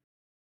them.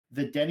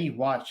 The Denny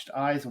watched,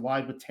 eyes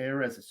wide with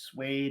terror, as it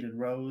swayed and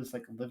rose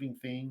like a living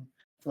thing,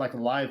 like a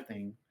live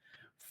thing.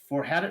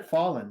 For had it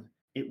fallen,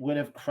 it would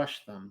have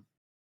crushed them.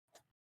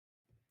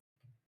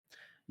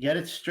 Yet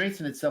it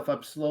straightened itself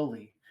up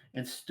slowly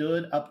and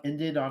stood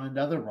upended on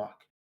another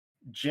rock,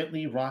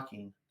 gently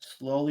rocking,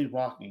 slowly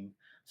rocking,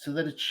 so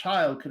that a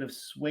child could have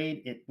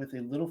swayed it with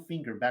a little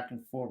finger back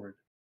and forward.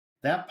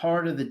 That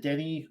part of the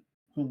Denny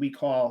whom we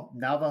call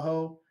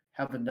Navajo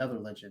have another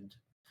legend.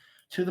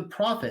 To the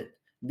prophet,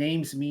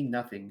 names mean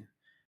nothing,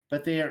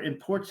 but they are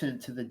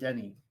important to the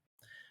Denny.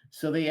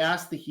 So they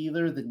asked the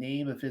healer the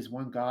name of his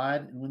one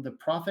god, and when the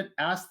prophet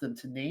asked them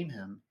to name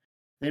him,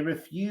 they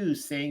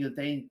refused, saying that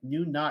they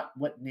knew not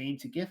what name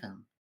to give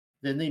him.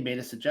 Then they made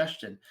a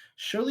suggestion.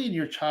 Surely in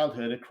your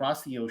childhood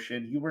across the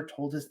ocean you were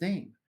told his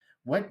name.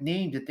 What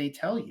name did they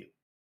tell you?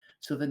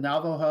 So the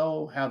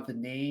Navajo have the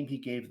name he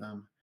gave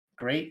them,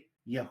 Great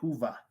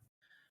Yehovah.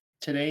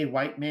 Today,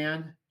 white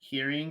man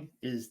hearing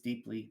is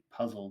deeply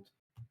puzzled.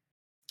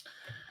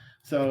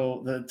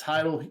 So the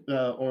title,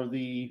 or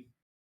the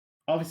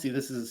obviously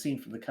this is a scene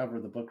from the cover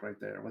of the book right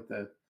there, with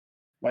the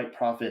white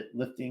prophet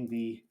lifting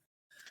the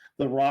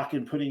rock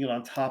and putting it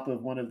on top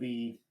of one of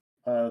the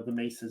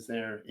mesas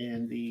there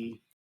in the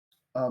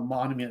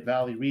Monument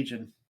Valley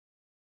region.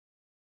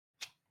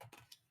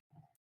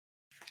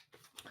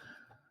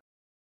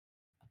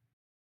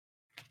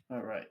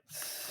 All right.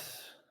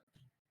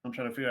 I'm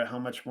trying to figure out how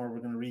much more we're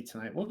going to read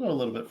tonight. We'll go a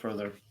little bit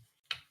further.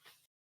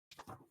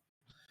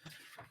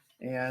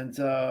 And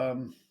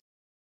so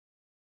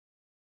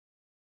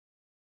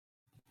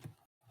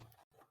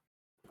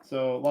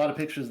a lot of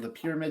pictures of the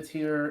pyramids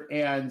here.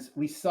 And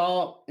we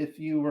saw, if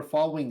you were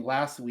following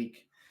last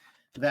week,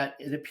 that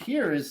it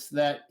appears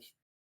that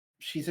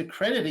she's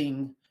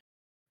accrediting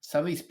some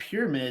of these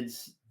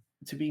pyramids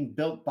to being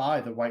built by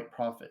the white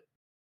prophet.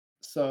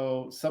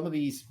 So some of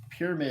these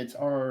pyramids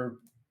are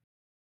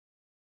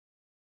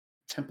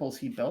temples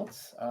he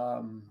built.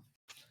 I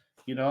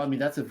mean,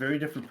 that's a very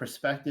different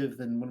perspective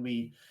than when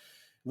we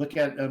look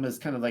at them as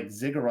kind of like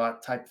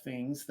ziggurat type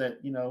things that,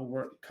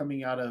 were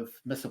coming out of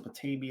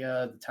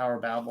Mesopotamia, the Tower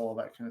of Babel, all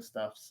that kind of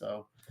stuff.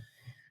 So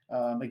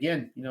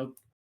again,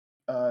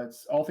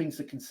 it's all things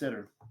to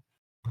consider.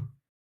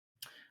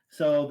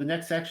 So the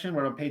next section,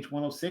 we're on page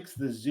 106,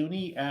 the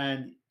Zuni,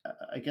 and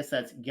I guess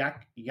that's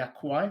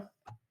Yakwai.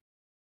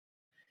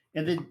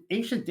 In the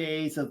ancient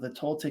days of the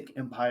Toltec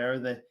Empire,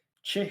 the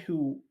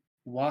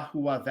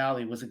Chihuahua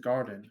Valley was a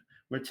garden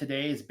where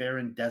today is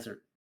barren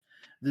desert.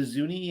 The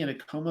Zuni and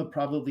Acoma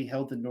probably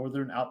held the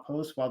northern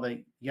outposts, while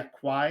the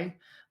Yakwai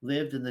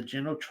lived in the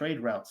general trade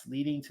routes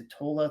leading to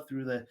Tola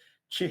through the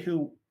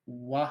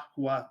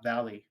Chihuahua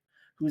Valley,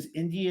 whose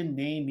Indian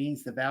name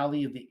means the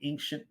Valley of the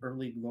Ancient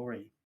Early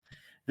Glory.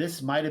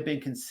 This might have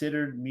been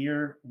considered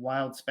mere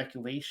wild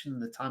speculation in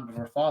the time of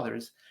our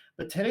fathers,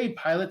 but today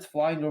pilots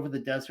flying over the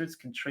deserts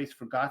can trace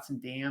forgotten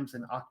dams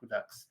and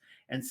aqueducts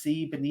and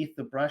see beneath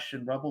the brush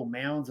and rubble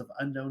mounds of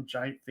unknown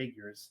giant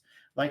figures,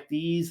 like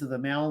these of the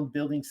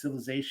mound-building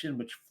civilization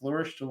which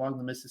flourished along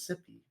the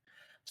Mississippi.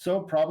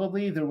 So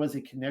probably there was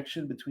a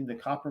connection between the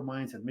copper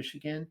mines of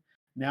Michigan,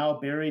 now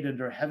buried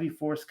under heavy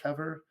forest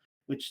cover,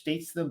 which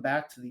dates them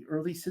back to the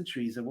early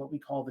centuries of what we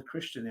call the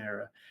Christian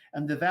era,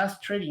 and the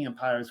vast trading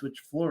empires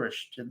which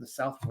flourished in the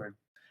southward.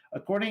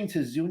 According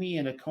to Zuni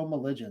and Acoma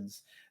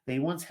legends, they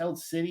once held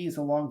cities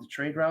along the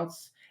trade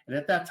routes, and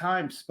at that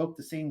time spoke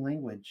the same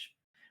language.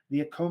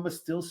 The Acoma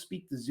still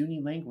speak the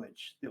Zuni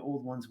language, the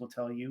old ones will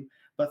tell you,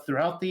 but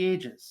throughout the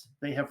ages,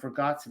 they have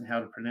forgotten how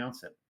to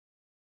pronounce it.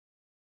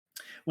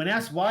 When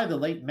asked why the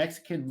late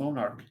Mexican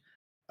monarch,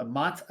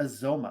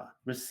 Moctezuma,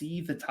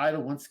 received the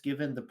title once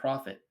given the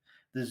prophet,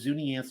 the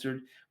Zuni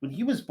answered, when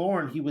he was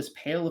born, he was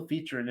pale of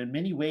feature and in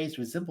many ways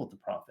resembled the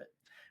prophet.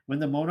 When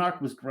the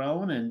monarch was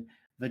grown and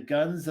the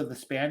guns of the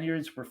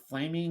Spaniards were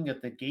flaming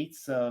at the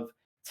gates of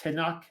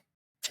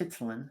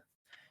Tenochtitlan,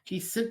 he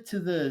sent to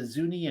the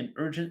Zuni an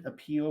urgent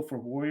appeal for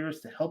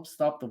warriors to help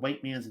stop the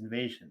white man's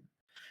invasion.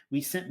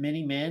 We sent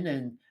many men,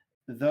 and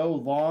though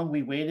long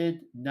we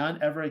waited,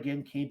 none ever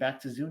again came back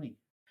to Zuni.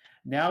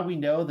 Now we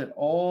know that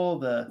all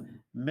the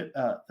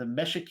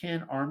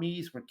Mexican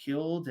armies were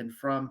killed, and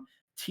from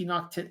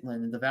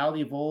Tenochtitlan in the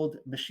valley of Old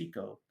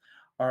Mexico,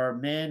 our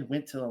men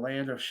went to the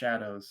land of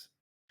shadows.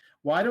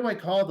 Why do I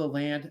call the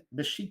land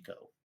Mexico?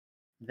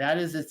 That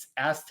is its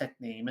Aztec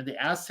name, and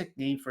the Aztec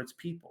name for its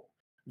people.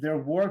 Their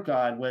war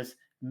god was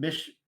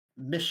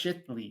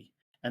Mexitli,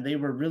 and they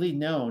were really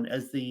known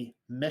as the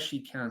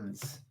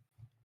Mexicans.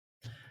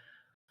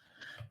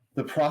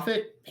 The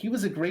prophet, he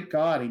was a great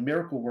god, a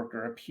miracle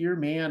worker, a pure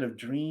man of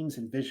dreams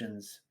and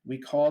visions. We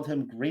called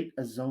him Great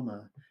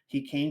Azoma.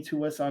 He came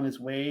to us on his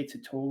way to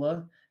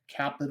Tola,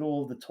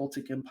 capital of the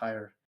Toltec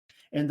Empire.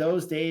 In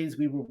those days,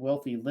 we were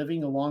wealthy,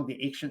 living along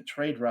the ancient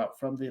trade route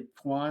from the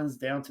Puans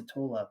down to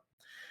Tola.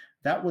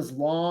 That was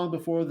long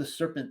before the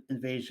serpent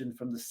invasion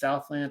from the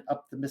Southland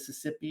up the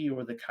Mississippi,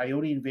 or the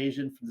coyote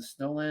invasion from the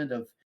snowland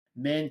of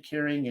men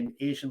carrying an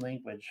Asian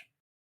language.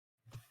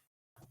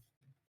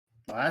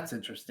 Well, that's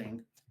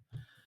interesting.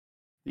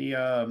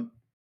 The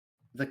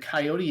The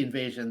Coyote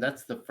invasion,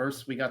 that's the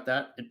first we got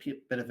that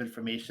bit of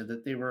information,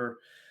 that they were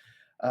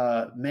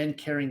men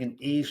carrying an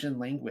Asian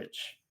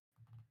language.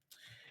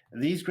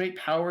 These great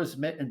powers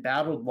met and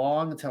battled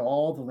long until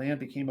all the land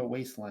became a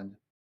wasteland.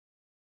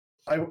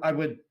 I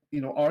would,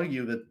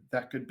 argue that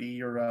that could be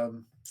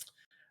your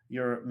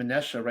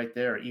Manesha right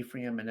there,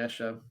 Ephraim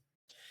Manesha,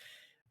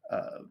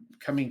 uh,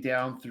 coming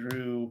down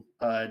through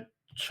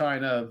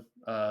China,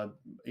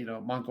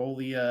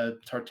 Mongolia,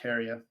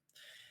 Tartaria.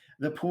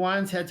 The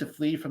Puans had to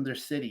flee from their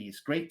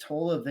cities. Great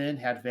Tola then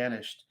had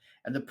vanished,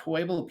 and the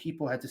Pueblo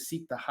people had to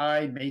seek the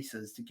high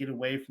mesas to get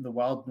away from the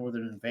wild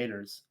northern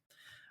invaders.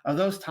 Of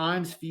those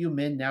times, few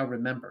men now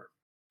remember.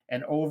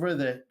 And over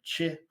the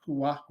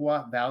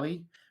Chihuahua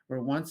Valley,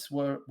 where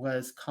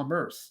was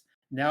commerce,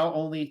 now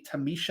only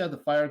Tamisha the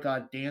fire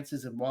god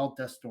dances in wild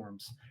dust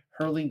storms,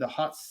 hurling the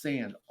hot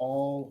sand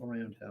all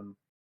around him.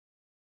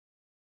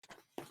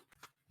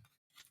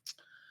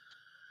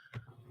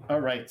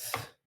 All right.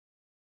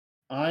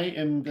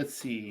 Let's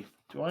see,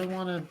 do I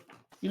want to,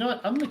 you know what?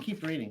 I'm going to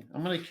keep reading.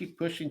 I'm going to keep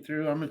pushing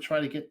through. I'm going to try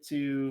to get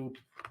to,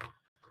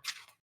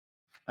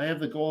 I have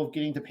the goal of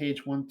getting to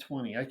page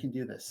 120. I can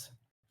do this.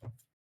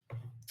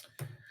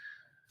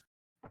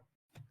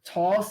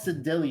 Tall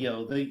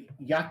Sedilio, the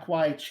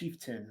Yakwai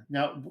chieftain.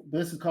 Now,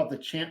 this is called the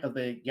Chant of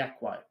the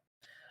Yakwai.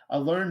 A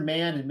learned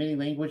man in many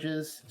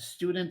languages,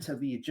 student of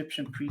the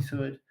Egyptian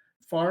priesthood,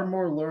 far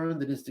more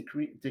learned than his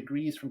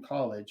degrees from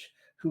college,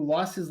 who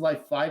lost his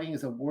life fighting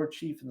as a war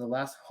chief in the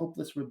last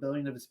hopeless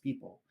rebellion of his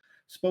people,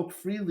 spoke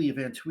freely of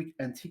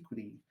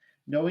antiquity,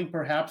 knowing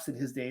perhaps that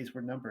his days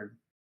were numbered.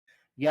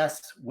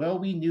 Yes, well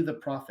we knew the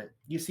prophet.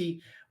 You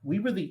see, we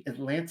were the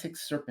Atlantic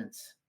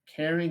serpents,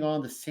 carrying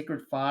on the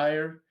sacred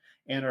fire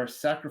and our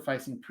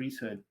sacrificing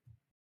priesthood.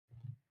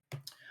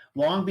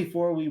 Long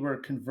before we were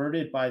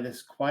converted by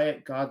this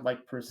quiet,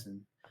 godlike person,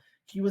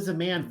 he was a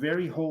man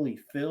very holy,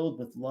 filled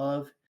with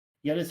love,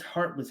 yet his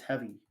heart was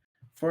heavy.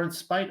 For in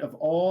spite of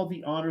all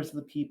the honors of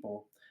the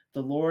people,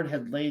 the Lord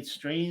had laid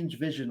strange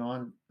visions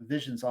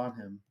on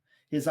him.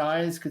 His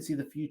eyes could see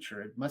the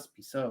future. It must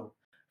be so.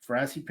 For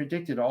as he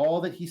predicted,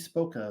 all that he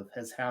spoke of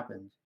has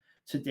happened.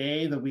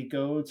 Today that we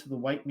go to the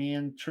white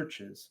man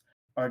churches,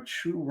 our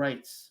true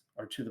rights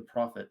are to the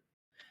prophet.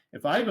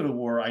 If I go to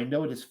war, I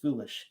know it is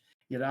foolish,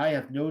 yet I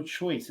have no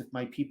choice if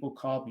my people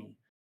call me.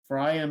 For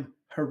I am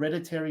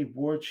hereditary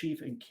war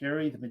chief and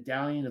carry the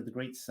medallion of the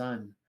great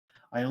sun.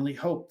 I only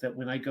hope that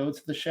when I go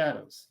to the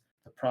shadows,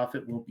 the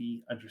prophet will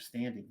be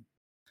understanding.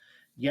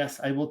 Yes,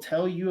 I will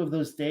tell you of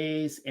those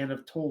days and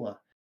of Tola,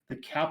 the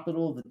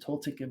capital of the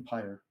Toltec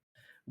Empire.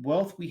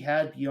 Wealth we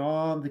had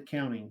beyond the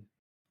counting.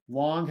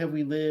 Long have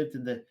we lived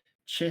in the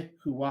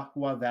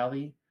Chihuahua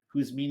Valley,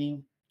 whose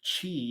meaning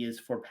Chi is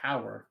for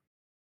power,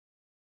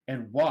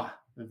 and Wa,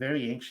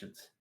 very ancient,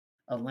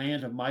 a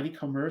land of mighty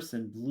commerce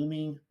and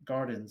blooming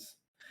gardens.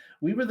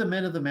 We were the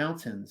men of the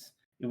mountains.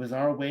 It was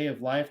our way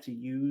of life to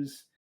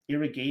use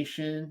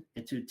irrigation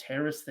and to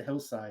terrace the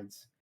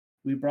hillsides.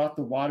 We brought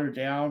the water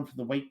down from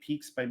the white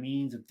peaks by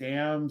means of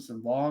dams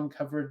and long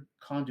covered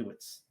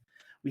conduits.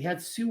 We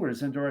had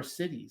sewers under our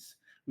cities.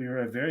 We were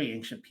a very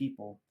ancient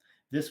people.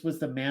 This was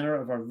the manner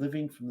of our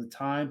living from the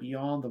time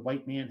beyond the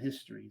white man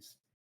histories.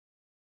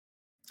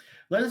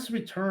 Let us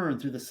return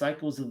through the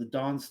cycles of the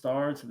dawn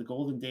star to the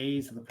golden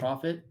days of the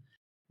prophet,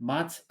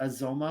 Mat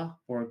Azoma,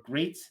 or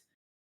Great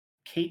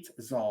Kate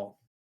Zal.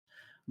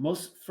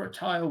 Most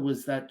fertile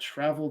was that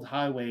traveled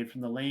highway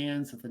from the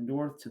lands of the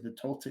north to the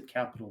Toltec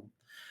capital.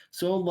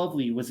 So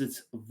lovely was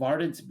its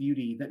verdant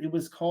beauty that it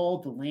was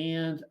called the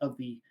land of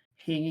the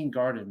hanging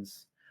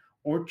gardens.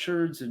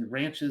 Orchards and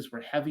ranches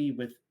were heavy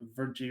with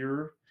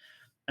verdure,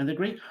 and the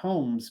great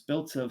homes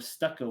built of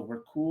stucco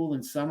were cool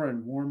in summer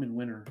and warm in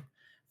winter.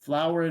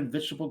 Flower and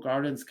vegetable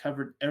gardens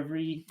covered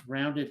every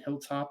rounded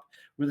hilltop,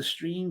 where the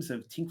streams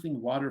of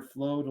tinkling water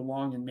flowed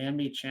along in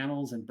man-made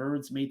channels and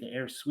birds made the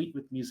air sweet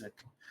with music.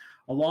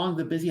 Along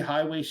the busy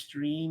highway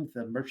streamed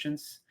the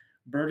merchants,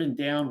 burdened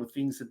down with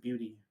things of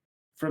beauty.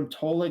 From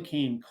Tola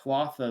came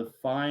cloth of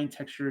fine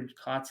textured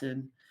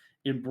cotton,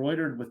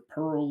 embroidered with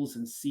pearls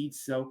and seed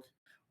silk,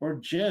 or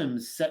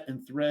gems set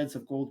in threads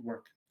of gold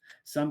work.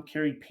 Some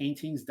carried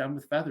paintings done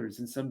with feathers,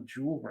 and some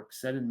jewel work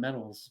set in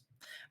metals.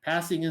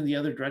 Passing in the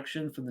other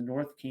direction from the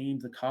north came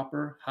the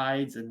copper,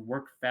 hides, and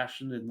work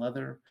fashioned in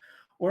leather,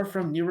 or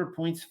from nearer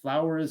points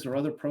flowers or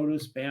other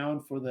produce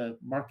bound for the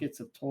markets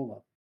of Tola.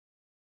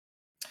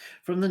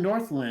 From the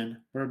northland,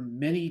 where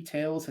many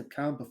tales had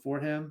come before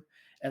him,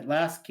 at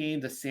last came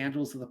the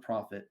sandals of the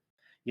prophet.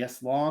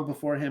 Yes, long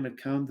before him had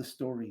come the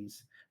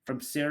stories. From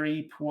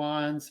Seri,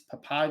 Puans,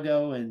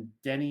 Papago, and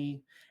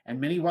Denny, and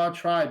many wild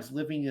tribes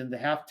living in the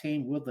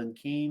half-tamed woodland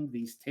came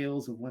these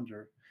tales of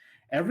wonder.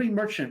 Every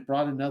merchant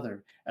brought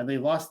another, and they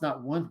lost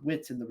not one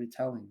wit in the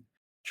retelling.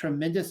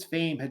 Tremendous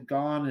fame had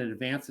gone in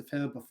advance of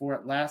him before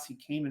at last he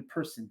came in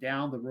person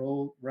down the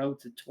road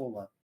to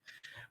Tola.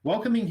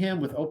 Welcoming him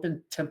with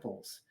open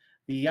temples,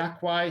 the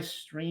Yakwai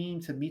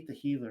streamed to meet the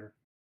healer.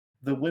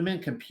 The women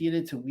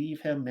competed to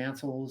weave him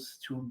mantles,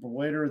 to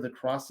embroider the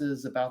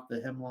crosses about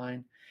the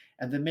hemline,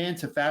 and the men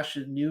to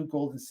fashion new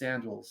golden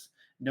sandals,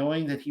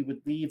 knowing that he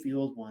would leave the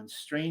old ones,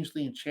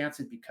 strangely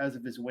enchanted because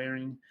of his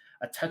wearing,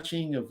 a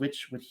touching of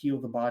which would heal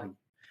the body.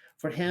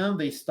 For him,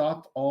 they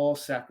stopped all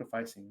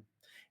sacrificing.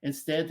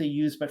 Instead, they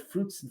used but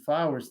fruits and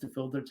flowers to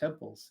fill their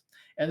temples,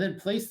 and then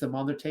placed them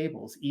on their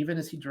tables, even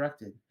as he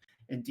directed.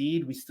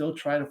 Indeed, we still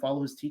try to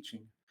follow his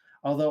teaching,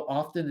 although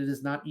often it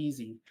is not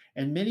easy,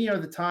 and many are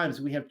the times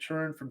we have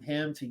turned from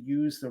him to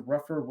use the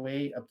rougher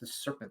way of the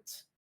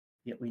serpent.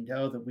 Yet we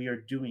know that we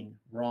are doing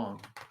wrong.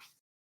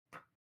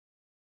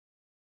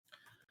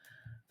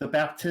 The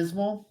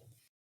baptismal,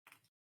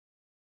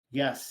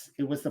 yes,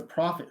 it was the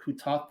prophet who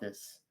taught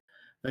this.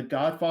 The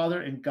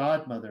godfather and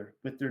godmother,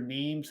 with their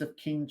names of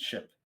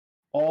kingship,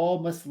 all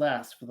must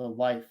last for the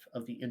life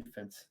of the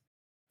infant.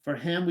 For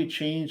him, we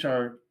change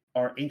our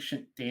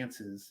ancient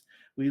dances.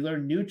 We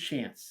learn new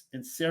chants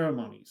and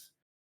ceremonies.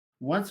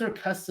 Once our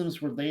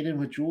customs were laden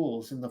with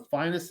jewels, and the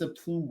finest of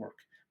plume work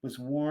was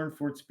worn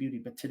for its beauty.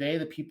 But today,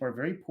 the people are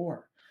very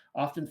poor,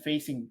 often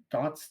facing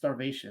gaunt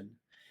starvation.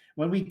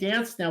 When we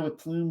dance now with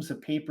plumes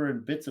of paper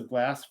and bits of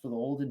glass for the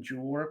olden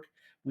jewel work,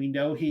 we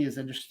know he is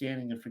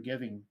understanding and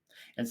forgiving.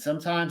 And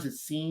sometimes it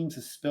seems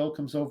a spell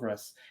comes over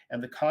us,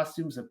 and the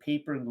costumes of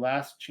paper and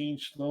glass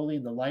change slowly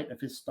in the light of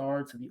his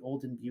star to the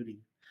olden beauty.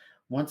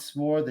 Once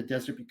more, the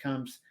desert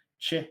becomes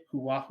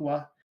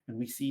Chihuahua, and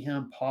we see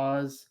him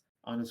pause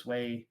on his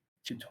way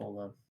to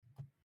Tola.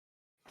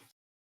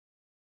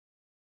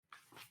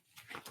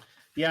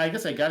 Yeah, I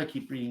guess I got to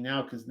keep reading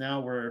now because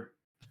now we're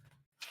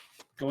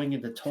going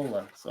into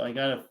Tola, so I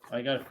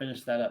gotta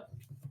finish that up.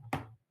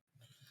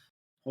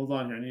 Hold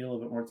on here, I need a little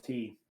bit more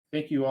tea.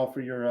 Thank you all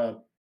for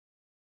your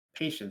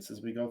patience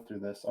as we go through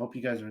this. I hope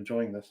you guys are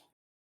enjoying this.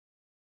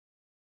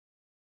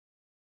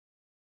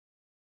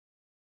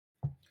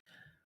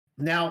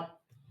 Now,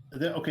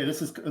 okay,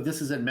 this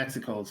is in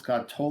Mexico. It's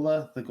called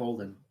Tola the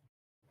Golden.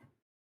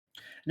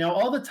 Now,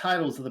 all the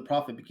titles of the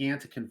prophet began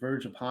to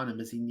converge upon him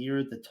as he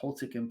neared the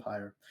Toltec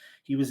Empire.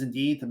 He was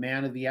indeed the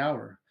man of the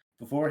hour.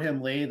 Before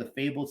him lay the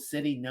fabled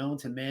city known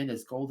to men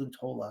as Golden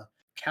Tola,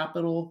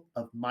 capital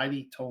of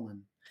mighty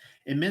Tolan.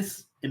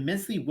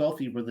 Immensely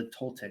wealthy were the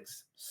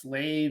Toltecs.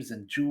 Slaves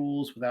and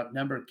jewels without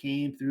number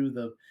came through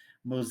the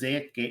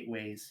mosaic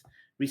gateways,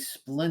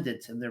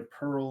 resplendent in their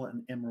pearl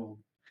and emerald.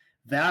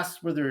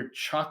 Vast were their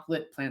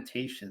chocolate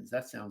plantations.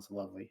 That sounds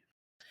lovely.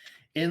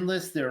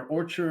 Endless their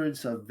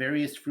orchards of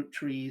various fruit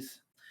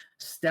trees.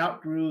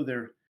 Stout grew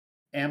their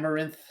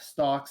amaranth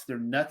stalks, their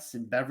nuts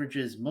and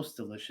beverages most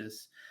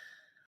delicious.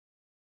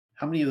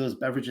 How many of those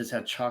beverages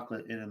had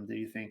chocolate in them, do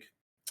you think?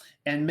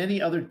 And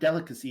many other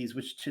delicacies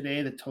which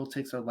today the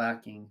Toltecs are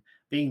lacking,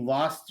 being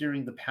lost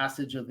during the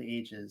passage of the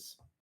ages.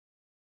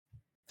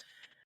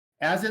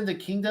 As in the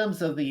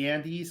kingdoms of the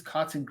Andes,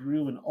 cotton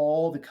grew in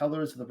all the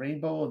colors of the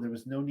rainbow, and there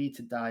was no need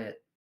to dye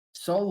it.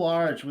 So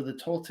large were the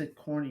Toltec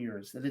corn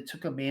ears that it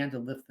took a man to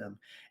lift them,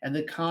 and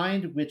the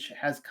kind which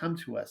has come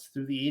to us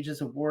through the ages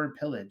of war and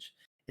pillage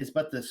is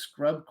but the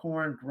scrub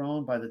corn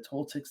grown by the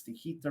Toltecs to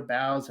heat their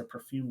boughs of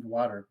perfumed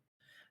water.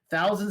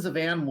 Thousands of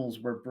animals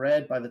were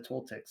bred by the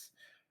Toltecs,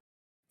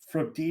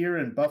 from deer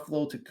and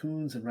buffalo to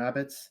coons and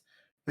rabbits.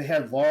 They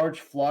had large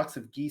flocks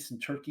of geese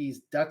and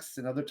turkeys, ducks,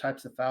 and other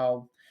types of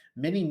fowl.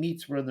 Many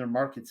meats were in their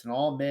markets, and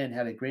all men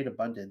had a great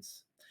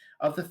abundance.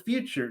 Of the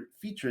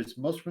features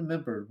most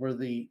remembered were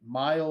the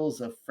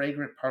miles of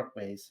fragrant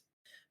parkways,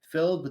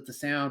 filled with the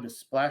sound of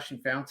splashing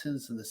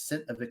fountains and the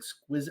scent of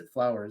exquisite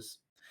flowers.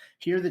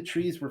 Here the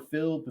trees were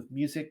filled with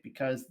music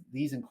because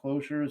these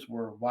enclosures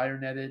were wire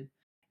netted,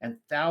 and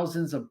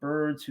thousands of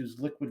birds whose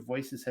liquid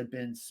voices had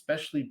been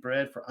specially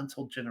bred for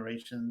untold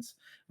generations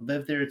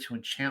lived there to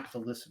enchant the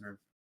listener.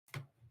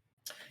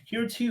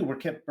 Here, too, were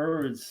kept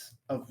birds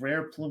of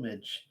rare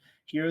plumage.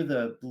 Here,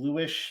 the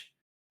bluish,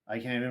 I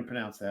can't even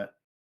pronounce that,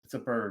 it's a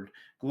bird,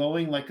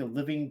 glowing like a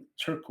living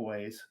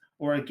turquoise,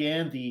 or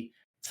again, the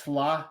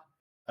tlaquicol,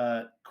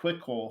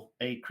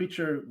 a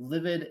creature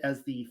livid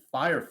as the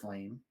fire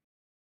flame,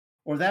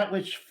 or that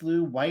which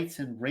flew white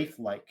and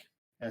wraith-like,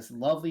 as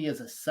lovely as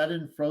a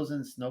sudden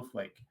frozen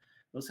snowflake.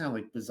 Those sound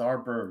like bizarre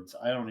birds.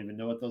 I don't even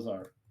know what those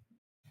are.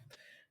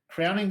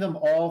 Crowning them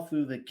all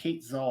flew the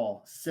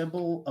Quetzal,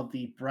 symbol of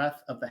the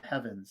breath of the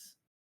heavens.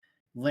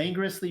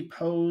 Languorously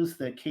posed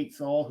the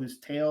Quetzal, whose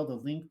tail, the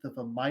length of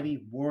a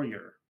mighty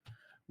warrior,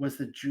 was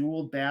the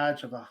jeweled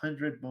badge of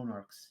 100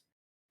 monarchs.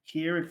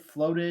 Here it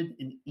floated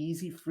in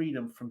easy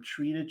freedom from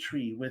tree to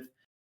tree with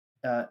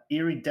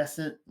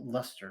iridescent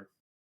luster.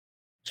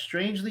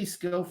 Strangely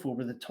skillful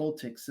were the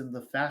Toltecs in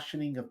the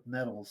fashioning of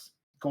metals.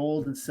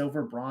 Gold and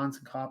silver, bronze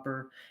and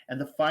copper, and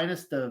the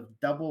finest of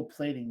double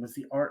plating was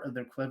the art of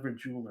their clever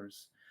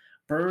jewelers.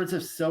 Birds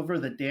of silver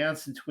that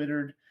danced and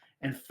twittered,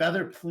 and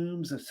feather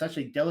plumes of such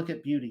a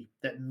delicate beauty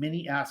that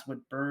many asked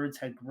what birds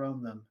had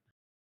grown them,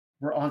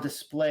 were on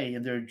display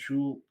in their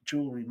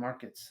jewelry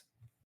markets.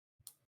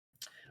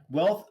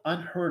 Wealth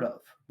unheard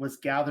of was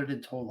gathered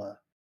in Tola.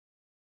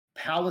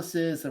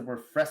 Palaces that were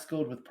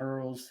frescoed with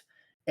pearls,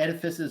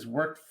 edifices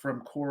worked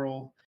from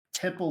coral,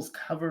 temples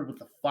covered with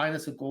the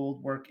finest of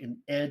gold work and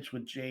edged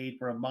with jade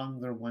were among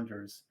their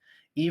wonders.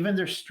 Even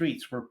their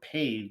streets were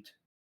paved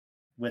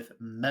with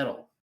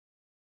metal.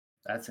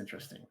 That's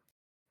interesting.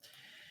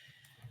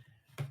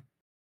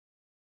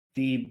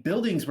 The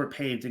buildings were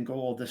paved in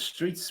gold, the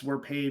streets were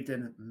paved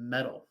in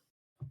metal.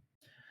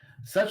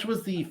 Such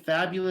was the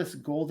fabulous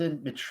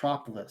golden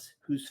metropolis,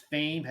 whose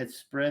fame had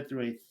spread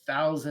through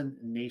 1,000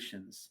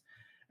 nations,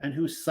 and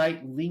whose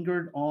site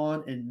lingered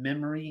on in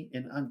memory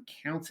in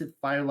uncounted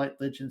firelight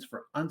legends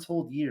for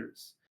untold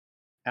years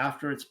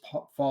after its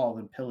fall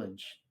and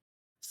pillage.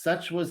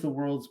 Such was the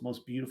world's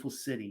most beautiful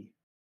city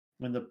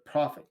when the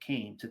prophet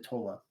came to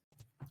Tola.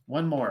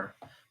 One more.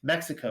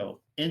 Mexico,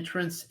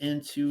 entrance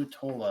into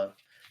Tola.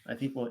 I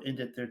think we'll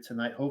end it there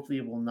tonight. Hopefully,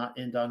 it will not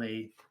end on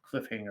a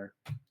cliffhanger.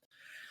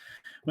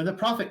 When the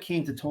prophet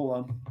came to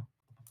Tola,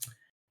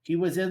 he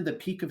was in the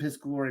peak of his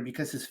glory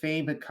because his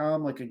fame had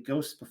come like a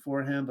ghost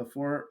before him,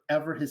 before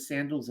ever his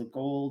sandals of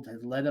gold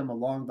had led him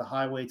along the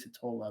highway to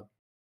Tola.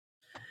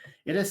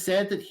 It is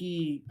said that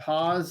he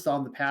paused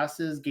on the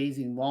passes,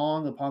 gazing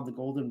long upon the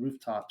golden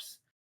rooftops,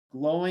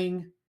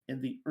 glowing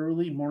in the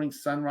early morning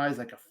sunrise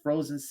like a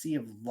frozen sea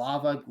of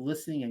lava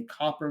glistening in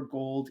copper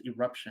gold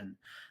eruption.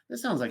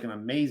 This sounds like an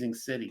amazing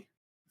city.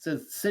 It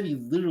says city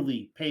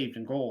literally paved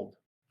in gold.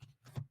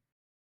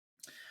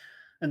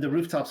 And the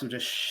rooftops would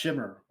just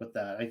shimmer with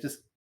that. I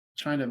just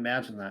trying to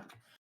imagine that.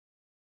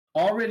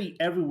 Already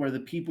everywhere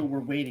the people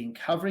were waiting,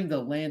 covering the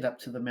land up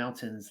to the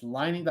mountains,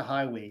 lining the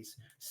highways,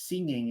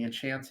 singing and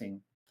chanting.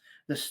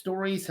 The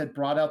stories had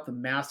brought out the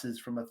masses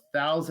from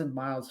 1,000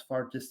 miles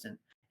far distant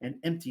and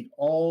emptied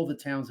all the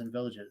towns and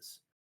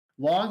villages.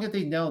 Long had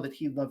they known that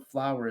he loved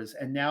flowers,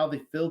 and now they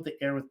filled the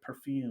air with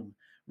perfume,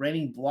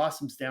 raining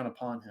blossoms down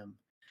upon him.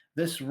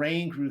 This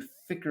rain grew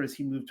thicker as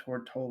he moved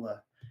toward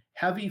Tola.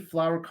 Heavy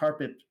flower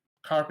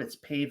carpets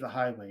paved the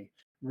highway.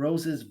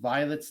 Roses,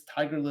 violets,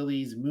 tiger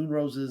lilies, moon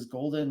roses,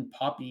 golden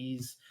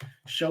poppies,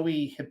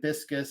 showy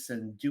hibiscus,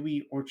 and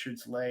dewy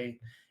orchards lay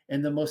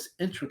in the most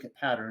intricate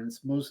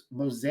patterns,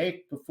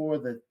 mosaic before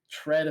the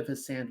tread of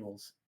his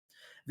sandals.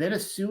 Then,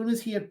 as soon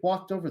as he had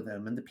walked over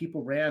them, and the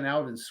people ran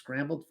out and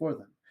scrambled for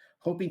them,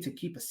 hoping to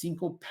keep a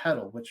single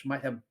petal which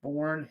might have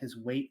borne his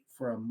weight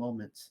for a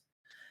moment.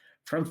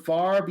 From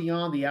far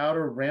beyond the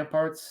outer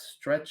ramparts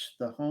stretched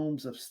the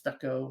homes of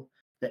stucco,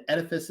 the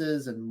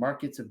edifices and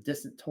markets of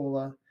distant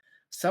Tola.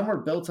 Some were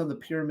built on the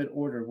pyramid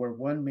order, where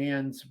one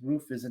man's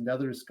roof is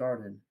another's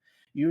garden.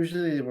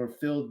 Usually they were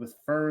filled with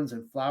ferns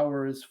and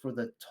flowers, for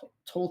the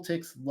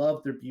Toltecs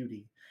loved their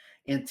beauty,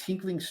 and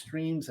tinkling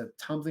streams of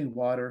tumbling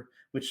water,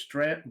 which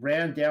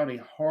ran down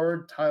a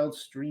hard tiled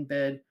stream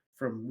bed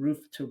from roof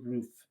to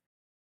roof.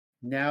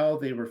 Now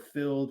they were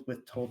filled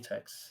with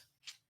Toltecs.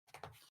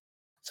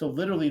 So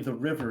literally the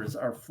rivers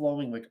are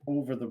flowing like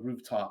over the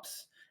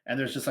rooftops, and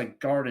there's just like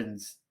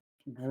gardens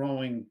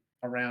growing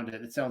around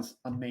it. It sounds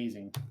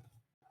amazing.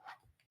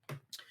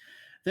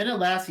 Then at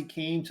last he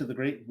came to the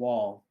great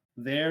wall.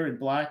 There in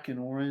black and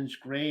orange,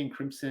 gray and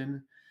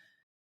crimson,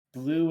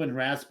 blue and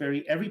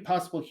raspberry, every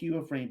possible hue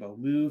of rainbow,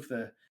 moved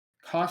the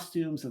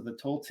costumes of the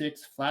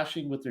Toltecs,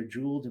 flashing with their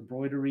jeweled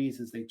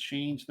embroideries as they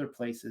changed their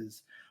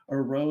places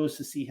or rose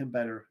to see him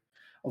better.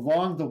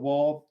 Along the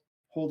wall,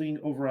 holding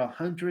over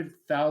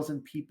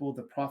 100,000 people,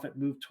 the prophet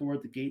moved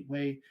toward the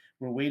gateway,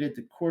 where waited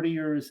the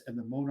courtiers and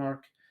the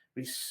monarch,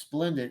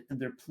 resplendent in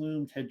their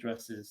plumed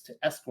headdresses, to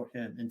escort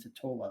him into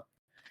Tola.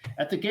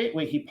 At the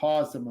gateway, he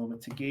paused a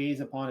moment to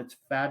gaze upon its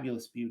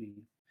fabulous beauty.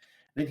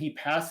 Then he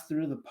passed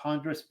through the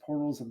ponderous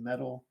portals of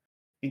metal,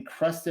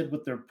 encrusted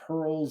with their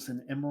pearls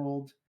and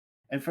emerald,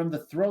 and from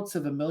the throats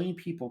of 1,000,000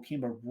 people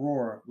came a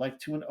roar like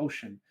to an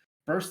ocean,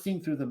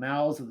 bursting through the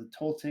mouths of the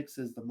Toltecs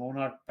as the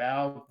monarch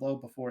bowed low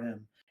before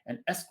him and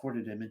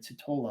escorted him into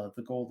Tola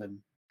the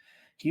Golden.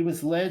 He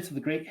was led to the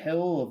great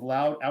hill of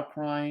loud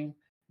outcrying,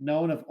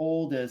 known of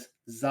old as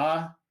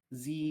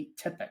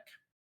Tepec,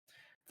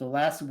 the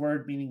last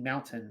word meaning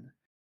mountain,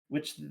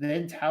 which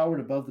then towered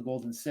above the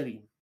Golden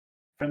City.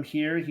 From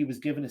here, he was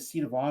given a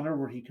seat of honor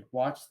where he could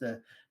watch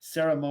the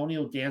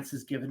ceremonial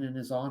dances given in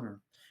his honor,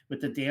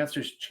 with the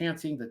dancers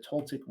chanting the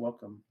Toltec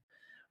welcome.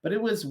 But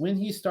it was when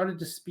he started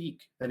to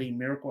speak that a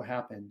miracle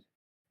happened.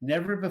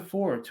 Never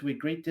before, to a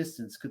great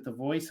distance, could the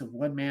voice of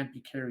one man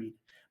be carried,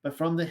 but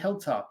from the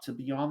hilltop to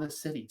beyond the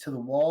city, to the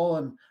wall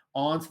and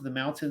on to the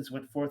mountains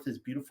went forth his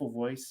beautiful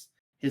voice,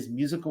 his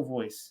musical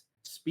voice,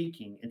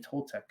 speaking in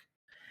Toltec.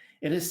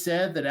 It is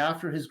said that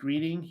after his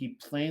greeting, he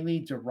plainly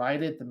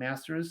derided the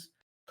masters,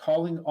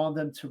 calling on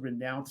them to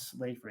renounce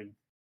slavery.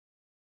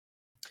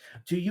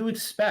 Do you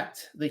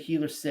expect, the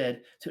healer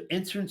said, to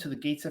enter into the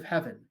gates of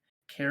heaven,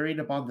 carried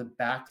upon the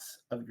backs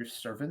of your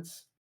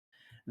servants?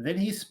 Then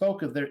he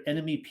spoke of their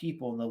enemy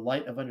people in the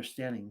light of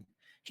understanding.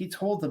 He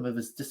told them of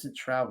his distant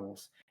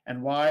travels,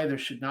 and why there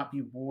should not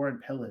be war and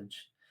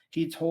pillage.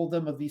 He told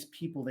them of these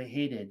people they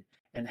hated,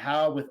 and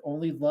how with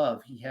only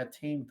love he had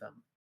tamed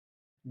them.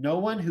 No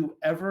one who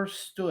ever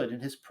stood in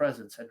his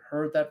presence and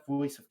heard that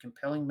voice of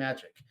compelling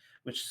magic,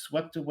 which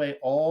swept away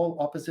all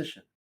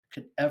opposition,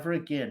 could ever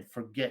again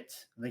forget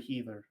the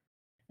healer.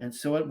 And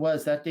so it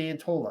was that day in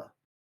Tola.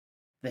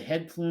 The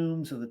head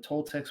plumes of the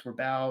Toltecs were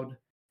bowed,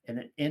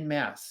 and en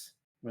masse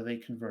were they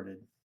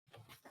converted.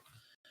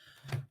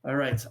 All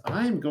right,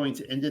 I'm going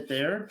to end it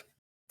there.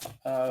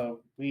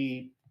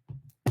 We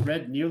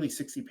read nearly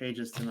 60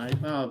 pages tonight.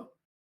 Well,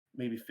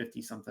 maybe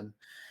 50 something.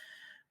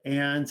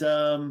 And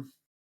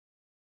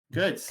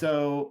good.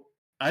 So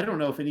I don't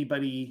know if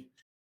anybody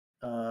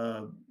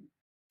uh,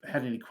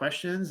 had any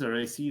questions, or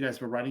I see you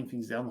guys were writing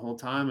things down the whole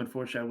time.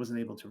 Unfortunately, I wasn't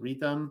able to read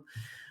them,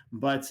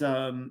 but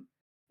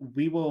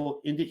we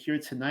will end it here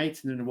tonight,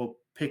 and then we'll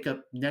pick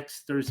up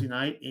next Thursday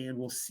night, and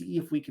we'll see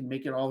if we can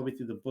make it all the way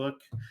through the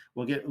book.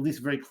 We'll get at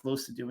least very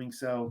close to doing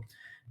so,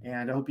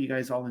 and I hope you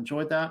guys all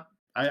enjoyed that.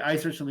 I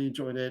certainly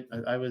enjoyed it.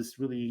 I was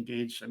really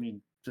engaged. I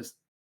mean, just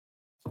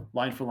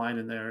line for line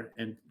in there,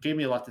 and gave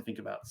me a lot to think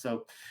about.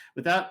 So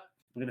with that,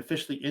 we're going to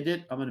officially end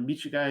it. I'm going to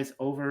meet you guys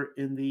over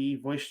in the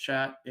voice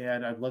chat,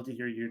 and I'd love to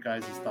hear your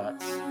guys'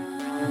 thoughts.